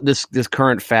this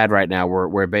current fad right now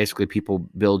where basically people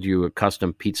build you a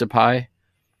custom pizza pie.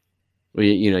 Where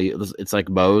it's like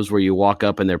Moe's where you walk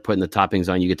up and they're putting the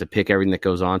toppings on. You get to pick everything that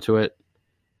goes onto it.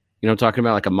 You know what I'm talking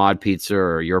about? Like a Mod Pizza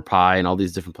or Your Pie and all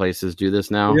these different places do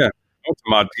this now. Yeah. What's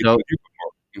Mod Pizza?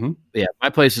 Yeah. My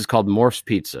place is called Morph's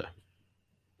Pizza.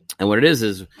 And what it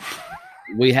is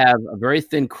we have a very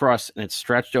thin crust and it's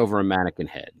stretched over a mannequin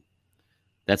head.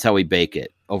 That's how we bake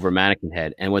it, over a mannequin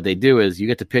head. And what they do is you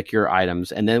get to pick your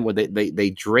items, and then what they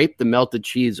drape the melted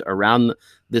cheese around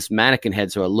this mannequin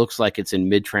head so it looks like it's in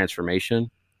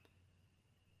mid-transformation.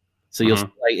 So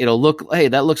you'll it'll look, hey,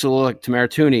 that looks a little like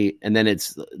Tomaratuni, and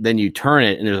then you turn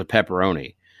it and there's a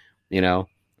pepperoni,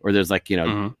 or there's like,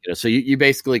 so you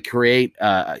basically create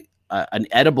an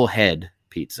edible head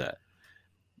pizza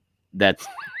that's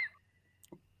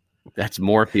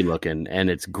morphy looking, and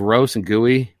it's gross and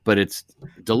gooey, but it's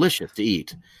delicious to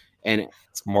eat. And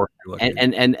it's morphy looking.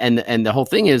 And the whole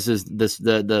thing is this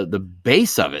the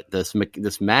base of it,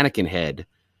 this mannequin head,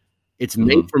 it's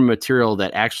made from material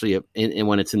that actually, and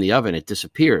when it's in the oven, it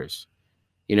disappears.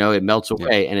 It melts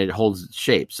away and it holds its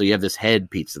shape. So you have this head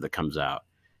pizza that comes out,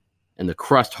 and the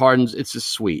crust hardens. It's just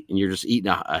sweet, and you're just eating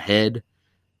a head.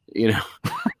 Is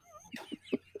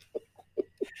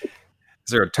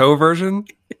there a toe version?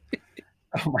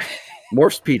 Oh my.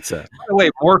 Morph's Pizza. By the way,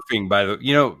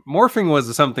 morphing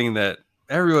was something that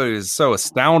everybody was so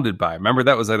astounded by. Remember,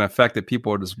 that was an effect that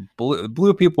people just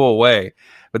blew people away,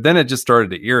 but then it just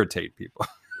started to irritate people.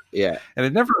 Yeah.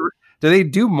 And do they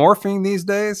do morphing these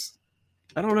days?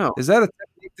 I don't know. Is that a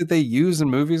technique that they use in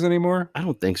movies anymore? I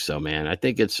don't think so, man. I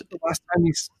think it's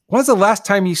when's the last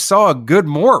time you saw a good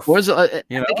morph? I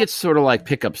think it's sort of like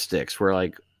pickup sticks, where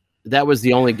like that was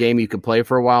the only game you could play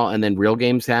for a while, and then real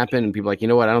games happen, and people are like, you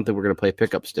know what? I don't think we're going to play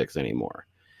pickup sticks anymore.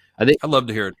 I'd love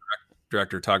to hear a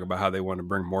director talk about how they want to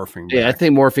bring morphing back. Yeah, I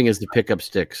think morphing is the pickup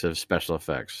sticks of special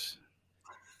effects.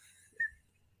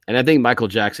 And I think Michael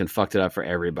Jackson fucked it up for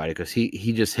everybody because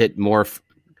he just hit morph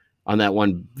on that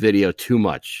one video too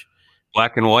much.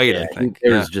 Black and white, I think.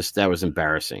 That was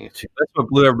embarrassing. That's what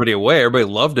blew everybody away. Everybody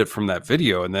loved it from that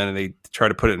video, and then they try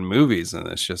to put it in movies, and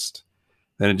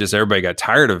everybody got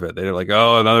tired of it. They're like,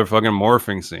 oh, another fucking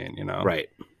morphing scene, Right.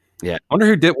 Yeah. I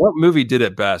wonder what movie did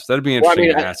it best. That'd be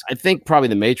interesting to ask. I think probably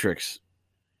The Matrix.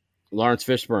 Lawrence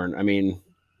Fishburne. I mean.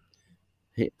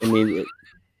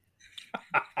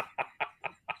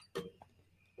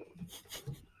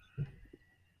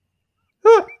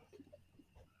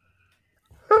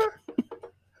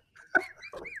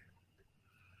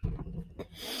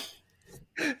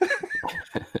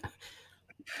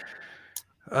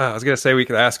 I was going to say we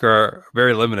could ask our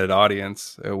very limited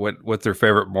audience what their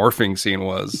favorite morphing scene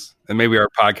was, and maybe our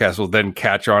podcast will then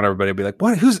catch on. Everybody will be like,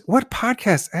 what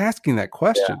podcast asking that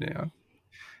question? Yeah.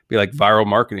 Be like viral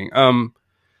marketing.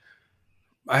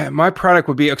 My product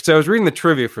would be, because I was reading the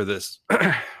trivia for this,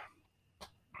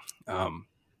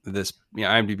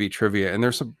 IMDb trivia, and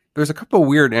there's a couple of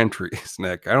weird entries,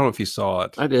 Nick. I don't know if you saw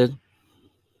it. I did.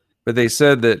 But they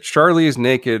said that Charlize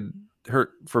naked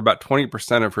for about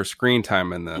 20% of her screen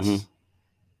time in this.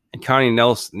 And Connie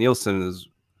Nielsen is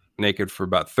naked for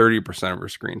about 30% of her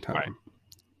screen time. Right.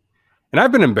 And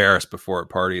I've been embarrassed before at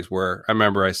parties where I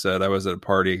remember I said I was at a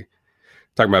party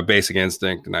talking about Basic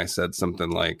Instinct, and I said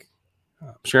something like,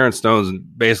 Sharon Stone's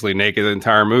basically naked the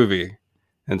entire movie.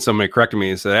 And somebody corrected me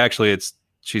and said, actually,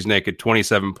 she's naked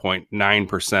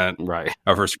 27.9%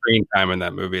 of her screen time in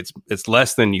that movie. It's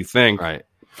less than you think. Right.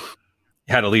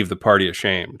 You had to leave the party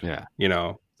ashamed. Yeah.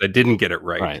 I didn't get it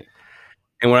right. Right.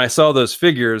 And when I saw those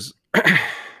figures,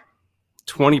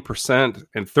 20%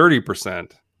 and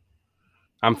 30%,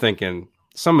 I'm thinking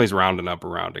somebody's rounding up or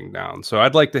rounding down. So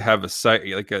I'd like to have a site,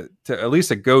 like at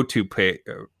least a go-to pay,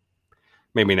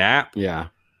 maybe an app. Yeah.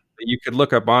 That you could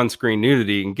look up on-screen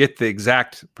nudity and get the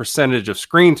exact percentage of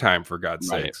screen time, for God's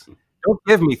sakes. Don't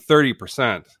give me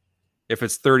 30% if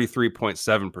it's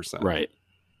 33.7%. Right.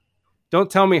 Don't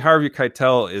tell me Harvey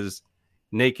Keitel is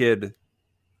naked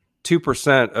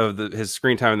 2% of his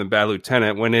screen time in The Bad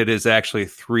Lieutenant when it is actually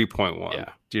 3.1. Yeah.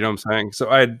 Do you know what I'm saying? So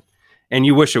and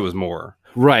you wish it was more.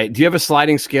 Right. Do you have a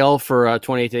sliding scale for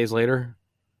 28 Days Later?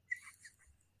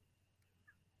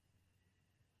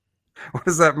 What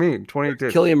does that mean? 28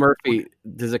 days. Cillian Murphy,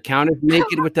 does it count as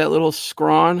naked with that little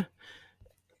scrawn?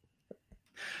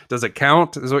 Does it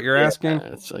count? Is what you're asking?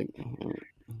 It's like,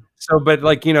 so, but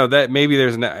like, you know, that maybe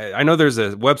I know there's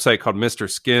a website called Mr.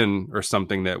 Skin or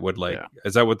something that would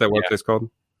is that what that website's called?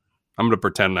 I'm going to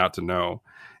pretend not to know.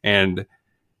 And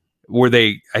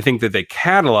I think that they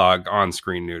catalog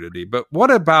on-screen nudity, but what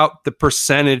about the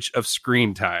percentage of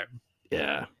screen time?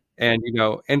 Yeah. And, you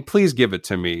know, and please give it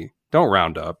to me. Don't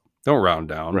round up. Don't round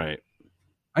down. Right.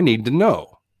 I need to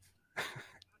know.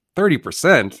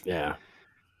 30%. Yeah.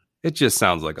 It just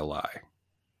sounds like a lie.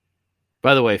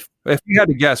 By the way, if you had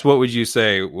to guess, what would you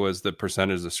say was the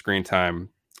percentage of screen time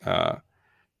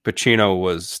Pacino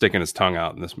was sticking his tongue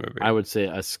out in this movie? I would say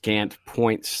a scant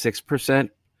 0.6%,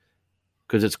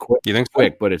 because it's quick. You think so?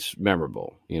 Quick, but it's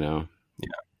memorable, you know?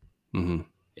 Yeah. Mm-hmm.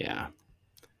 Yeah.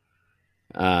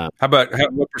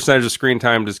 What percentage of screen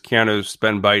time does Keanu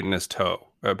spend biting his toe?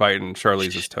 Biting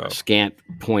Charlize's toe? Scant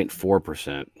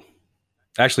 0.4%.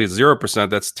 Actually, it's 0%.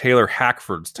 That's Taylor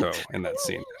Hackford's toe in that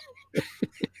scene.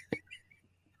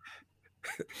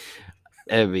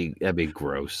 That'd be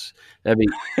gross. There's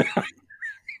a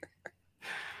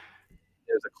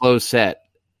closed set.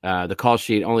 The call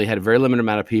sheet only had a very limited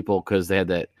amount of people because they had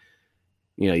that,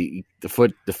 you know,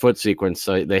 the foot sequence.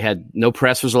 So they had no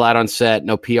press was allowed on set,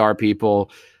 no PR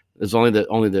people. There's only the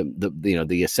you know,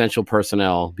 the essential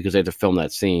personnel because they had to film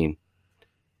that scene.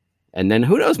 And then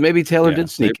who knows? Maybe Taylor did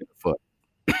sneak in the foot.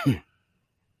 I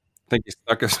think he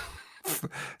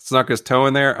snuck his toe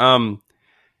in there.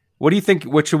 What do you think?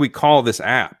 What should we call this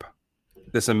app?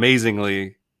 This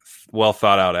amazingly well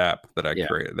thought out app that I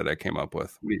created, that I came up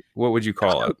with. What would you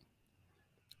call it?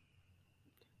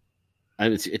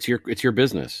 It's your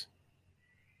business.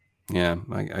 Yeah,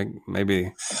 I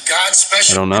maybe. God's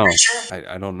special. I don't know.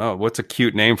 I don't know. What's a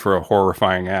cute name for a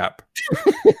horrifying app?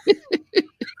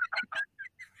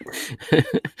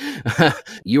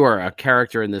 You are a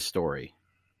character in this story.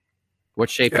 What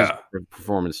shape does the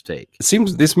performance take? It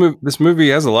seems this movie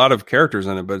has a lot of characters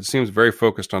in it, but it seems very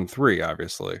focused on three,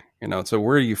 obviously. You know, so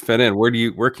where do you fit in?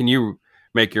 Where can you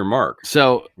make your mark?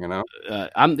 So, you know,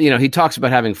 he talks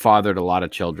about having fathered a lot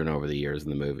of children over the years in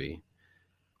the movie.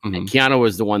 Mm-hmm. And Keanu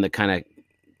was the one that kind of,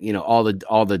 you know, all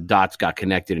the dots got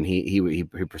connected, and he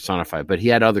personified. But he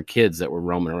had other kids that were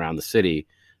roaming around the city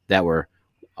that were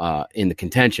in the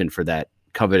contention for that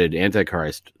coveted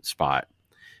Antichrist spot,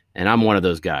 and I'm one of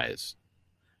those guys.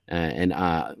 And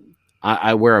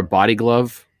I wear a body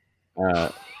glove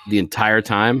the entire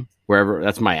time, wherever.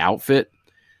 That's my outfit.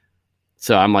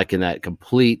 So I'm like in that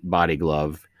complete body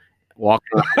glove,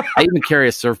 walking. I even carry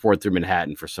a surfboard through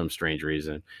Manhattan for some strange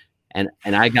reason. And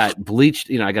I got bleached.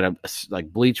 You know, I got a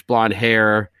bleached blonde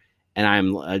hair, and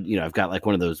I'm I've got like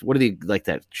one of those. What are they, like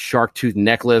that shark tooth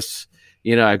necklace?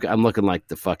 You know, I'm looking like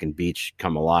the fucking beach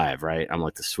come alive, right? I'm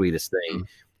like the sweetest thing. Mm-hmm.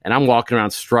 And I'm walking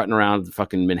around, strutting around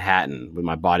fucking Manhattan with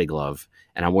my body glove.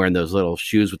 And I'm wearing those little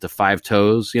shoes with the 5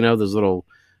 toes, you know, those little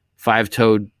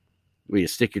 5-toed, where you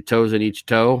stick your toes in each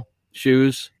toe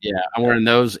shoes. Yeah, I'm wearing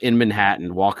those in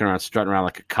Manhattan, walking around, strutting around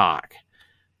like a cock.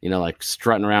 You know, like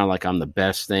strutting around like I'm the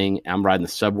best thing. I'm riding the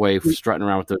subway, strutting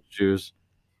around with those shoes.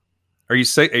 Are you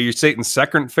Satan's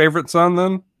second favorite son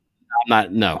then? I'm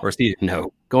not, no. Or is he?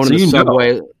 No. Going to the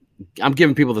subway, I'm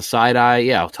giving people the side eye.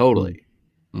 Yeah, totally.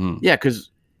 Mm. Yeah, because...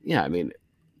 Yeah, I mean,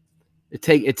 it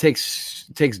takes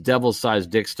devil-sized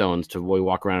dick stones to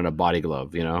walk around in a body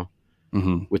glove, you know,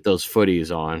 with those footies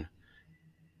on.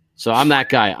 So I'm that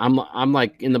guy. I'm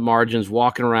like in the margins,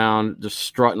 walking around, just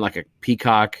strutting like a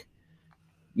peacock.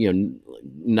 You know,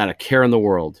 not a care in the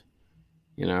world.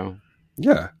 You know.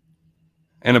 Yeah,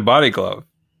 and a body glove.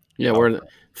 Yeah, wearing a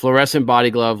fluorescent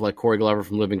body glove like Corey Glover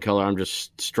from Living Color. I'm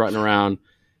just strutting around.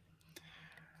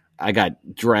 I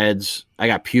got dreads. I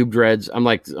got pube dreads. I'm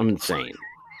insane.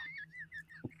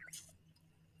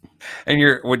 And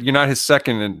you're not his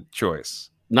second choice.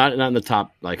 Not in the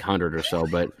top like 100 or so,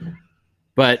 but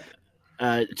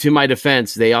to my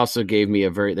defense, they also gave me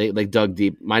they dug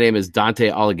deep. My name is Dante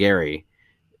Alighieri.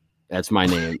 That's my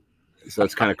name, so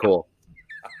it's kind of cool.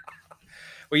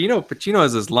 Well, Pacino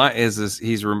has this line.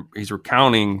 He's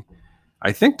recounting,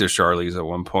 I think, to Charlize at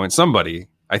one point. Somebody,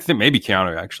 I think maybe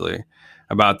Keanu actually,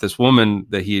 about this woman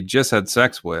that he had just had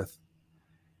sex with,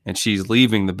 and she's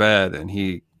leaving the bed, and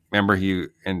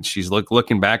she's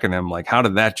looking back at him like, how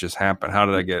did that just happen? How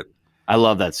did I get? I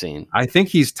love that scene. I think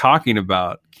he's talking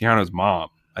about Keanu's mom.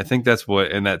 I think that's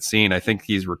what in that scene. I think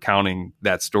he's recounting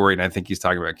that story, and I think he's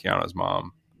talking about Keanu's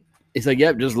mom. He's like,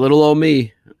 "Yep, just little old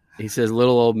me." He says,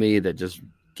 "Little old me that just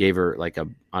gave her like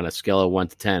on a scale of 1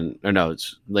 to 10." Or no,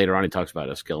 it's later on. He talks about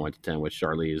a scale of 1 to 10 with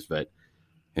Charlize, but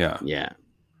yeah.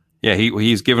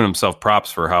 He's giving himself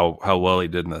props for how well he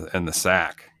did in the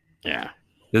sack. Yeah.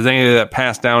 Does any of that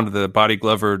pass down to the body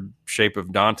Glover shape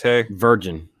of Dante?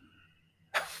 Virgin.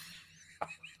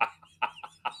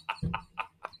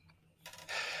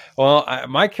 Well,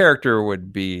 my character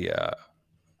would be,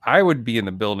 I would be in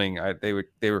the building.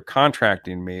 They were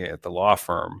contracting me at the law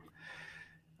firm,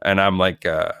 and I'm like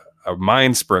a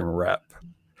MindSpring rep.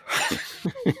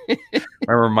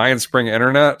 Remember MindSpring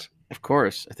Internet? Of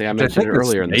course. I think I mentioned it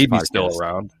earlier in this podcast. Maybe still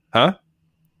around, huh?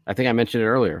 I think I mentioned it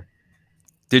earlier.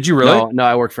 Did you really? No,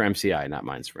 I work for MCI, not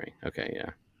MindSpring. Okay, yeah.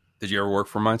 Did you ever work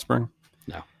for MindSpring?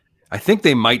 No. I think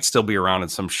they might still be around in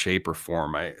some shape or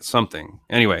form. Something.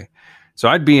 Anyway, so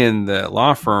I'd be in the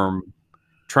law firm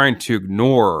trying to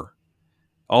ignore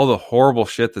all the horrible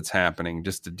shit that's happening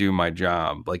just to do my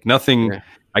job. Like nothing. Yeah.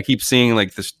 I keep seeing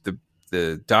like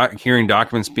hearing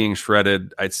documents being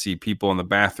shredded. I'd see people in the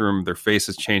bathroom, their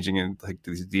faces changing in like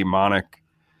these demonic.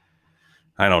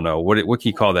 I don't know what can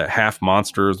you call that? Half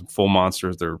monsters, full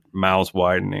monsters. Their mouths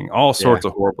widening, all sorts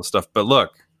of horrible stuff. But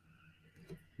look,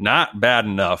 not bad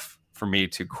enough for me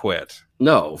to quit.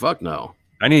 No, fuck no.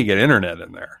 I need to get internet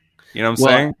in there. You know what I'm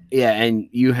saying? Yeah, and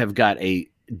you have got a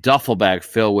duffel bag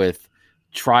filled with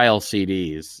trial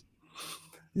CDs.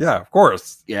 Yeah, of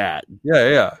course. Yeah.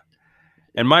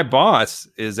 And my boss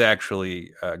is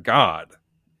actually God.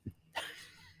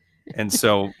 And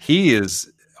so he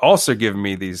is also giving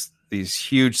me these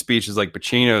huge speeches like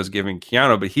Pacino is giving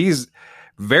Keanu, but he's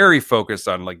very focused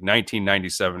on like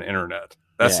 1997 internet.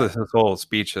 That's his whole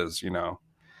speeches,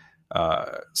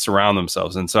 surround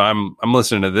themselves. And so I'm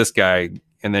listening to this guy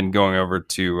and then going over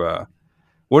to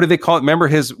what do they call it? Remember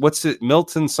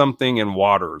Milton something and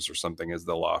Waters or something is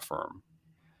the law firm.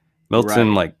 Milton,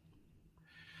 right. Like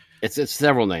it's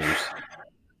several names.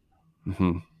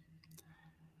 Mm-hmm.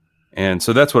 And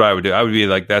so that's what I would do. I would be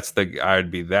like, I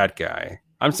would be that guy.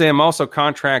 I'm saying I'm also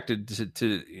contracted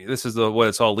to this is what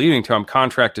it's all leading to. I'm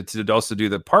contracted to also do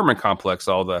the apartment complex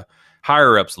all the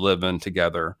higher ups live in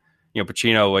together.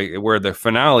 Pacino, where the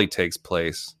finale takes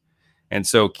place. And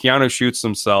so Keanu shoots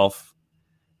himself,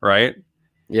 right?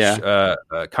 Yeah.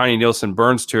 Connie Nielsen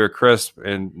burns to a crisp,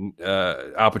 and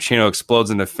Al Pacino explodes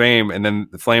into flame, and then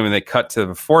they cut to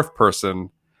the fourth person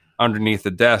underneath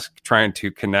the desk trying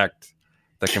to connect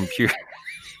the computer.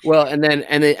 Well, and then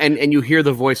and you hear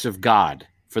the voice of God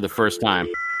for the first time.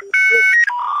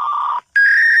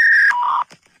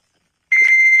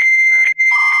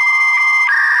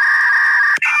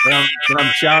 And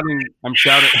I'm shouting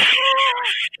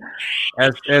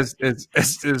as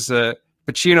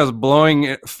Pacino's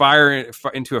blowing fire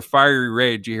into a fiery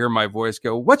rage. You hear my voice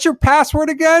go, "What's your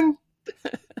password again?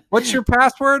 What's your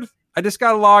password? I just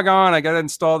got to log on. I got to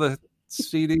install the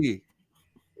CD.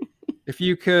 If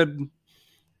you could."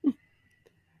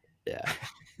 Yeah.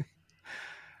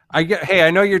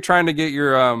 I know you're trying to get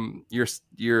your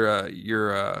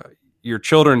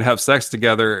children to have sex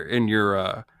together in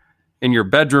your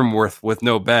bedroom with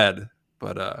no bed,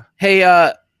 but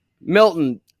hey,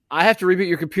 Milton, I have to reboot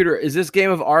your computer. Is this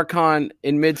game of Archon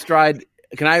in mid stride?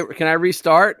 Can I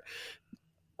restart?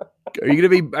 Are you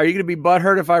gonna be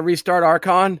butthurt if I restart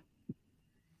Archon?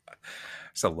 I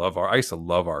used to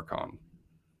love Archon.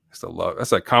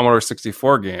 That's a Commodore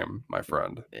 64 game, my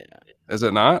friend. Yeah. Is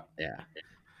it not? Yeah.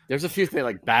 There's a few things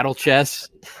like Battle Chess.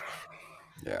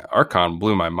 Yeah, Archon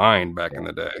blew my mind back in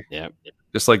the day. Yeah.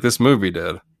 Just like this movie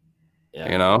did.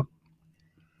 Yeah.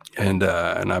 And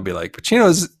I'd be like, Pacino,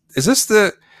 is this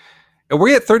are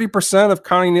we at 30% of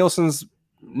Connie Nielsen's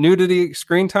nudity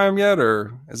screen time yet,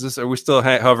 or are we still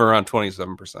hovering around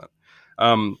 27%?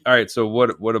 All right. So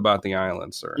what about the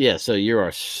island, sir? Yeah. So you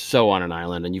are so on an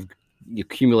island, and you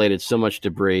accumulated so much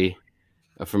debris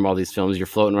from all these films. You're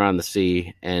floating around the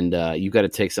sea, and you got to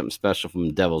take something special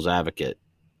from Devil's Advocate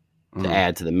to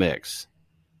add to the mix.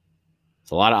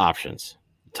 It's a lot of options.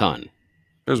 A ton.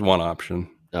 There's one option.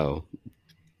 Oh.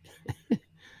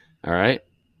 All right.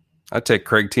 I'd take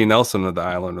Craig T. Nelson to the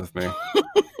island with me.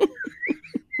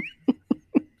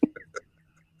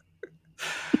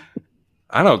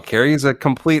 I don't care. He's a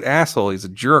complete asshole. He's a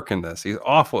jerk in this. He's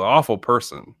awful, awful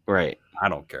person. Right. I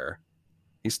don't care.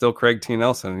 He's still Craig T.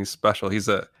 Nelson. He's special. He's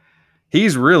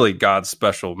really God's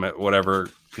special, whatever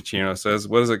Pacino says.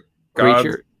 What is it?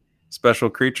 God's special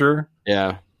creature?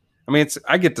 Yeah. I mean,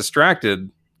 I get distracted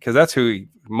because that's who he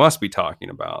must be talking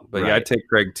about. But yeah, I'd take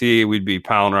Craig T. We'd be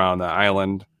piling around the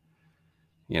island,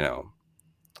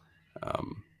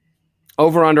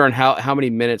 Over under on how many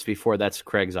minutes before that's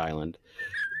Craig's Island?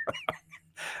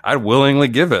 I'd willingly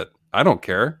give it. I don't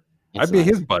care. That's I'd be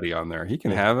his buddy on there. He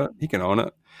can have it. He can own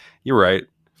it. You're right.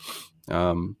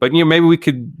 But maybe we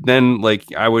could then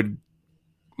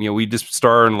we just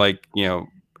star in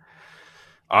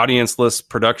audience-less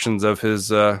productions of his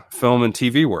film and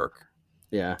TV work.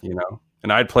 Yeah.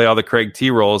 And I'd play all the Craig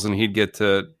T roles and he'd get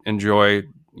to enjoy,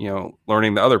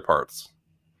 learning the other parts.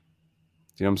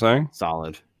 See what I'm saying?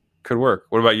 Solid. Could work.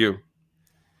 What about you?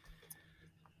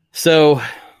 So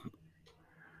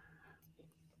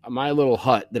my little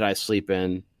hut that I sleep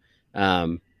in,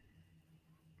 I've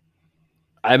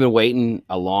been waiting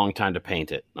a long time to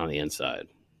paint it on the inside.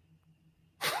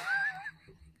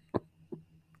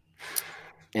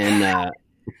 And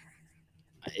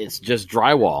it's just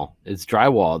drywall. It's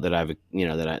drywall that I've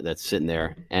that's sitting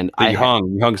there. And you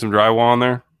hung some drywall on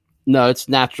there? No, it's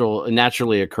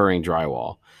naturally occurring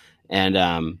drywall. And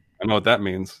I know what that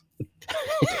means.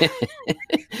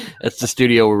 That's the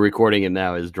studio we're recording in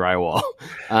now is drywall.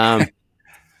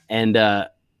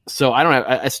 So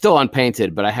I still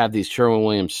unpainted, but I have these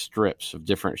Sherwin-Williams strips of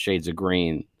different shades of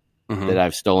green that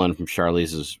I've stolen from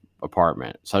Charlize's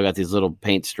apartment. So I got these little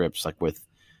paint strips with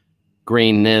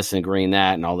green this and green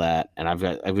that and all that. And I've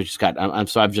just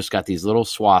got these little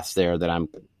swaths there that I'm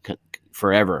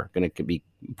forever going to be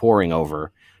pouring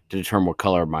over to determine what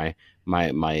color my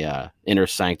inner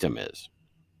sanctum is.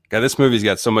 God, this movie's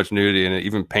got so much nudity in it,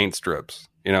 even paint strips.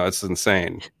 It's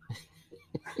insane.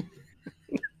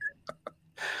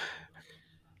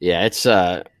 Yeah, it's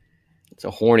a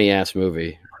horny ass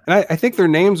movie. And I think their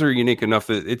names are unique enough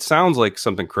that it sounds like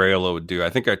something Crayola would do. I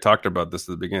think I talked about this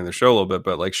at the beginning of the show a little bit,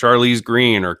 but like Charlize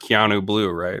Green or Keanu Blue,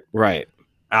 right? Right.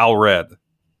 Al Red.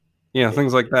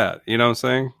 Things like that. You know what I'm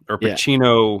saying? Or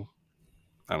Pacino.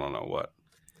 Yeah. I don't know what.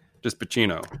 Just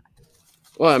Pacino.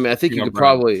 Well, I mean, I think you could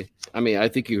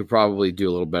probably do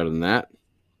a little better than that.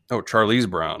 Oh, Charlize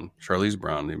Brown,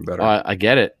 even better. I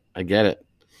get it.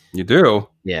 You do?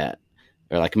 Yeah.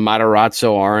 Or like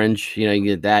Matarazzo orange, you can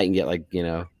get that. You can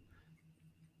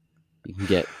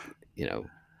get you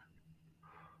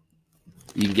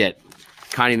can get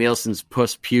Connie Nielsen's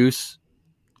Puss Puce.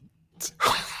 It's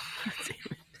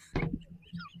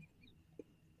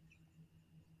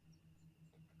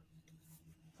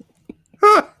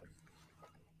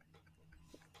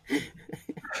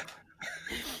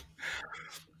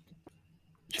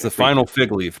the final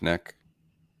fig leaf, Nick.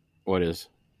 What is?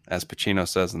 As Pacino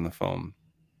says in the film.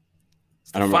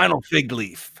 It's the final fig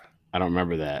leaf. I don't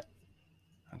remember that.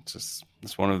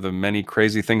 It's one of the many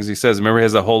crazy things he says. Remember, he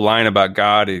has a whole line about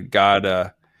God.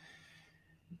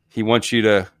 He wants you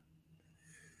to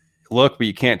look, but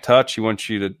you can't touch. He wants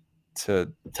you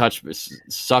to touch,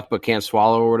 suck, but can't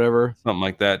swallow, or whatever. Something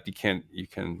like that. You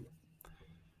can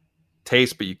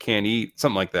taste, but you can't eat.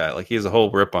 Something like that. Like he has a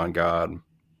whole rip on God.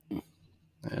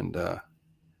 And I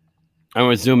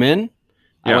want to zoom in.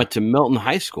 Yeah. I went to Milton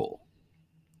High School.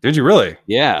 Did you really?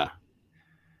 Yeah.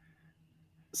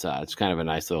 So it's kind of a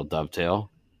nice little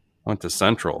dovetail. I went to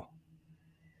Central.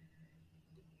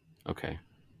 Okay.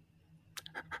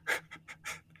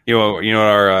 You know what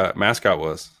our mascot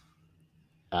was?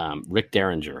 Rick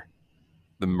Derringer.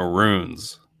 The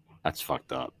Maroons. That's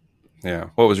fucked up. Yeah.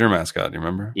 What was your mascot? Do you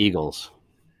remember? Eagles.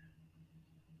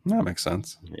 That makes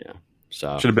sense. Yeah.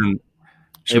 So should have been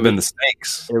the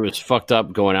Snakes. It was fucked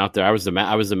up going out there. I was the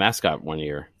mascot one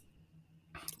year.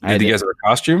 Did you guys have a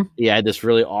costume? Yeah, I had this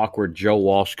really awkward Joe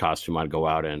Walsh costume I'd go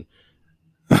out in.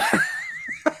 The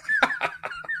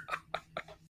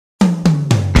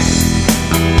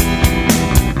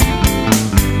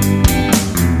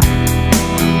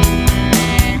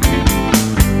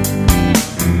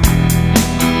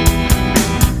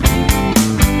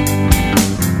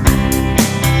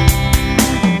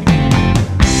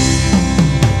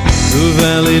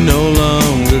valley no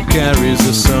longer carries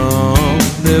a song.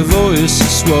 Their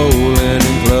voices swollen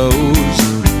and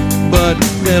closed, but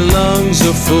their lungs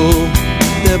are full,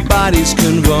 their bodies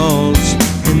convulse,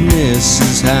 and this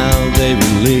is how they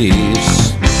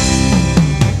release.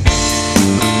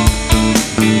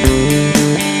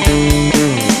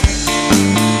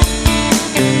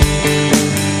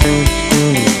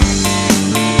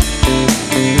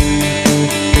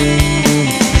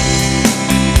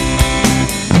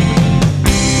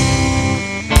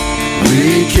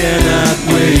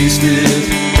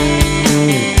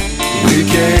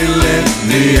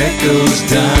 echoes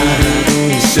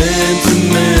die.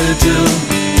 Sentimental,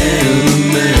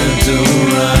 elemental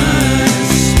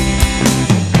rise.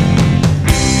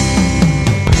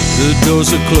 The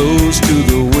doors are closed to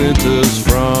the winter's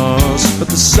frost, but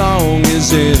the song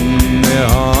is in their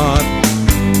heart.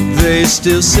 They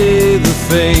still see the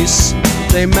face,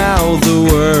 they mouth the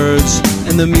words,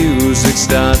 and the music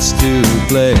starts to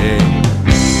play.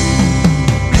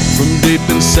 From deep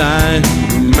inside,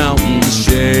 the mountains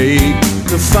shake,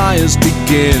 the fires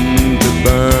begin to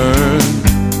burn,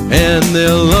 and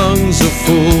their lungs are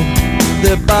full,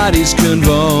 their bodies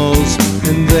convulse,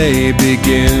 and they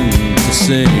begin to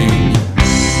sing.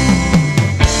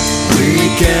 We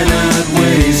cannot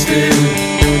waste it,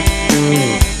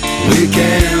 we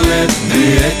can't let the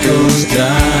echoes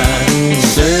die.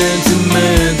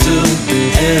 Sentimental,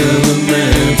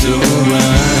 elemental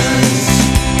rise.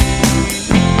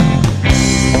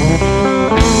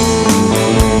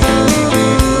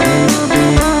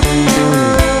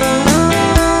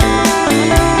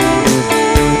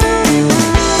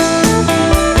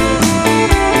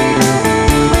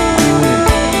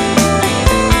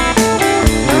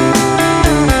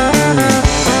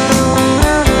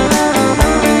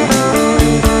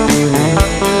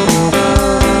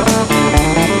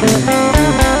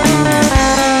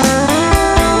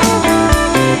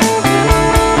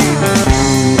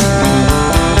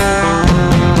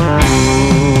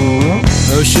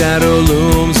 Shadow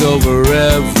looms over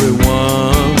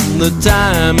everyone. The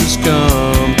time's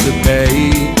come to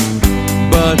pay,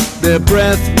 but their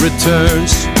breath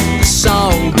returns, the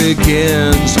song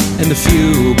begins, and the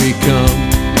few become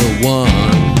the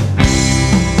one.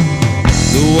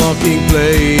 The walking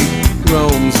plague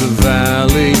roams the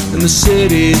valley, and the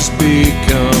cities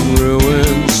become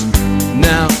ruins.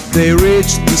 Now they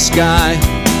reach the sky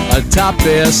atop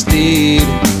their steed,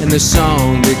 and the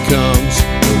song becomes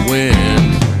the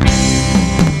wind.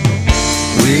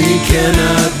 We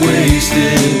cannot waste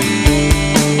it,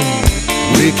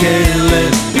 we can't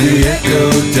let the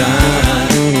echo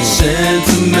die.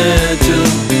 Sentimental,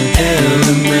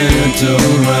 elemental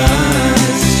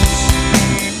rise.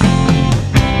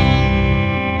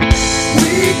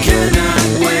 We cannot